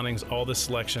these mountings, all this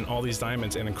selection, all these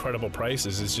diamonds, and incredible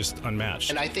prices is just unmatched.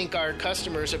 And I think our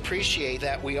customers appreciate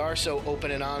that we are so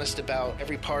open and honest about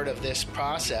every part of this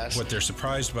process. What they're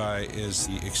surprised by is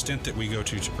the extent that we go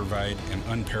to provide an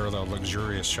unparalleled,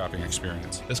 luxurious shopping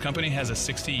experience. This company has a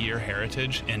 60-year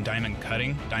heritage in diamond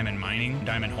cutting, diamond mining,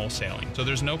 diamond wholesaling. So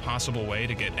there's no possible way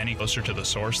to get any closer to the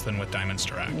source than with Diamonds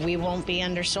Direct. We won't be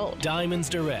undersold. Diamonds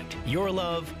Direct. Your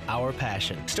love, our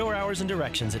passion. Store hours and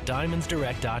directions at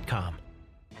diamondsdirect.com.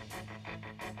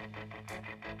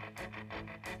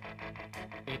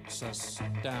 It's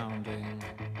astounding.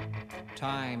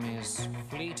 Time is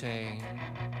fleeting.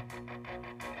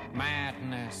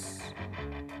 Madness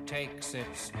takes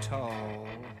its toll.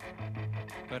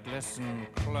 But listen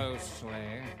closely.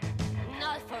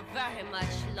 Not for very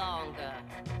much longer.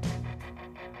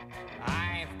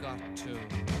 I've got to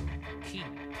keep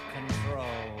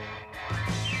control.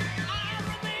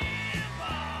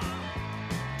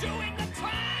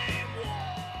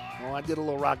 Well, I did a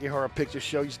little Rocky Horror Picture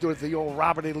Show. Used to do it at the old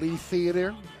Robert E. Lee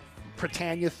Theater,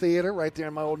 Britannia Theater, right there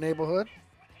in my old neighborhood.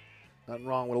 Nothing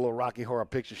wrong with a little Rocky Horror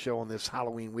Picture Show on this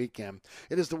Halloween weekend.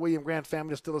 It is the William Grant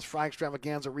Family Distillers Fry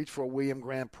Extravaganza. Reach for a William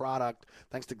Grant product.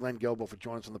 Thanks to Glenn Gilbo for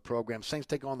joining us on the program. Saints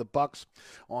take on the Bucks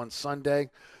on Sunday.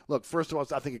 Look, first of all,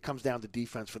 I think it comes down to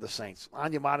defense for the Saints.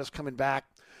 Onyemata's coming back.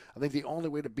 I think the only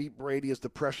way to beat Brady is to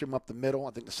pressure him up the middle.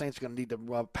 I think the Saints are going to need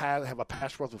to have a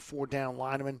pass rush with 4 down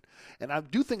linemen. And I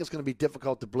do think it's going to be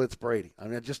difficult to blitz Brady. I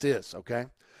mean, it just is, okay?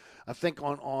 I think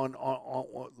on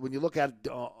when you look at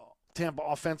Tampa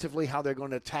offensively, how they're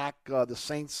going to attack the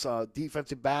Saints'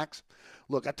 defensive backs.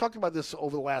 Look, I talked about this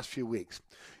over the last few weeks.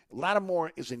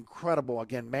 Lattimore is incredible,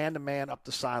 again, man-to-man up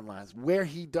the sidelines. Where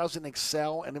he doesn't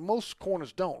excel, and most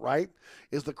corners don't, right,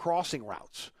 is the crossing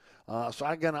routes. So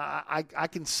again, I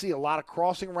can see a lot of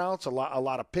crossing routes, a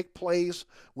lot of pick plays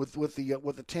with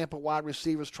the Tampa wide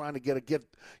receivers trying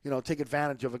to take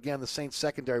advantage of, again, the Saints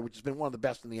secondary, which has been one of the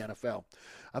best in the NFL.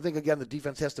 I think, again, the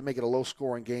defense has to make it a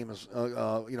low-scoring game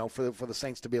for the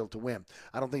Saints to be able to win.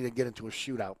 I don't think they get into a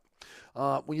shootout.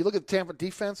 When you look at the Tampa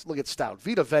defense, look at Stout.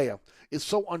 Vita Vea is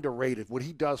so underrated, what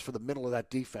he does for the middle of that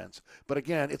defense. But,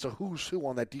 again, it's a who's who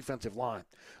on that defensive line.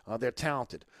 They're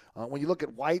talented. When you look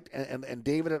at White and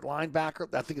David at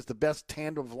linebacker, I think it's the best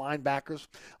tandem of linebackers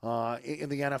in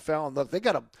the NFL. And look, they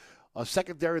got a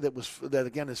secondary that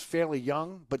again is fairly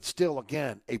young, but still,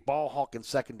 again, a ball-hawking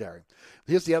secondary.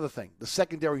 Here's the other thing. The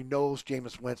secondary knows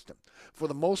Jameis Winston. For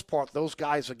the most part, those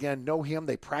guys, again, know him.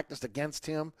 They practiced against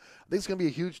him. I think it's going to be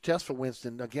a huge test for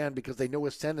Winston, again, because they know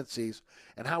his tendencies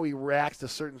and how he reacts to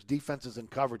certain defenses and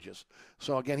coverages.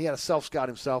 So, again, he had a self-scout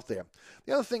himself there.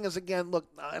 The other thing is, again, look,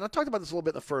 and I talked about this a little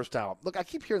bit in the first hour. Look, I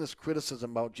keep hearing this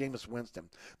criticism about Jameis Winston,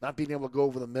 not being able to go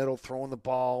over the middle, throwing the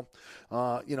ball,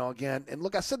 again. And,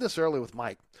 look, I said this earlier with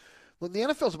Mike. Look, the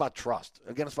NFL is about trust.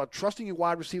 Again, it's about trusting your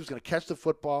wide receivers going to catch the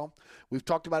football. We've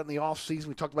talked about it in the offseason.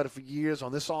 We've talked about it for years.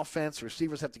 On this offense,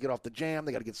 receivers have to get off the jam.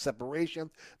 They got to get separation.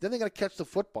 Then they got to catch the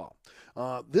football.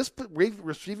 This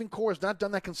receiving core has not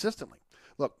done that consistently.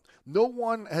 Look, no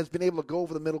one has been able to go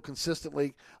over the middle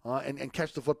consistently and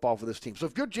catch the football for this team. So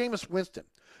if you're Jameis Winston,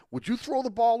 would you throw the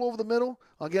ball over the middle,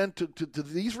 again, to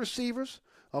these receivers?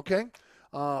 Okay?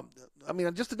 I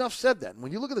mean, just enough said then.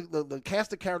 When you look at the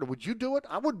cast of character, would you do it?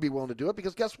 I wouldn't be willing to do it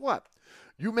because guess what?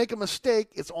 You make a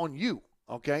mistake, it's on you,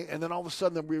 okay? And then all of a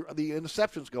sudden the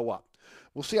interceptions go up.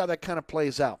 We'll see how that kind of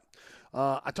plays out.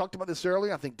 I talked about this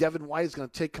earlier. I think Devin White is going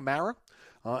to take Kamara.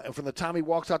 And from the time he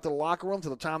walks out to the locker room to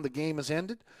the time the game has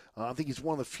ended, I think he's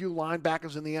one of the few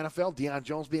linebackers in the NFL, Deion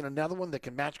Jones being another one that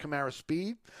can match Kamara's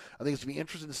speed. I think it's going to be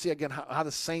interesting to see, again, how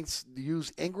the Saints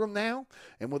use Ingram now,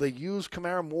 and will they use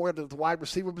Kamara more at the wide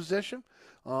receiver position.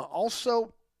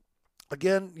 Also,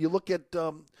 again, you look at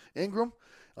Ingram.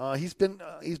 He's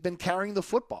been carrying the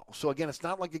football. So, again, it's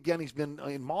not like, again, he's been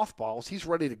in mothballs. He's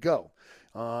ready to go.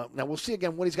 Now, we'll see,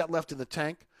 again, what he's got left in the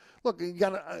tank. Look, you got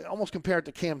to almost compare it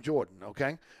to Cam Jordan,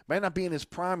 okay? Might not be in his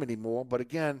prime anymore, but,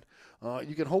 again,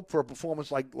 you can hope for a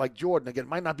performance like Jordan. Again, it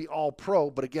might not be all pro,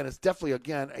 but, again, it's definitely,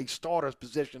 again, a starter's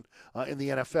position in the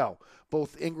NFL.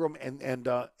 Both Ingram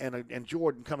and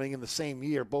Jordan coming in the same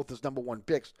year, both as number 1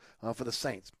 picks for the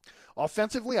Saints.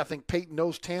 Offensively, I think Peyton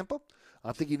knows Tampa.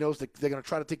 I think he knows that they're going to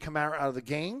try to take Kamara out of the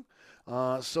game.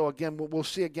 So again, we'll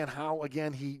see again how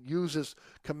again he uses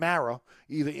Kamara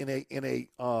either in a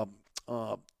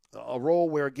role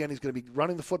where again he's going to be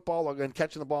running the football or again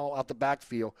catching the ball out the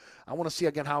backfield. I want to see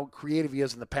again how creative he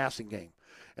is in the passing game,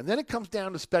 and then it comes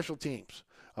down to special teams.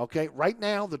 Okay, right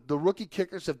now the rookie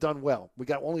kickers have done well. We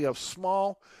got only a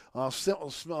small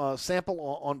sample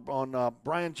on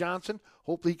Brian Johnson.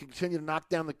 Hopefully he can continue to knock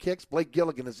down the kicks. Blake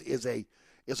Gilligan is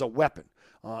a weapon.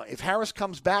 If Harris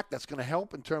comes back, that's going to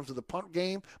help in terms of the punt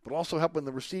game, but also help in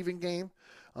the receiving game.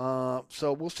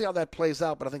 So we'll see how that plays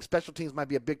out. But I think special teams might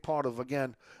be a big part of,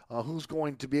 again, who's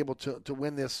going to be able to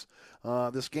win this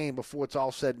game before it's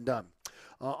all said and done.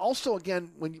 Also,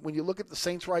 again, when you look at the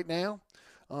Saints right now,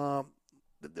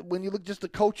 when you look just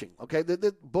at coaching, okay,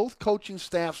 both coaching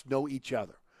staffs know each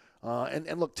other.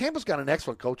 And look, Tampa's got an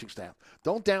excellent coaching staff.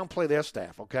 Don't downplay their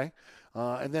staff, okay?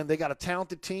 And then they got a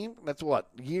talented team. That's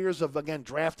years of, again,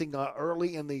 drafting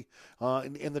early in the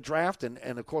draft. And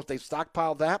of course, they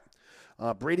stockpiled that.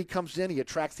 Brady comes in. He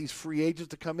attracts these free agents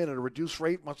to come in at a reduced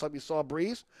rate, much like we saw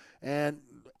Breeze. And,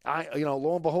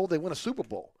 lo and behold, they win a Super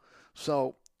Bowl.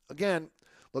 So, again,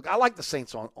 look, I like the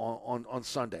Saints on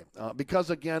Sunday because,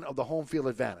 again, of the home field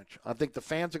advantage. I think the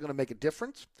fans are going to make a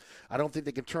difference. I don't think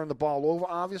they can turn the ball over,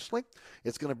 obviously.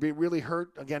 It's going to be really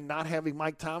hurt, again, not having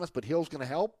Mike Thomas, but Hill's going to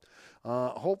help.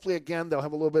 Hopefully, again, they'll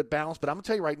have a little bit of balance. But I'm going to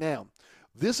tell you right now,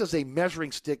 this is a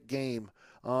measuring stick game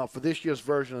for this year's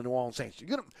version of the New Orleans Saints. You're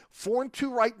going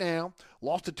 4-2 right now.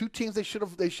 Lost to two teams they should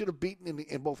have beaten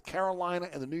in both Carolina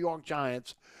and the New York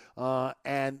Giants.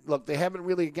 And look, they haven't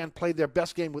really again played their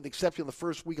best game with the exception of the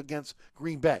first week against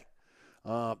Green Bay.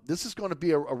 This is going to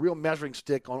be a real measuring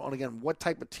stick on again what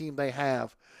type of team they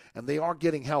have, and they are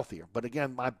getting healthier. But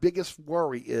again, my biggest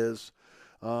worry is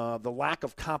the lack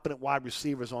of competent wide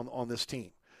receivers on this team,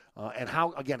 and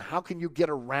how can you get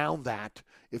around that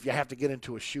if you have to get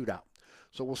into a shootout?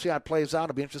 So we'll see how it plays out.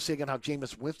 It'll be interesting to see again how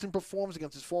Jameis Winston performs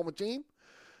against his former team.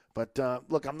 But,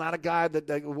 look, I'm not a guy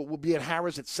that will be at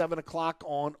Harrah's at 7 o'clock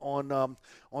on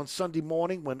Sunday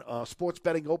morning when sports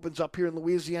betting opens up here in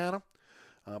Louisiana.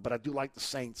 But I do like the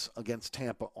Saints against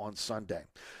Tampa on Sunday.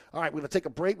 All right, we're going to take a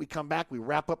break. We come back. We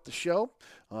wrap up the show.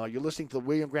 You're listening to the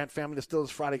William Grant Family Distillers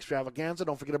Friday Extravaganza.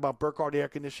 Don't forget about Burkhardt Air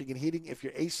Conditioning and Heating. If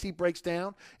your AC breaks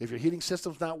down, if your heating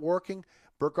system's not working,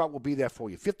 Burkhardt will be there for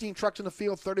you. 15 trucks in the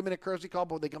field, 30-minute courtesy call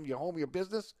before they come to your home or your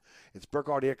business. It's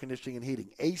Burkhardt Air Conditioning and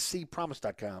Heating.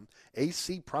 acpromise.com.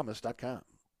 acpromise.com.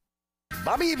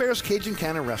 Bobby Hebert's Cajun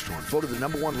Cannon Restaurant, voted the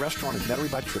 #1 restaurant in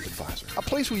Metairie by TripAdvisor. A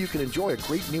place where you can enjoy a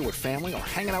great meal with family or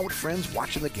hanging out with friends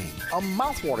watching the game. A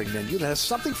mouth-watering menu that has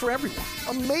something for everyone.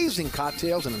 Amazing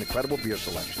cocktails and an incredible beer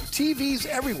selection. TVs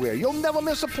everywhere. You'll never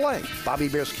miss a play. Bobby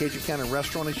Hebert's Cajun Cannon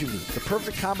Restaurant is unique. The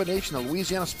perfect combination of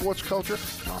Louisiana sports culture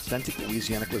and authentic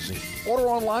Louisiana cuisine. Order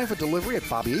online for delivery at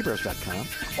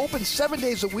BobbyHeberts.com. Open 7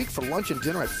 days a week for lunch and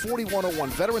dinner at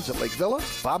 4101 Veterans at Lake Villa.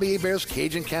 Bobby Hebert's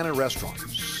Cajun Cannon Restaurant.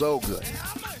 So good.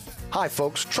 Hi,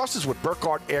 folks. Trust is what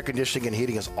Burkhardt Air Conditioning and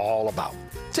Heating is all about.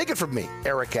 Take it from me,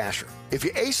 Eric Asher. If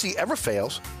your AC ever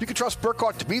fails, you can trust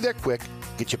Burkhardt to be there quick,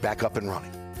 get you back up and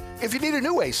running. If you need a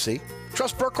new AC,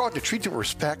 trust Burkhardt to treat you with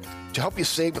respect, to help you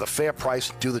save with a fair price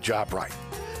and do the job right.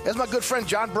 As my good friend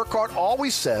John Burkhardt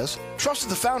always says, trust is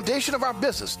the foundation of our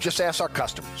business. Just ask our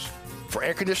customers. For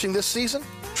air conditioning this season,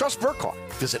 trust Burkhardt.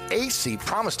 Visit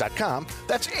acpromise.com.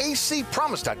 That's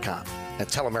acpromise.com. And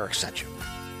tell them Eric sent you.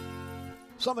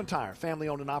 Southern Tire, family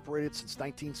owned and operated since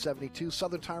 1972.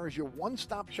 Southern Tire is your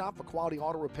one-stop shop for quality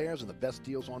auto repairs and the best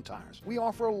deals on tires. We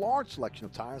offer a large selection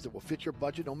of tires that will fit your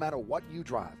budget no matter what you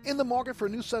drive. In the market for a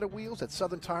new set of wheels, at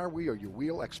Southern Tire, we are your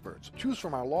wheel experts. Choose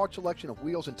from our large selection of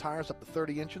wheels and tires up to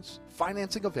 30 inches.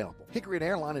 Financing available. Hickory and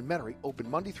Airline in Metairie, open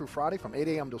Monday through Friday from 8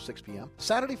 a.m. till 6 p.m.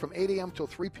 Saturday from 8 a.m. till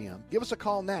 3 p.m. Give us a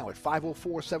call now at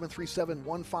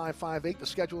 504-737-1558 to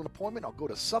schedule an appointment, or go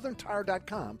to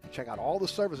southerntire.com and check out all the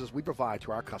services we provide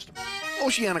to our customers.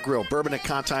 Oceana Grill, Bourbon at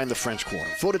Conti in the French Quarter.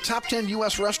 Voted top 10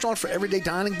 U.S. restaurant for everyday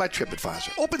dining by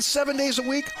TripAdvisor. Open 7 days a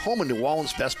week, home of New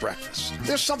Orleans' best breakfast.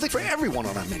 There's something for everyone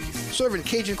on our menu. Serving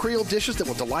Cajun Creole dishes that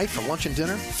will delight for lunch and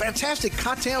dinner. Fantastic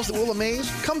cocktails that will amaze.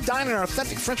 Come dine in our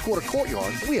authentic French Quarter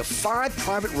courtyard. We have 5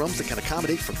 private rooms that can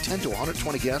accommodate from 10 to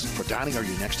 120 guests for dining or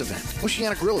your next event.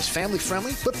 Oceana Grill is family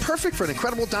friendly, but perfect for an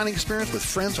incredible dining experience with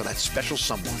friends or that special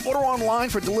someone. Order online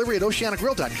for delivery at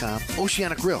oceanagrill.com.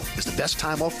 Oceana Grill is the best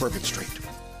time off Bourbon Street.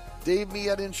 Dave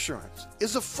Miette Insurance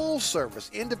is a full-service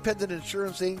independent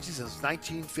insurance agency since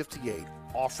 1958,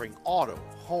 offering auto,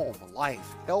 home,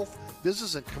 life, health,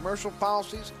 business, and commercial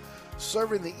policies,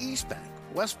 serving the East Bank,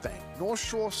 West Bank, North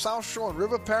Shore, South Shore, and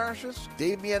River parishes.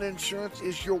 Dave Miette Insurance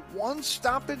is your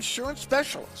one-stop insurance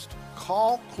specialist.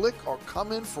 Call, click, or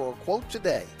come in for a quote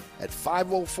today at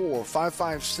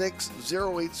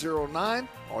 504-556-0809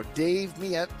 or Dave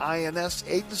me at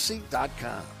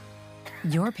insagency.com.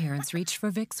 Your parents reached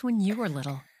for Vicks when you were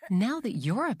little. Now that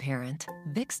you're a parent,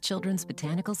 Vicks Children's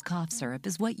Botanicals Cough Syrup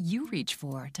is what you reach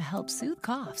for to help soothe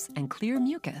coughs and clear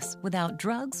mucus without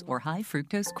drugs or high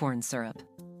fructose corn syrup.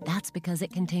 That's because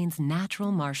it contains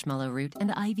natural marshmallow root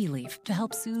and ivy leaf to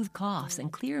help soothe coughs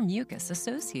and clear mucus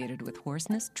associated with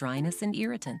hoarseness, dryness, and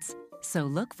irritants. So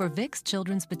look for Vicks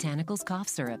Children's Botanicals Cough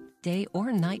Syrup, day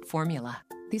or night formula.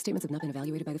 These statements have not been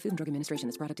evaluated by the Food and Drug Administration.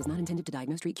 This product is not intended to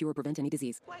diagnose, treat, cure, or prevent any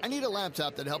disease. I need a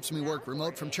laptop that helps me work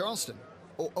remote from Charleston.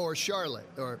 Or Charlotte,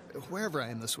 or wherever I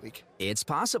am this week. It's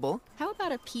possible. How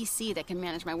about a PC that can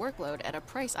manage my workload at a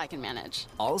price I can manage?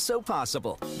 Also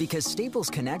possible. Because Staples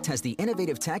Connect has the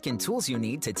innovative tech and tools you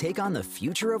need to take on the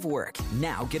future of work.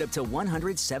 Now get up to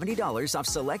 $170 off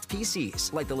select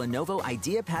PCs, like the Lenovo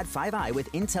IdeaPad 5i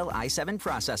with Intel i7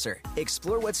 processor.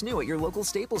 Explore what's new at your local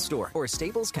Staples store or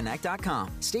staplesconnect.com.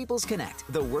 Staples Connect,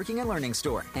 the working and learning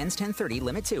store. Ends 10/30,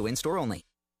 limit 2, in-store only.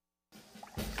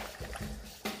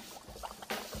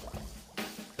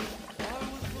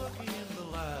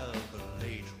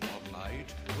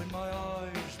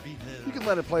 You can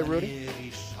let it play, Rudy.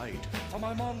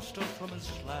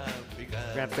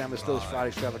 Grant Family Stills Friday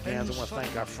Extravaganza. I want to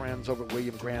thank our friends over at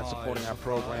William Grant supporting our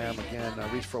program. Again,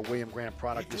 reach for a William Grant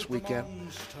product this weekend.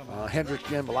 Hendrick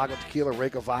Gin, Malaga Tequila,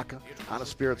 Reyka Vodka,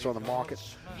 Honest Spirits on the market.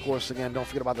 Of course, again, don't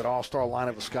forget about that all-star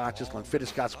lineup of scotches: Glenfiddich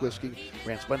Scotch Whiskey,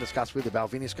 Grant Splendid Scotch Whiskey,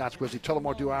 Balvenie Scotch Whiskey,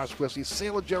 Tullamore Dew Irish Whiskey,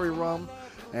 Sailor Jerry Rum,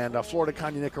 and Florida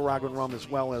Cognac Nicaraguan Rum, as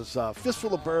well as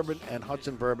Fistful of Bourbon and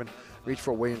Hudson Bourbon. Reach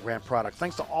for a William Grant product.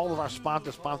 Thanks to all of our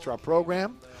sponsors sponsor our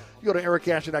program. You go to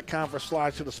ericasher.com for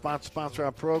slides to the sponsor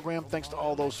our program. Thanks to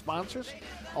all those sponsors.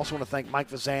 Also want to thank Mike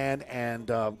Vazan and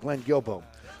Glenn Gilbo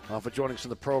for joining us in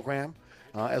the program,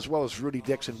 as well as Rudy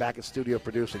Dixon back at studio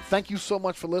producing. Thank you so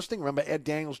much for listening. Remember, Ed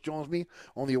Daniels joins me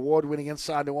on the award-winning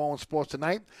Inside New Orleans Sports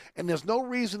tonight. And there's no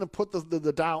reason to put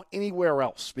the dial anywhere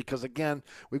else because, again,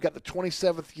 we've got the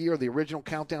 27th year of the original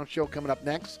Countdown Show coming up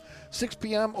next. 6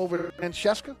 p.m. over at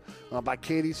Francesca by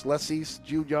Katie's, Les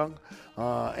Jude Young,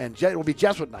 and it will be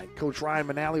Jesuit night. Coach Ryan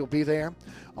Manali will be there.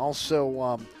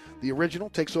 Also, the original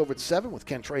takes over at 7 with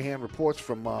Ken Trahan reports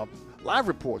from live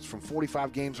reports from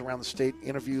 45 games around the state,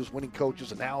 interviews, winning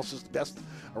coaches, analysis, the best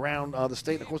around the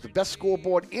state, and, of course, the best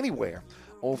scoreboard anywhere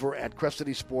over at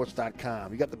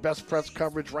CrestCitySports.com. You got the best press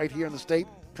coverage right here in the state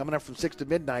coming up from 6 to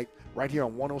midnight right here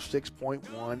on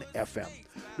 106.1 FM.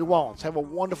 New Orleans, have a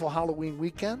wonderful Halloween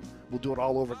weekend. We'll do it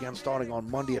all over again starting on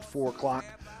Monday at 4 o'clock.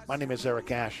 My name is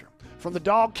Eric Asher. From the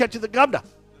dog catch to the governor,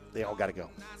 they all got to go.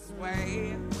 We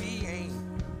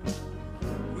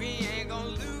ain't gonna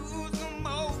lose them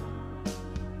more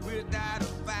without a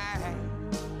fight.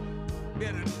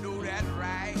 Better know that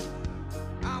right.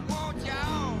 I want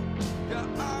y'all to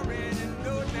already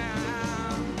know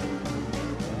now.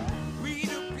 We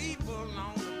the people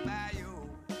on the bayou.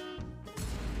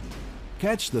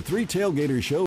 Catch the Three Tailgaters Show